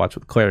supposed to watch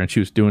with Claire and she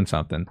was doing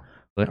something.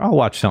 Like, I'll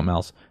watch something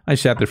else. I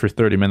sat there for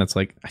 30 minutes.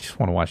 Like, I just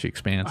want to watch The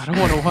Expanse. I don't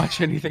want to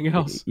watch anything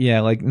else.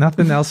 Yeah, like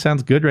nothing else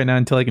sounds good right now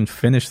until I can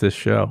finish this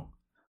show.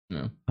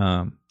 Yeah.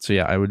 So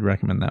yeah, I would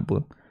recommend that,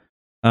 Blue.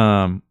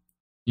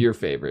 Your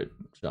favorite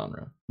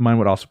genre? Mine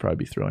would also probably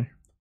be thriller.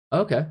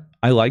 Okay.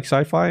 I like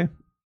sci-fi,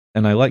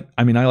 and I like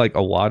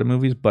a lot of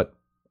movies, but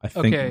I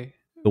think Okay,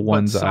 the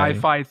ones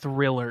sci-fi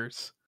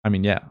thrillers. I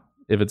mean, yeah,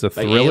 if it's a Like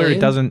thriller, Alien?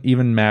 it doesn't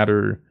even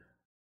matter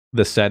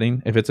the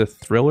setting. If it's a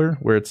thriller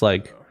where it's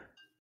like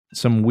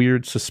some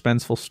weird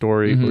suspenseful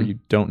story where you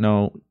don't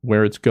know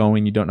where it's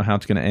going, you don't know how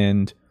it's going to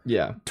end.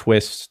 Yeah.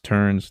 Twists,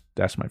 turns.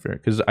 That's my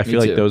favorite because I Me feel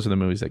like too. those are the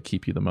movies that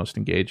keep you the most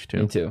engaged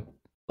too. Me too.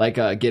 Like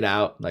Get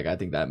Out. Like I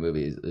think that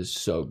movie is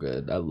so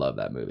good. I love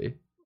that movie.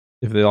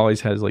 If it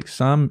always has like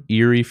some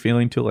eerie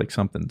feeling to it, like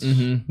something's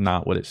Mhm.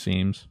 not what it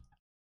seems.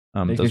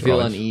 Makes me those are feel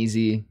always-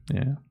 uneasy.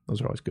 Yeah,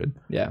 those are always good.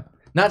 Yeah.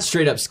 Not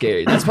straight up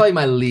scary. That's probably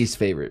my least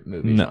favorite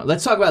movie. No. genre.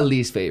 Let's talk about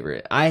least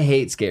favorite. I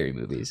hate scary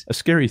movies. A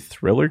scary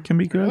thriller can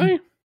be good. Really?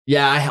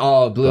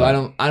 Yeah, Blue. I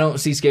don't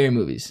see scary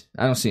movies.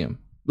 I don't see them.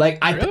 Like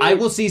I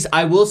will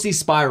see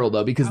Spiral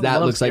though because I that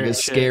love looks like a scary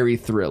shit. scary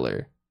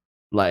thriller.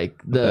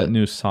 Like That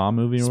new Saw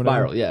movie or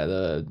Spiral, whatever.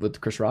 yeah, with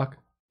Chris Rock.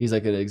 He's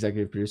like an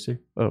executive producer.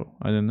 Oh,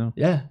 I didn't know.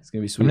 Yeah, it's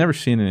gonna be sweet. I've never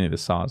seen any of the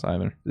Saws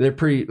either. They're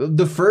pretty.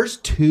 The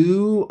first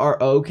two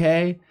are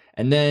okay,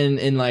 and then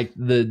in like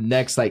the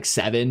next like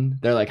 7,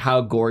 they're like,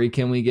 how gory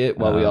can we get?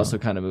 While we Oh. also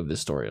kind of move the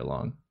story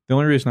along. The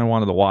only reason I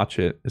wanted to watch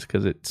it is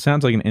because it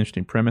sounds like an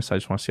interesting premise. I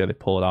just want to see how they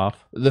pull it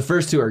off. The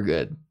first 2 are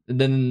good.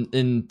 And then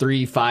in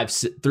 3,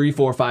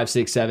 4, 5,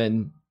 6,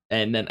 7,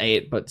 and then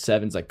 8, but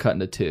 7's like cut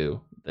into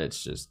 2.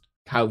 It's just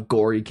how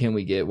gory can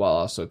we get while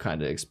also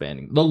kind of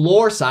expanding the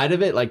lore side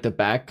of it, like the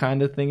back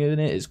kind of thing in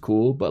it is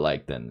cool, but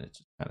like then it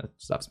just kind of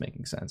stops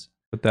making sense.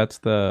 But that's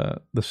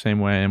the same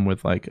way I am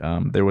with like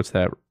there was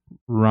that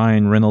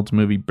Ryan Reynolds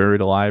movie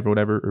Buried Alive or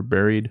whatever, or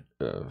Buried.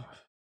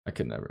 I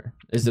could never.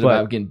 Is it But-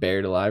 about getting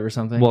buried alive or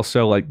something? Well,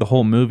 so like the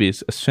whole movie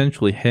is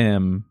essentially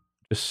him,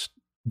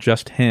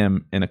 just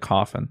him in a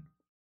coffin.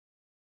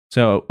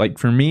 So like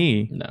for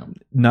me, no,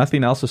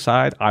 nothing else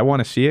aside, I want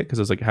to see it because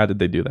I was like, how did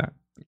they do that?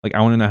 Like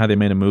I want to know how they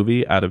made a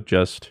movie out of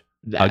just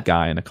a That.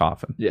 guy in a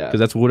coffin. Yeah. because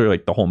that's literally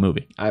like the whole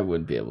movie. I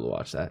wouldn't be able to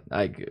watch that.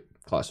 I get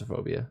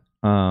claustrophobia.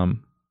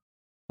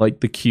 Like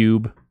The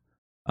Cube.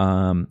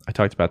 I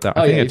talked about that.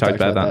 Oh, I think yeah, I you talked talked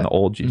about about that in that. the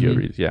old GGO Mhm.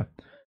 reads. Yeah.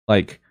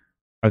 Like,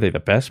 are they the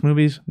best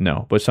movies?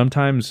 No. But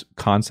sometimes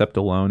concept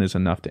alone is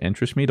enough to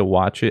interest me to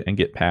watch it and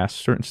get past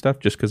certain stuff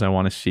just because I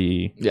want to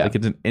see. Yeah. Like,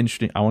 it's an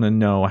interesting. I want to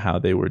know how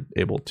they were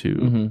able to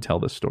Mhm. tell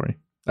this story.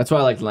 That's why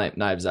I like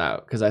Knives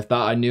Out, because I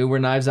thought I knew where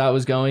Knives Out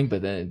was going,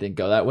 but then it didn't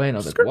go that way, and I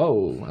was like,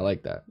 "Whoa, I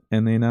like that."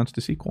 And they announced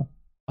a sequel.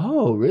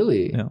 Oh,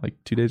 really? Yeah, like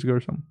 2 days ago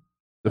or something.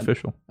 It's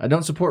official. I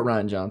don't support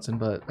Ryan Johnson,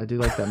 but I do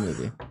like that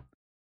movie.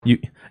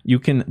 You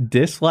can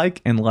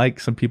dislike and like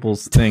some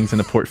people's things in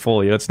the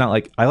portfolio. It's not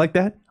like I like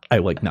that. I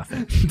like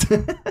nothing.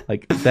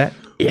 Like that.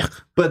 Ugh.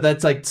 But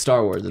that's like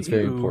Star Wars. It's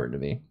very Ew. important to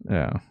me,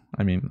 Yeah,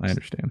 I mean, I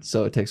understand.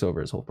 so it takes over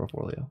his whole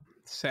portfolio.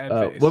 Sad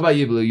face. What about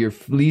you, Blue? Your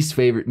least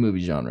favorite movie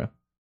genre?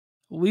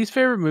 Least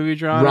favorite movie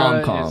genre?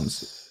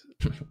 Rom-coms.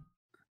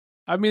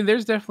 I mean,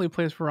 there's definitely a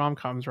place for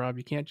rom-coms, Rob.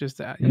 You can't just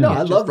No,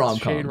 I love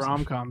rom-coms. shade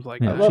rom-coms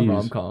like Yeah, I love jeez.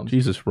 rom-coms.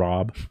 Jesus,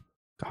 Rob.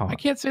 Oh, I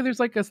can't say there's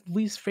like a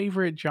least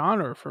favorite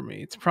genre for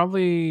me. It's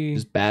probably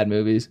Just bad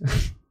movies.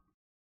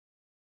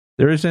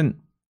 there isn't.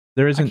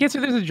 I can't say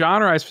there's a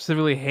genre I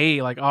specifically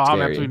hate. Like, I'm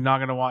Scary. absolutely not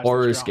gonna watch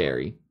Horror this genre.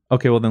 scary.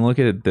 Okay, well then look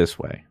at it this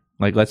way.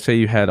 Like, let's say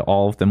you had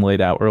all of them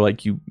laid out, or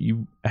like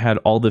you had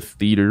all the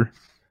theater.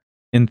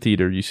 In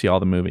theater, you see all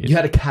the movies. You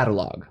had a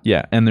catalog.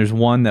 Yeah, and there's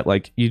one that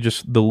like you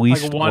just the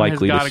least Like one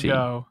likely has to gotta see.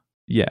 go.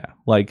 Yeah,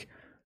 like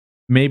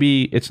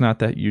maybe it's not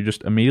that you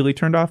just immediately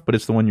turned off, but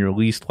it's the one you're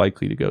least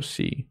likely to go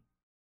see.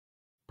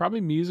 Probably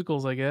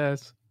musicals, I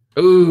guess.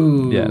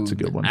 Ooh, Yeah, it's a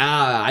good one.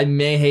 I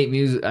may hate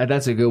music.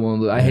 That's a good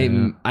one. I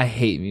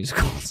hate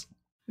musicals.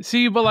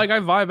 See, but like I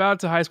vibe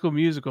out to High School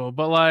Musical,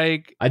 but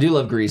like I do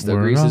love Grease though.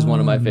 Grease is one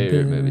of my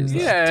favorite movies. Though.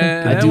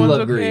 yeah, I that do one's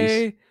love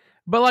Grease.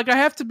 But like I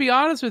have to be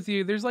honest with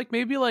you, there's like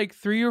maybe like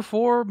 3 or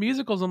 4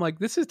 musicals. I'm like,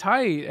 this is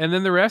tight, and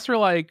then the rest are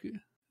like,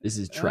 this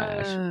is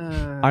trash.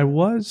 I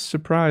was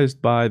surprised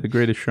by The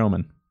Greatest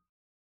Showman.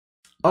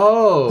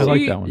 Oh, I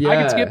like that one. I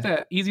can skip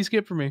that. Easy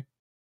skip for me.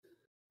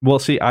 Well,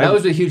 see, that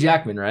was with Hugh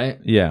Jackman, right?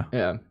 Yeah,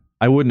 Yeah.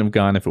 I wouldn't have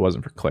gone if it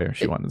wasn't for Claire.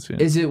 She wanted to see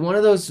it. Is it one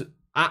of those?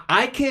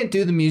 I can't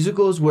do the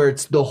musicals where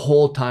it's the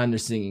whole time they're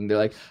singing. They're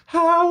like,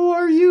 "How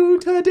are you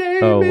today,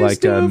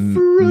 Mr.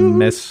 Fruit?"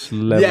 Miss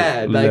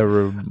Yeah, like,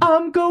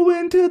 I'm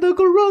going to the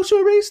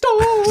grocery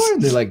store.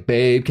 And they're like,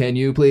 "Babe, can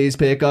you please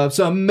pick up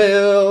some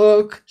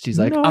milk?" She's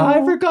like, No.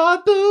 "I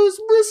forgot those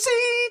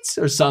receipts,"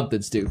 or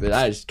something stupid.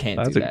 I just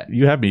can't do that.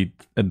 You have me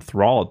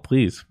enthralled.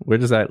 Please, where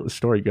does that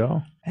story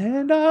go?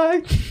 And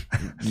I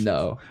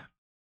no.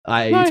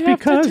 I have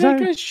because to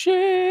take a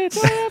shit.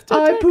 I have to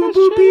I take poo a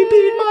poo pee pee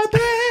shit. my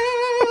pants.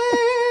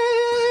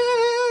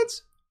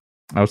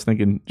 I was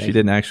thinking she Thank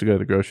didn't actually go to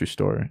the grocery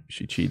store.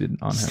 She cheated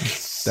on him.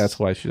 That's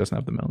why she doesn't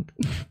have the milk.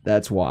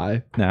 That's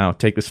why. Now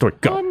take the story.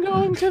 Go. I'm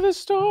going to the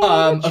store.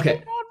 Okay.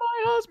 Cheat on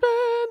my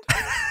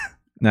husband.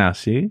 Now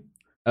see.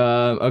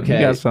 Okay.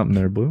 You got something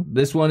there, Blue.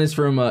 This one is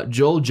from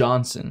Joel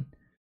Johnson.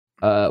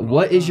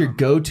 What is your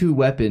go-to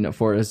weapon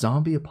for a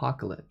zombie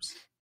apocalypse?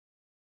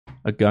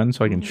 A gun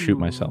so I can shoot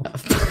myself.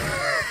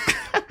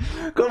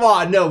 Come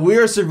on, no, we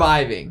are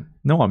surviving.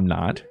 No, I'm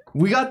not.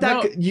 We got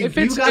that. No, you if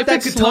it's got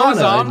that slow katana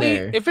zombie, in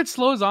there. if it's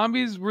slow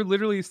zombies, we're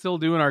literally still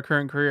doing our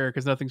current career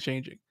because nothing's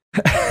changing.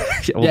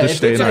 We'll just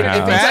stay in our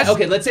house.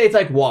 Okay, let's say it's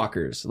like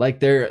walkers. Like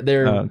they're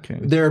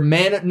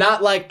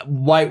not like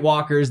White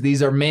Walkers.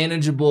 These are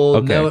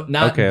manageable.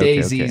 Not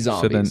DayZ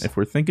zombies. So then, if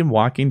we're thinking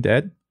Walking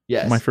Dead,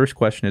 yes. My first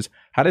question is,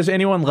 how does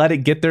anyone let it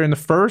get there in the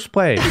first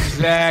place?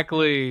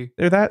 Exactly.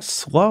 They're that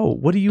slow.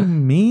 What do you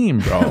mean,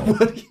 bro?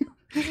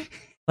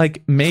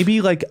 Like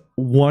maybe like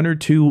 1 or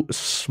 2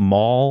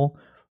 small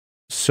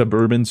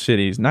suburban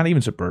cities, not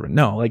even suburban.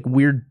 No, like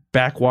weird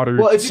backwater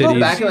Well, if you cities. go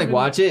back and like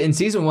watch it, in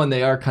season 1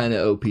 they are kind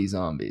of OP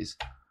zombies.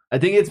 I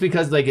think it's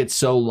because like it's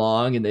so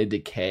long and they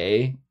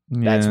decay.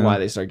 That's Yeah. why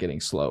they start getting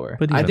slower.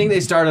 But I even think they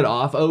then. started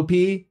off OP,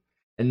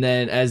 and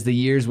then as the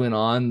years went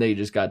on, they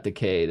just got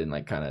decayed and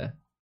like kind of.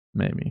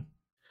 Maybe.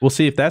 We'll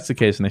see if that's the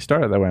case and they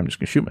started that way. I'm just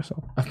going to shoot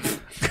myself.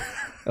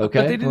 Okay.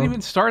 But they didn't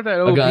even start that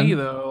a OP gun.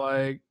 though.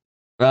 Like,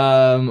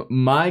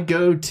 my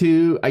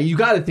go-to, you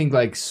got to think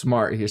like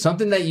smart here.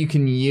 Something that you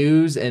can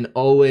use and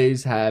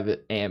always have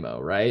ammo,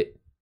 right?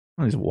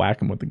 I'll just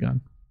whack him with the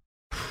gun.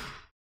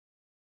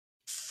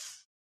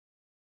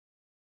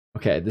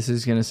 Okay, this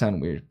is gonna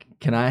sound weird.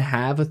 Can I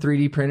have a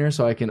 3D printer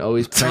so I can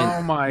always print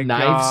oh my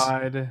knives?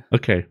 god.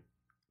 Okay.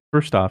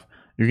 First off,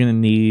 you're going to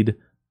need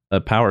a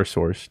power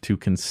source to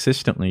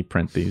consistently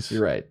print these.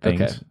 You're right.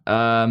 things.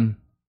 Okay.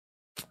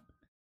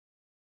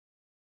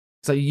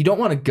 So you don't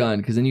want a gun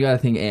because then you got to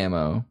think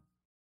ammo.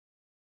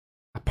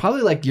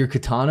 Probably like your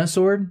katana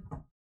sword.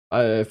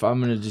 If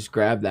I'm gonna just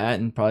grab that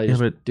and probably Yeah,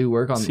 just but do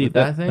work on See, with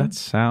that thing. that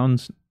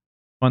sounds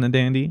fun and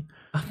dandy,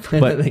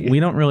 but we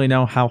don't really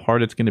know how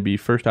hard it's going to be.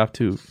 First off,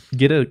 to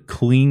get a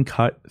clean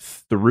cut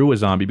through a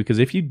zombie, because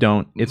if you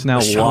don't, it's now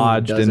Michonne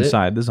lodged does it.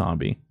 inside the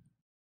zombie.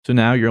 So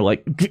now you're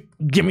like,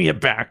 give me it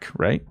back,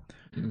 right?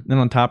 Then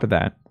on top of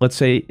that, let's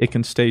say it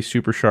can stay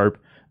super sharp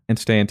and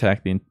stay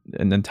intact an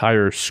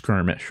entire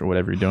skirmish or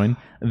whatever you're doing.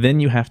 Then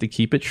you have to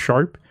keep it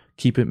sharp,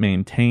 keep it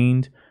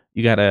maintained.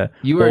 You gotta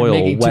You are oil,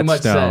 making too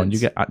much whetstone.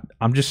 sense.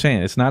 I'm just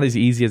saying, it's not as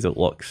easy as it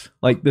looks.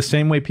 Like the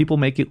same way people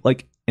make it,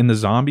 like in the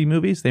zombie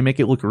movies, they make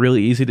it look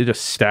really easy to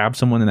just stab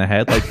someone in the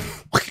head. Like,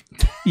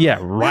 yeah,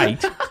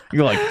 right.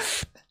 You're like,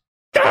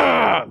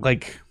 ah!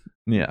 Like,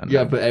 yeah. You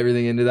gotta put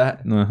everything into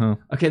that. Uh-huh.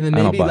 Okay, then I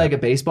don't maybe buy like it. a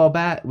baseball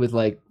bat with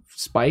like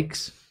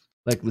spikes,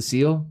 like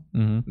Lucille.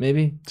 Mhm.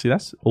 Maybe. See,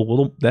 that's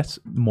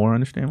more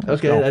understandable. Let's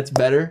Okay, go. that's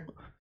better.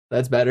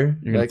 That's better.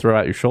 You're gonna Like, throw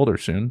out your shoulder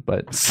soon,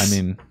 but I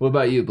mean, what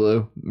about you,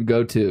 Blue?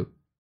 Go to.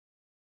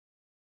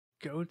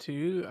 Go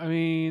to. I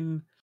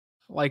mean,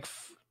 like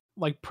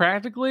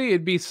practically,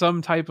 it'd be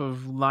some type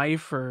of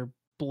knife or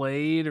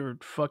blade or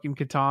fucking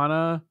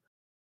katana.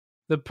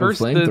 The Or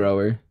person.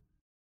 flamethrower.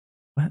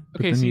 what?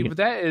 But Okay, then see, you but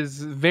that is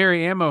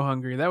very ammo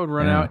hungry. That would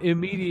run Yeah. out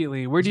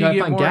immediately. Where do You you gotta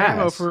get find more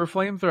ammo gas. for a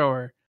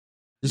flamethrower?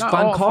 Just Not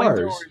find all cars.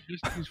 flamethrowers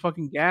just use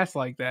fucking gas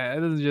like that.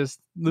 It doesn't just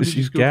let me Just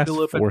use just go gas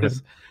fill up at forehead.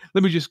 this.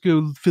 Let me just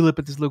go fill up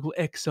at this local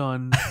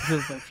Exxon. Fill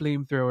up my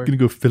flamethrower. I'm gonna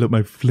go fill up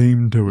my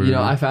flamethrower. You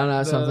know, I found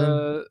out something.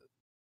 Go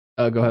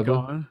ahead,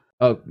 Go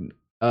Blue.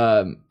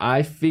 on.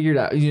 I figured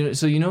out.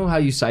 So you know how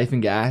you siphon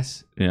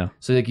gas? Yeah.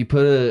 So like you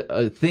put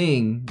a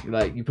thing,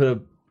 like you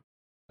put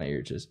my ear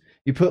itches.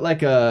 You put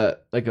like a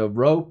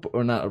rope,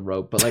 or not a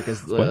rope, but like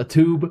a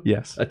tube.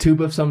 Yes. A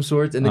tube of some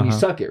sort, and then you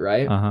suck it,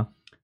 right? Uh-huh.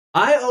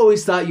 I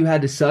always thought you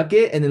had to suck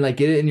it and then like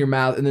get it in your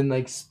mouth and then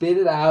like spit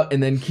it out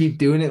and then keep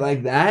doing it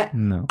like that.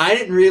 No. I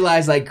didn't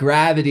realize like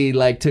gravity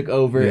like took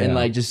over and Yeah.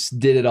 like just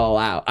did it all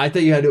out. I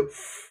thought you had to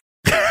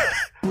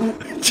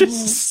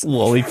Just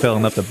slowly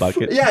filling up the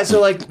bucket. Yeah, so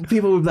like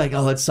people would be like,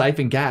 "Oh, let's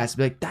siphon gas."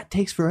 Be like, that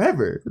takes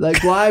forever.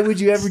 Like, why would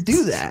you ever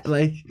do that?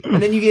 Like,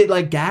 and then you get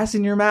like gas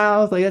in your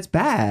mouth. Like, that's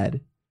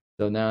bad.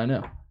 So now I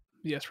know.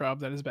 Yes,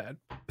 Rob, that is bad.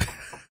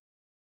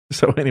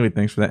 So anyway,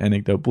 thanks for that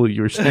anecdote, Blue.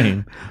 You were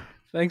saying.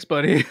 Thanks,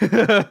 buddy.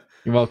 You're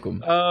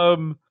welcome.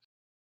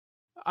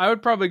 I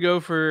would probably go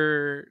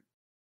for.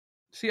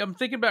 See, I'm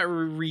thinking about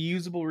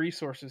reusable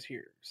resources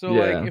here. So,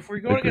 Yeah, like, if we're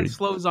going agreed. against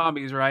slow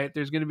zombies, right?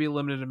 There's going to be a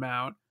limited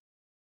amount.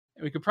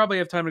 And we could probably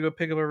have time to go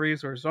pick up a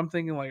resource. So I'm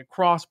thinking like a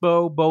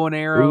crossbow, bow and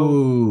arrow.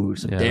 Ooh,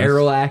 some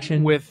Daryl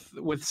action with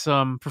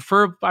some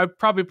I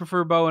probably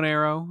prefer bow and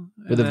arrow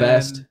with a and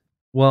vest. then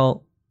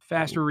Well,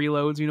 faster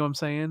reloads. You know what I'm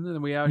saying?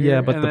 And we out here.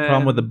 yeah, but And the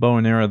problem with the then- bow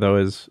and arrow though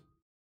is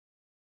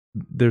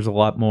there's a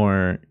lot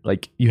more.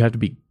 Like you have to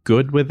be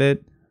good with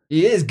it.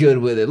 He is good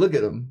with it. Look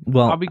at him.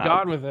 Well, I'll be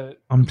gone with it,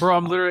 I'm- bro.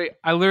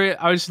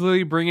 I just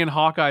literally bring in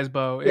Hawkeye's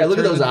bow. Yeah, It look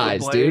at turns those into a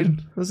eyes, blade.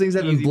 dude. Those things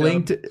haven't Easy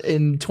blinked dub.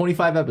 in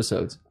 25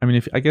 episodes. I mean,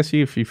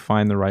 if you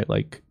find the right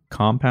like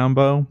compound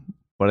bow,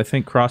 but I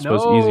think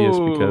crossbow's No, easiest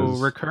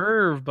because.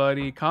 recurve,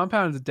 buddy.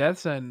 Compound's a death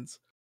sentence.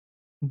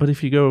 But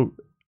if you go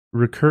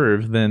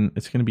recurve, then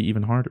it's going to be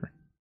even harder.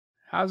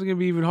 How's it gonna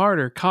be even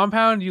harder?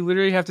 Compound, you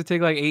literally have to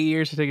take like 8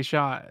 years to take a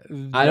shot.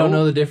 I don't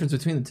know the difference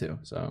between the two.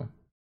 So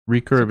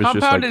Recurve is just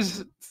Compound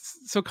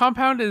like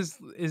compound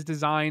is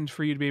designed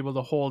for you to be able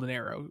to hold an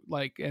arrow,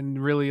 like,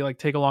 and really like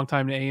take a long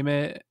time to aim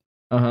it.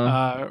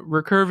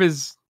 Recurve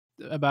is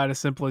about as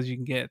simple as you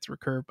can get. It's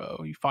recurve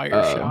bow. You fire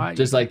a shot,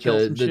 just you like kill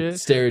the some shit.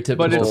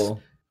 stereotypical.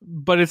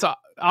 But it's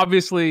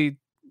obviously,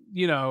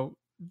 you know,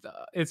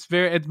 it's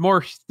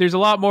more. There's a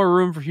lot more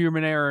room for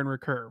human error in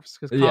recurves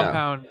because Yeah.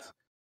 compound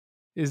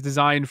is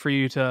designed for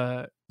you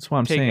to That's what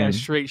I'm take saying. as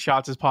straight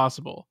shots as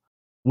possible.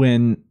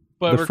 When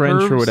But the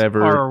French or recurves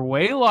whatever, are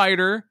way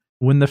lighter.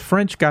 when the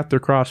French got their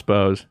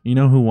crossbows, you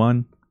know who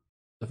won?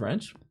 The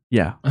French?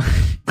 Yeah.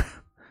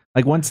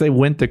 Like once they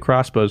went to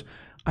crossbows,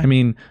 I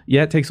mean,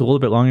 yeah, it takes a little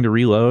bit longer to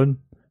reload,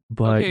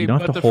 but you don't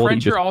have to the hold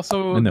French it. You are just-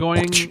 also and then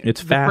going.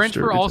 It's the faster. French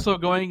were also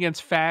going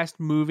against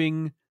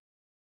fast-moving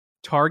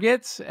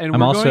targets, and I'm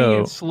we're also- going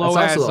against slow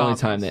That's ass also the only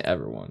zombies. time they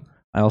ever won.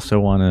 I also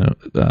want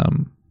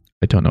to.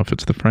 I don't know if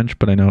it's the French,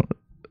 but I know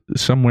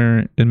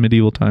somewhere in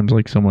medieval times,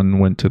 like someone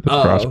went to the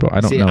crossbow. I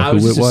don't know I who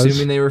was it just was.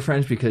 assuming they were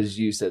French because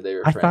you said they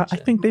were French. I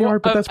think they are,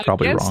 but that's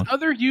probably against wrong.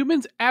 other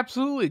humans,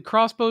 absolutely.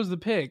 Crossbow's the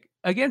pick.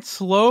 Against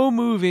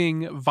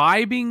slow-moving,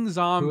 vibing Who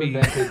zombies.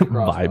 invented the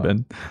crossbow?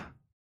 Vibing.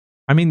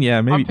 I mean, yeah,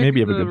 I'm maybe you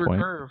have a picking good the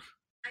point. recurve.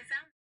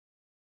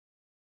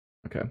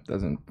 Okay,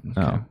 doesn't.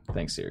 Oh. Okay.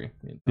 Thanks, Siri.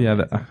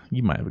 Yeah,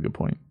 you might have a good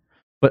point.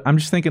 But I'm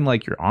just thinking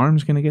like your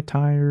arm's gonna get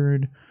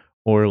tired,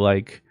 or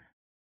like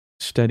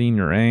steadying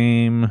your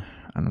aim.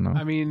 I don't know.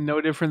 I mean, no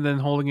different than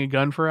holding a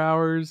gun for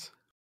hours.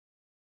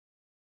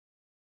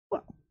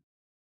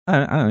 I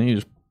don't know. You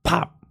just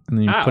pop and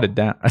then you Ow. put it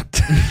down.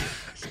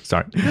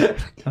 Sorry.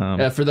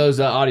 For those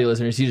audio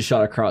listeners, he just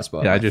shot a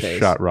crossbow. Yeah, at I my just face.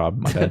 shot Rob.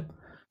 My bad.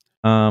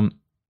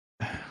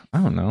 I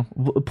don't know.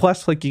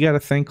 Plus, like you got to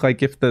think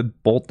like if the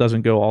bolt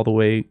doesn't go all the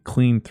way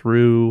clean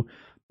through,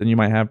 then you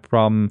might have a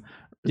problem.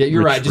 Yeah,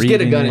 you're right. Just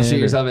get a gun and shoot retrieving it, or-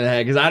 yourself in the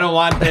head because I don't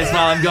want this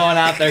while I'm going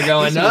out there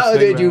going, This is no, the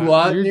thing, did you man.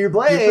 want You're your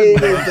blade?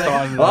 putting most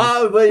on this.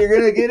 Oh, but you're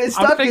going to get it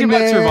stuck I'm thinking in about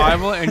there.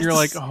 survival, and you're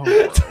like, oh,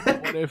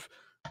 what if?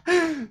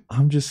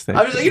 I'm just thinking.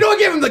 I'm just like, you know what?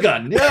 Give him the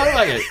gun. Yeah, I don't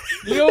like it.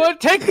 You know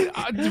what? Take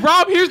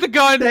Rob. Here's the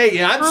gun. Take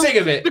it. I'm sick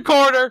of it. The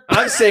corner.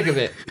 I'm sick of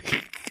it.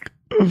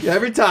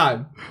 Every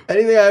time.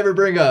 Anything I ever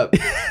bring up.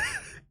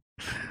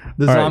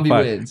 The All right, zombie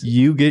fine. wins.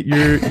 You get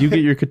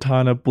your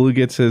katana. Blue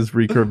gets his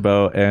recurve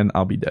bow, and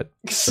I'll be dead.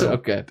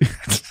 Okay.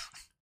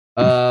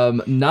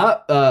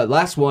 Not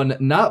last one,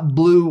 not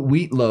blue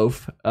wheat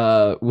loaf.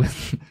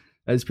 With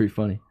that's pretty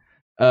funny.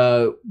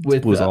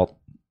 With Blue's alt.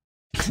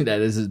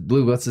 that is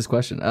blue. What's this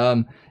question?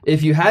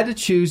 If you had to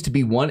choose to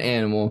be one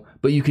animal,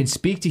 but you can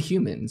speak to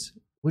humans,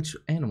 which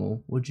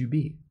animal would you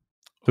be?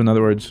 So in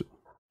other words,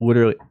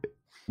 literally,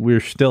 we're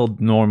still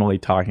normally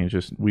talking. It's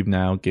just we've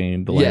now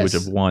gained the language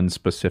Yes. of one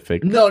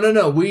specific.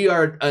 No. We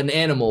are an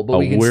animal, but Oh,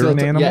 we can we're still an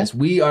animal? Yes,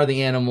 we are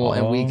the animal,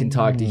 and we can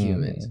talk to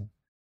humans.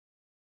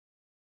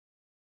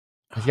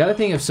 You got to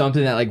think of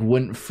something that like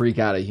wouldn't freak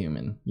out a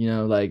human. You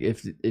know, like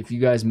if you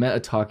guys met a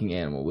talking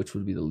animal, which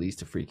would be the least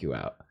to freak you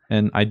out?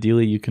 And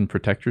ideally, you can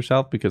protect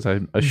yourself because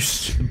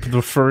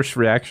the first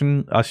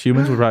reaction us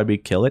humans would probably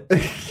be kill it.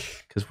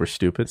 because we're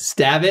stupid.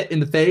 Stab it in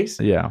the face.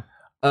 Yeah.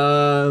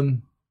 I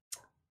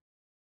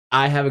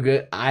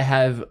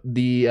have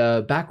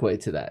the back way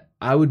to that.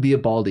 I would be a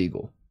bald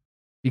eagle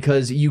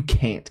because you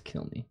can't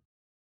kill me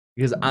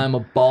because I'm a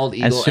bald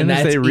eagle. As soon and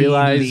as that's they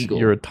realize illegal.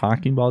 you're a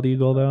talking bald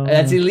eagle, though,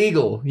 That's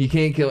illegal. You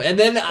can't kill. And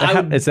then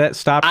is that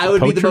stop? I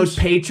would poachers? be the most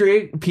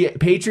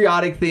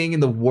patriotic thing in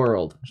the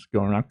world. Just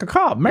going around,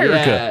 caw, America.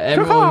 Yeah,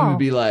 everyone caw, would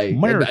be like,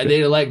 America.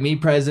 they'd elect me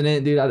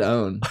president, dude. I'd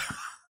own.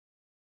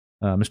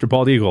 Mr.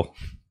 Bald Eagle.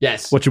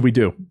 Yes. What should we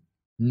do?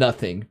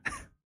 Nothing.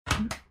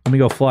 Let me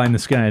go fly in the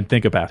sky and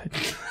think about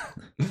it.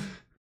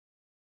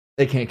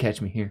 They can't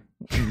catch me here.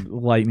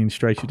 Lightning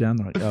strikes you down.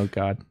 They're like, oh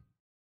god.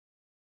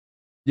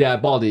 Yeah,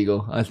 bald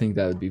eagle. I think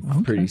that would be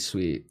pretty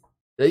sweet.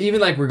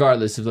 Even like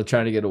regardless if they're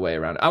trying to get away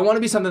around. I want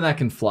to be something that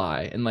can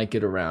fly and like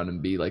get around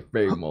and be like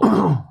very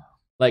mobile.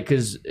 Like,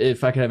 because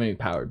if I could have any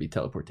power, it'd be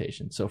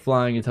teleportation. So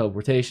flying and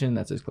teleportation,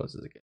 that's as close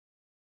as it gets.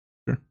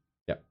 Sure.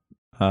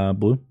 Yeah.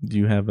 Blue, do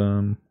you have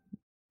a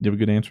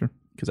good answer?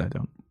 Because I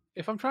don't.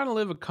 If I'm trying to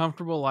live a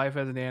comfortable life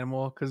as an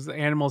animal, because the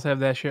animals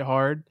have that shit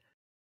hard,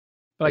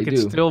 but I They could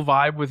do. still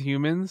vibe with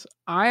humans,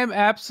 I am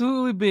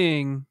absolutely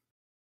being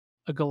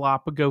a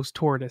Galapagos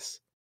tortoise.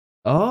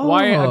 Oh.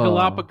 Why a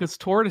Galapagos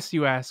tortoise,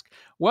 you ask?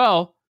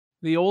 Well,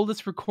 the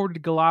oldest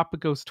recorded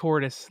Galapagos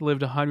tortoise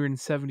lived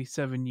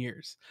 177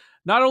 years.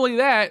 Not only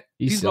that,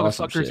 You these saw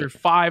some motherfuckers shit. are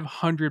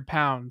 500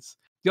 pounds.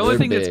 The They're only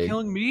thing that's big.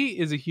 killing me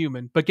is a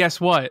human. But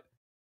guess what?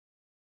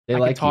 They I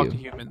like can talk you. to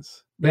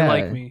humans. They Yeah.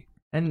 like me.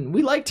 And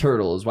we like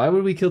turtles. Why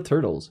would we kill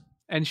turtles?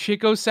 And shit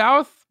goes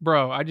south,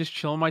 bro. I just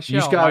chill in my You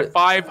just shell. My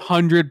gotta-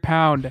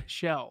 500-pound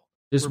shell.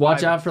 Just We're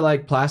watch vibing. out for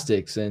like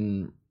plastics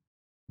and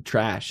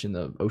trash in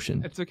the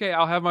ocean. It's okay.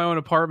 I'll have my own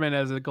apartment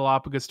as a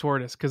Galapagos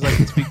tortoise because I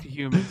can speak to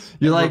humans.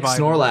 You're and like we're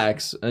vibing.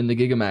 Snorlax in the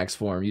Gigamax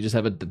form. You just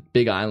have a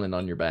big island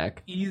on your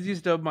back.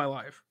 Easiest of my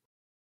life.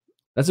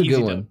 That's a Easy good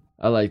dub. one.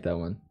 I like that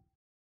one.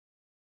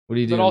 What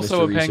do you do? But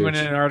also a Mr. penguin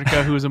Research? in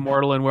Antarctica who's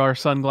immortal and wears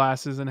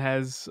sunglasses and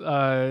has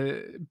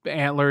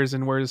antlers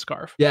and wears a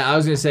scarf. Yeah, I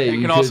was gonna say And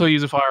you can could- also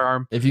use a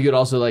firearm. if you could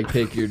also like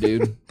pick your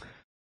dude.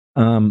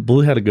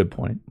 Blue had a good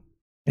point.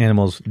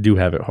 Animals do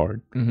have it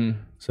hard. Mm-hmm.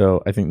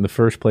 So I think the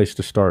first place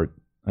to start,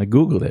 I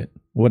Googled it.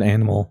 What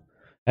animal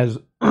has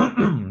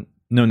no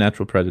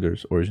natural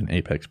predators or is an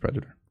apex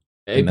predator?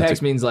 And that's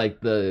Apex means like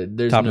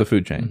there's top no, of the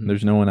food chain. Mhm.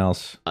 There's no one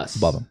else Us.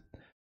 above them.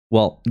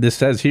 Well, this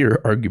says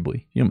here,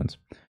 arguably, humans.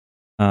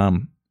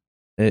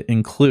 It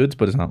includes,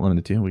 but it's not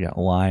limited to, we got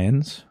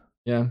lions,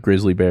 Yeah.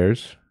 grizzly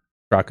bears,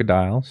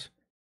 crocodiles,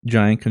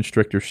 giant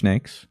constrictor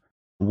snakes,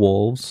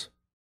 wolves,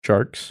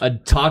 sharks, A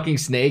talking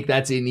snake,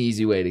 that's an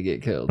easy way to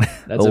get killed.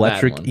 That's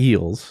electric a bad one.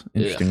 eels,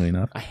 interestingly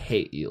enough, I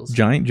hate eels.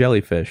 giant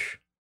jellyfish,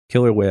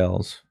 killer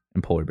whales,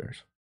 and polar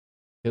bears.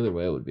 Killer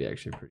whale would be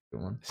actually a pretty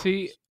good one.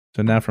 See,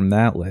 So now from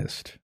that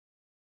list,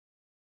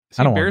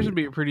 I don't wanna bears be- would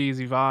be a pretty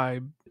easy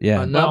vibe.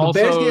 yeah, No, but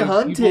bears get people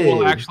hunted.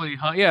 will actually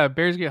hunt. Yeah,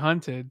 bears get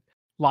hunted.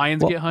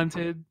 Lions Well- get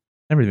hunted.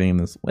 everything in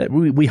this,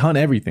 we hunt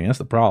everything. That's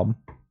the problem.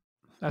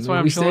 That's I why mean,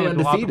 I'm we chilling stay with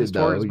Galapagos undefeated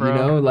though. tortoise, bro. You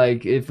know,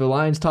 like if a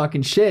lion's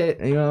talking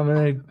shit, you know, I'm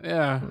gonna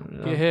Yeah,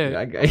 get hit.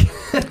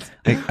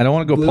 I don't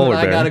want to go Blue polar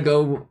and bear. I gotta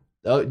go.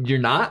 Oh, you're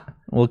not?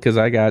 Well, because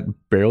I got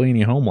barely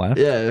any home left.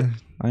 Yeah,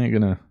 I ain't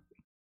gonna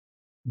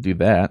do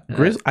that.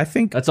 I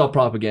think that's all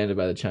propaganda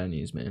by the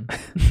Chinese, man.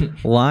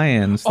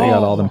 lions. They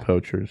got all them Oh.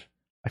 poachers.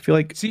 I feel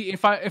like See,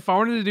 if I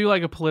wanted to do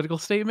like a political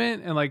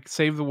statement and like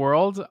save the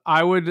world,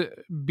 I would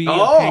be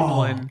Oh. a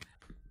pangolin,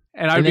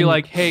 and I'd And be then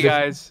like, "Hey the-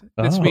 guys,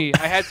 it's Oh. me.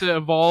 I had to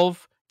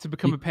evolve to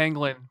become a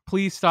pangolin.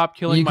 Please stop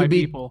killing You my could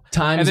be people."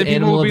 Times And then people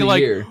animal would of be the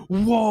like, year.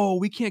 "Whoa,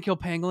 we can't kill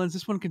pangolins.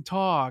 This one can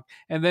talk."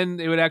 And then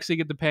it would actually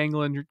get the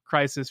pangolin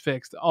crisis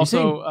fixed.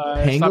 Also,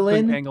 saying stop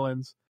killing pangolin?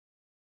 pangolins.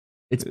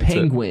 It's a-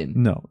 penguin.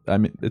 no. I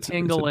mean, it's a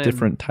Pangolin.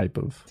 different type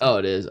of. Oh,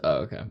 it is. Oh,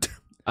 okay.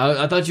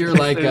 I thought you were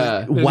like.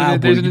 There's Wow,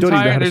 there's boy, an you don't even know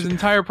entire how to there's say- an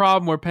entire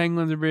problem where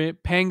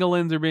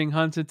pangolins are being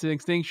hunted to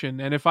extinction.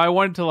 And if I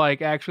wanted to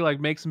like actually like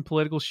make some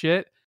political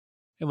shit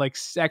and like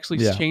actually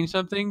Yeah. change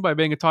something by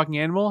being a talking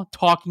animal,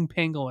 talking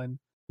pangolin.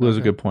 Well, that's a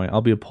Okay. good point.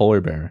 I'll be a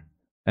polar bear,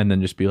 and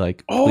then just be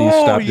like, Oh, please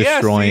stop yeah,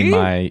 destroying see?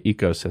 my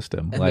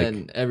ecosystem. And Like,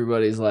 then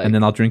everybody's like. and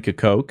then I'll drink a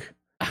Coke,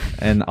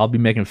 and I'll be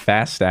making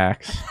fast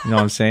stacks. You know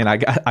what I'm saying?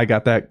 I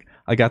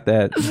got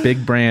that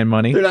big brand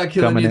money. they're not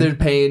killing coming you. in. They're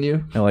paying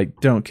you. And like,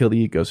 don't kill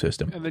the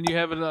ecosystem. And then you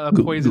have a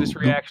poisonous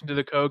reaction to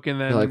the Coke,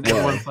 and then You're like, whoa.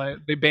 everyone's like,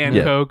 they ban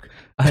Yeah. Coke.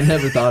 I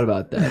never thought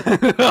about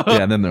that.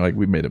 Yeah, and then they're like,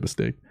 we made a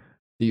mistake.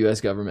 The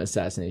U.S. government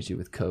assassinates you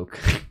with coke.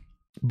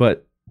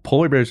 But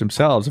polar bears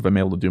themselves, if I'm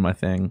able to do my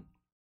thing,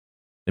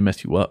 they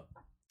mess you up.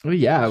 Well,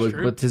 yeah, That's but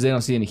true. because they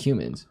don't see any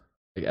humans,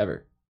 like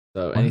ever.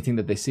 So anything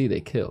that they see, they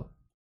kill.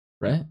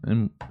 Right?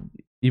 And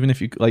even if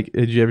you like,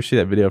 did you ever see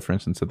that video, for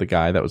instance, of the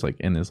guy that was like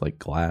in his like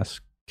glass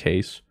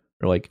case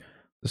or like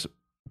this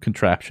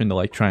contraption to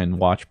like try and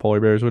watch polar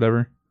bears or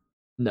whatever?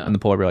 No. And the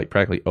polar bear like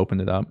practically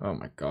opened it up Oh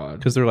my god.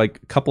 because they're like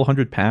a couple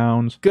 100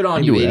 pounds. Good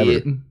on They you, do whatever.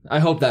 idiot. I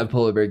hope that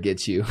polar bear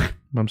gets you.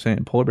 I'm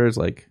saying polar bears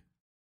like,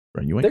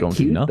 bro, you ain't They're going to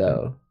do cute nothing.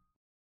 though.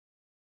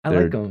 I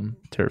They're like them.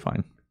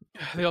 Terrifying.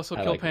 They also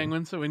I kill like them.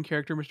 penguins, so in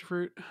character, Mr.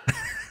 Fruit.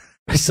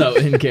 So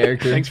in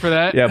character. Thanks for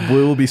that. Yeah,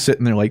 Blue will be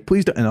sitting there like,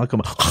 please don't. And I'll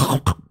come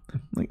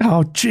like,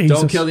 oh, Jesus.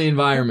 Don't kill the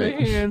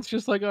environment. Hands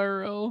just like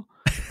IRL.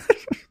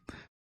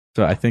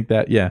 So I think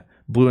that, yeah,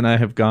 Blue and I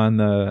have gone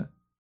the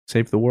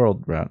save the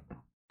world route.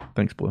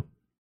 Thanks, Blue.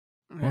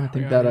 Well, I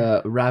think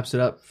that wraps it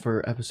up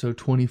for episode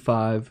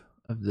 25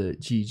 of the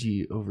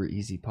GG Over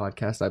Easy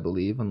podcast, I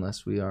believe,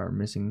 unless we are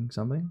missing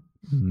something.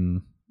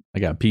 I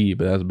got pee,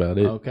 but that's about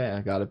it. Okay,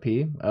 I got a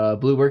pee.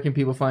 Blue, where can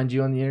people find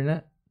you on the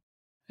internet?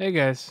 Hey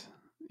guys,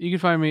 you can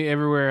find me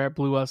everywhere at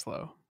Blue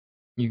Westlow.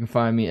 You can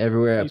find me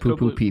everywhere at Use Poo code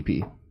Poo Blue. Pee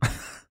Pee.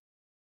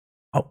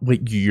 Oh,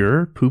 wait,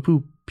 you're Poo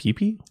Poo Pee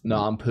Pee? No,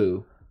 I'm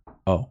Poo.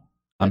 Oh,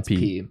 I'm That's Pee.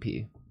 P and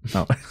P.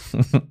 Oh.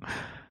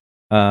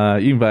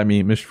 You can find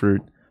me, Mr.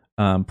 Fruit.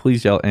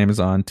 Please yell at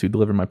Amazon to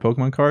deliver my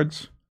Pokemon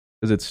cards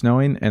because it's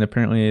snowing and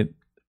apparently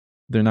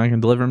they're not going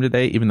to deliver them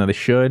today, even though they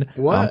should.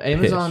 What? I'm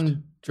Amazon pissed.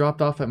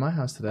 dropped off at my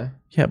house today.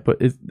 Yeah,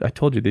 but I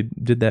told you they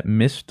did that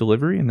missed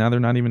delivery and now they're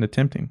not even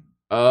attempting.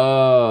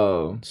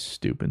 Oh.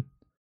 Stupid.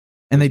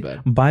 And That's they,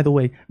 bad. by the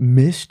way,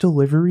 missed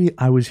delivery.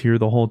 I was here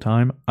the whole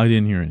time. I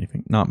didn't hear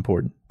anything. Not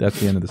important. That's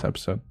the end of this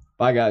episode.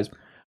 Bye, guys.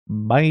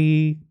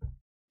 Bye.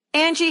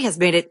 Angie has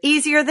made it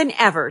easier than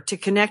ever to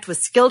connect with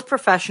skilled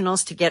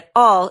professionals to get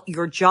all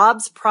your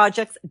jobs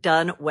projects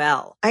done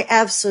well. I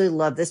absolutely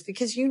love this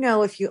because, you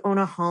know, if you own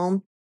a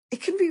home,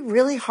 it can be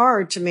really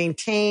hard to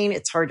maintain.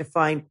 It's hard to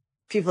find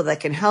people that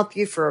can help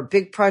you for a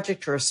big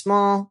project or a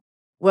small.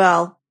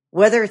 Well,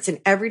 whether it's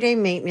in everyday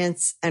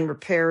maintenance and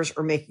repairs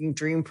or making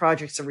dream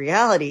projects a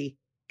reality,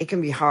 it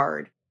can be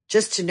hard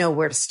just to know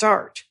where to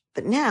start.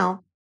 But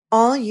now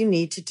all you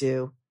need to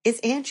do is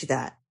Angie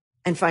that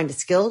and find a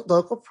skilled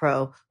local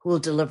pro who will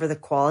deliver the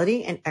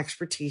quality and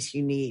expertise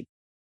you need.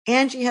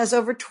 Angie has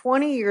over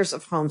 20 years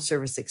of home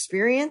service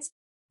experience,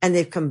 and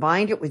they've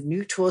combined it with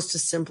new tools to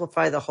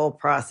simplify the whole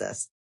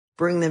process.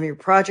 Bring them your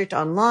project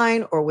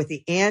online or with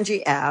the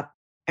Angie app,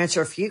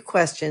 answer a few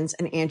questions,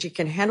 and Angie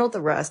can handle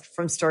the rest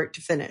from start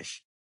to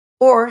finish.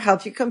 Or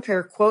help you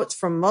compare quotes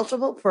from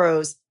multiple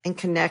pros and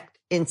connect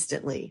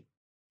instantly,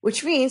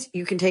 which means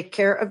you can take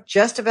care of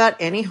just about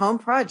any home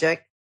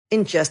project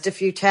in just a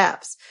few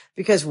taps.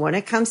 Because when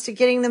it comes to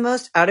getting the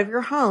most out of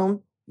your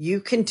home, you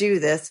can do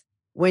this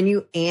when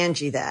you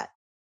Angie that.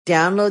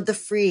 Download the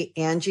free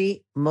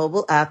Angie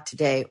mobile app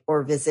today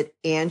or visit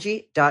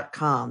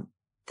Angie.com.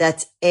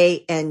 That's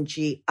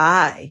ANGI.com.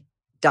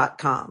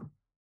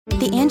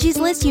 The Angie's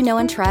List you know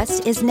and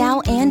trust is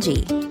now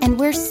Angie, and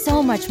we're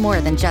so much more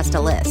than just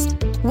a list.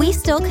 We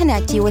still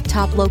connect you with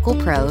top local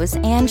pros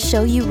and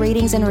show you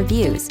ratings and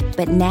reviews,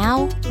 but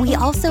now we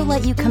also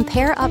let you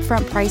compare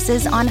upfront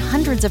prices on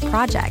hundreds of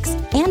projects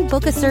and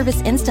book a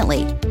service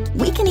instantly.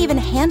 We can even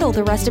handle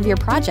the rest of your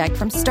project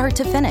from start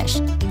to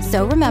finish.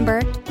 So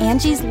remember,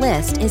 Angie's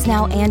List is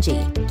now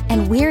Angie,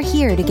 and we're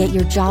here to get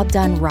your job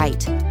done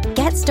right.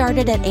 Get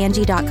started at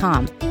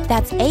Angie.com.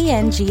 That's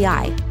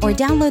ANGI, or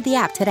download the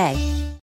app today.